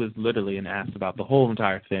mean, he was literally an ass about the whole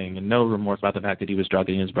entire thing, and no remorse about the fact that he was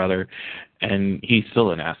drugging his brother, and he's still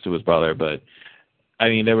an ass to his brother. But I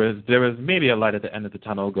mean, there was maybe a light at the end of the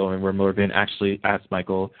tunnel going where Morgan actually asked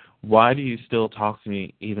Michael, "Why do you still talk to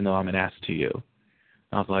me even though I'm an ass to you?" And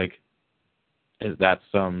I was like, "Is that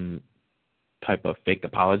some type of fake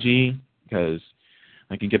apology?" Because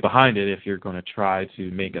I can get behind it if you're going to try to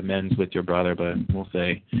make amends with your brother, but we'll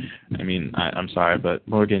say, I mean, I'm sorry, but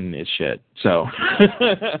Morgan is shit. So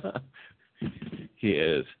he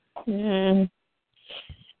is. Mm.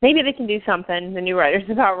 Maybe they can do something, the new writers,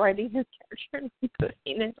 about writing his character and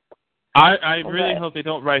putting it. I really hope they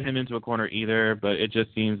don't write him into a corner either, but it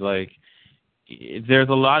just seems like there's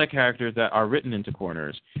a lot of characters that are written into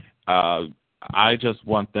corners. I just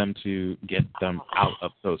want them to get them out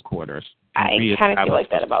of those corners. I kind of feel like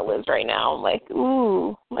that about Liz right now. I'm like,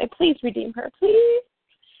 ooh, please redeem her, please.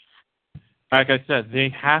 Like I said, they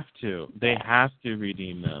have to. They have to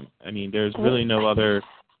redeem them. I mean, there's really no other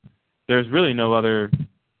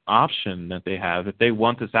option that they have. If they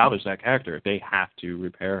want to salvage that character, they have to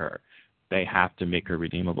repair her. They have to make her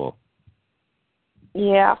redeemable.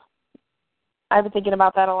 Yeah. I've been thinking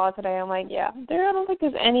about that a lot today. I'm like, I don't think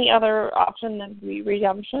there's any other option than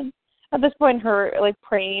redemption. At this point, her, like,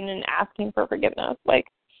 praying and asking for forgiveness, like,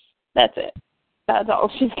 that's it. That's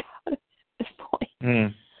all she's got at this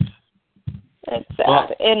point. It's sad. Well,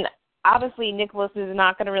 and obviously Nicholas is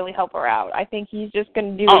not going to really help her out. I think he's just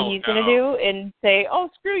going to do what he's going to do and say, "Oh,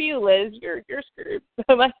 screw you, Liz. You're screwed."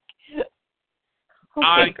 I'm like,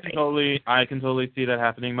 okay, I can totally see that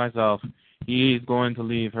happening myself. He's going to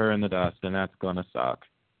leave her in the dust, and that's going to suck.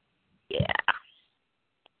 Yeah.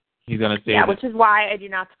 He's going to say which is why I do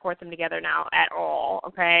not support them together now at all,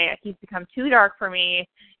 okay? He's become too dark for me,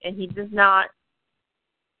 and he does not,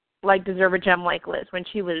 like, deserve a gem like Liz when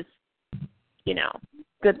she was, you know,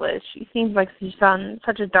 good Liz. She seems like she's on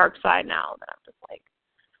such a dark side now that I'm just like,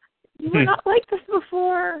 you were not like this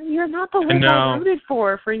before. You're not the Liz I rooted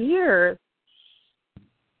for years.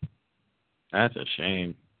 That's a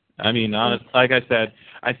shame. I mean, honest, like I said,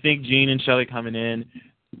 I think Jean and Shelley coming in,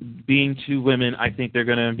 being two women, I think they're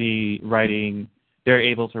going to be they're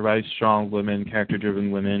able to write strong women, character-driven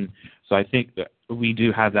women. So I think that we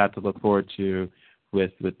do have that to look forward to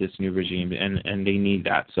with this new regime, and they need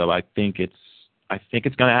that. So I think it's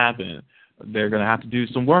going to happen. They're going to have to do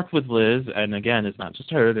some work with Liz, and again, it's not just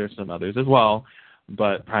her. There's some others as well,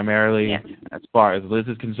 but primarily, as far as Liz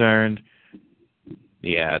is concerned,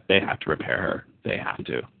 they have to repair her. They have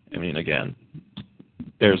to. I mean, again,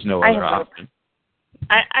 there's no other option.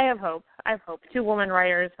 I have hope. I have hope. Two women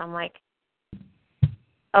writers, I'm like,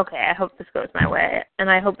 okay, I hope this goes my way. And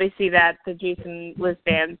I hope they see that the Jason Liz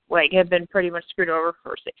fans, like, have been pretty much screwed over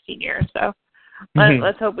for 16 years. So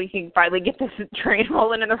let's hope we can finally get this train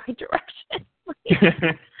rolling in the right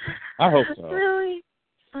direction. I hope so. Really?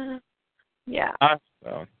 Yeah.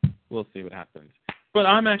 So we'll see what happens. But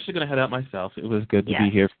I'm actually going to head out myself. It was good to be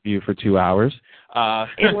here for you for 2 hours.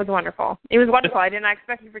 It was wonderful. It was wonderful. I did not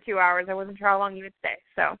expect you for 2 hours. I wasn't sure how long you would stay.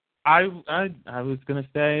 So I was going to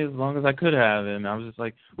stay as long as I could have, and I was just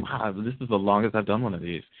like, wow, this is the longest I've done one of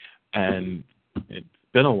these. And it's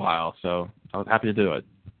been a while, so I was happy to do it.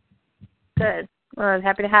 Good. Well, I was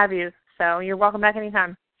happy to have you. So you're welcome back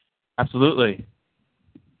anytime. Absolutely.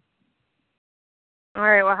 All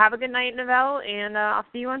right. Well, have a good night, NaVell, and I'll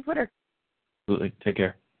see you on Twitter. Absolutely. Take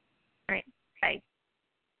care. All right. Bye.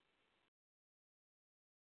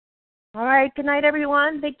 All right. Good night,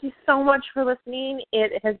 everyone. Thank you so much for listening.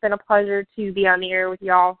 It has been a pleasure to be on the air with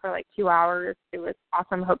y'all for like 2 hours. It was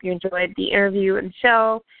awesome. Hope you enjoyed the interview and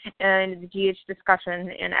show and the GH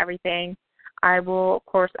discussion and everything. I will, of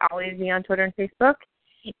course, always be on Twitter and Facebook.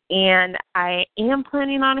 And I am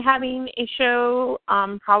planning on having a show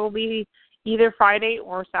probably either Friday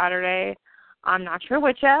or Saturday. I'm not sure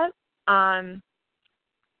which yet.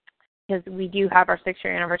 Because we do have our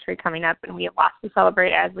 6-year anniversary coming up, and we have lots to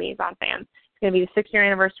celebrate as Liaison fans. It's going to be the 6-year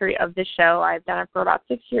anniversary of this show. I've done it for about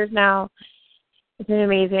 6 years now. It's been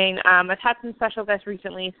amazing. I've had some special guests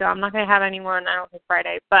recently, so I'm not going to have anyone, I don't think,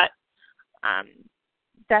 Friday. But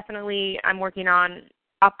definitely I'm working on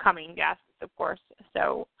upcoming guests, of course.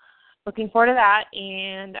 So looking forward to that,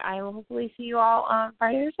 and I will hopefully see you all on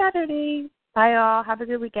Friday or Saturday. Bye, all. Have a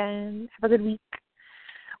good weekend. Have a good week.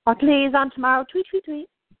 Watch Liaison tomorrow. Tweet, tweet, tweet.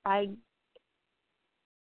 Bye.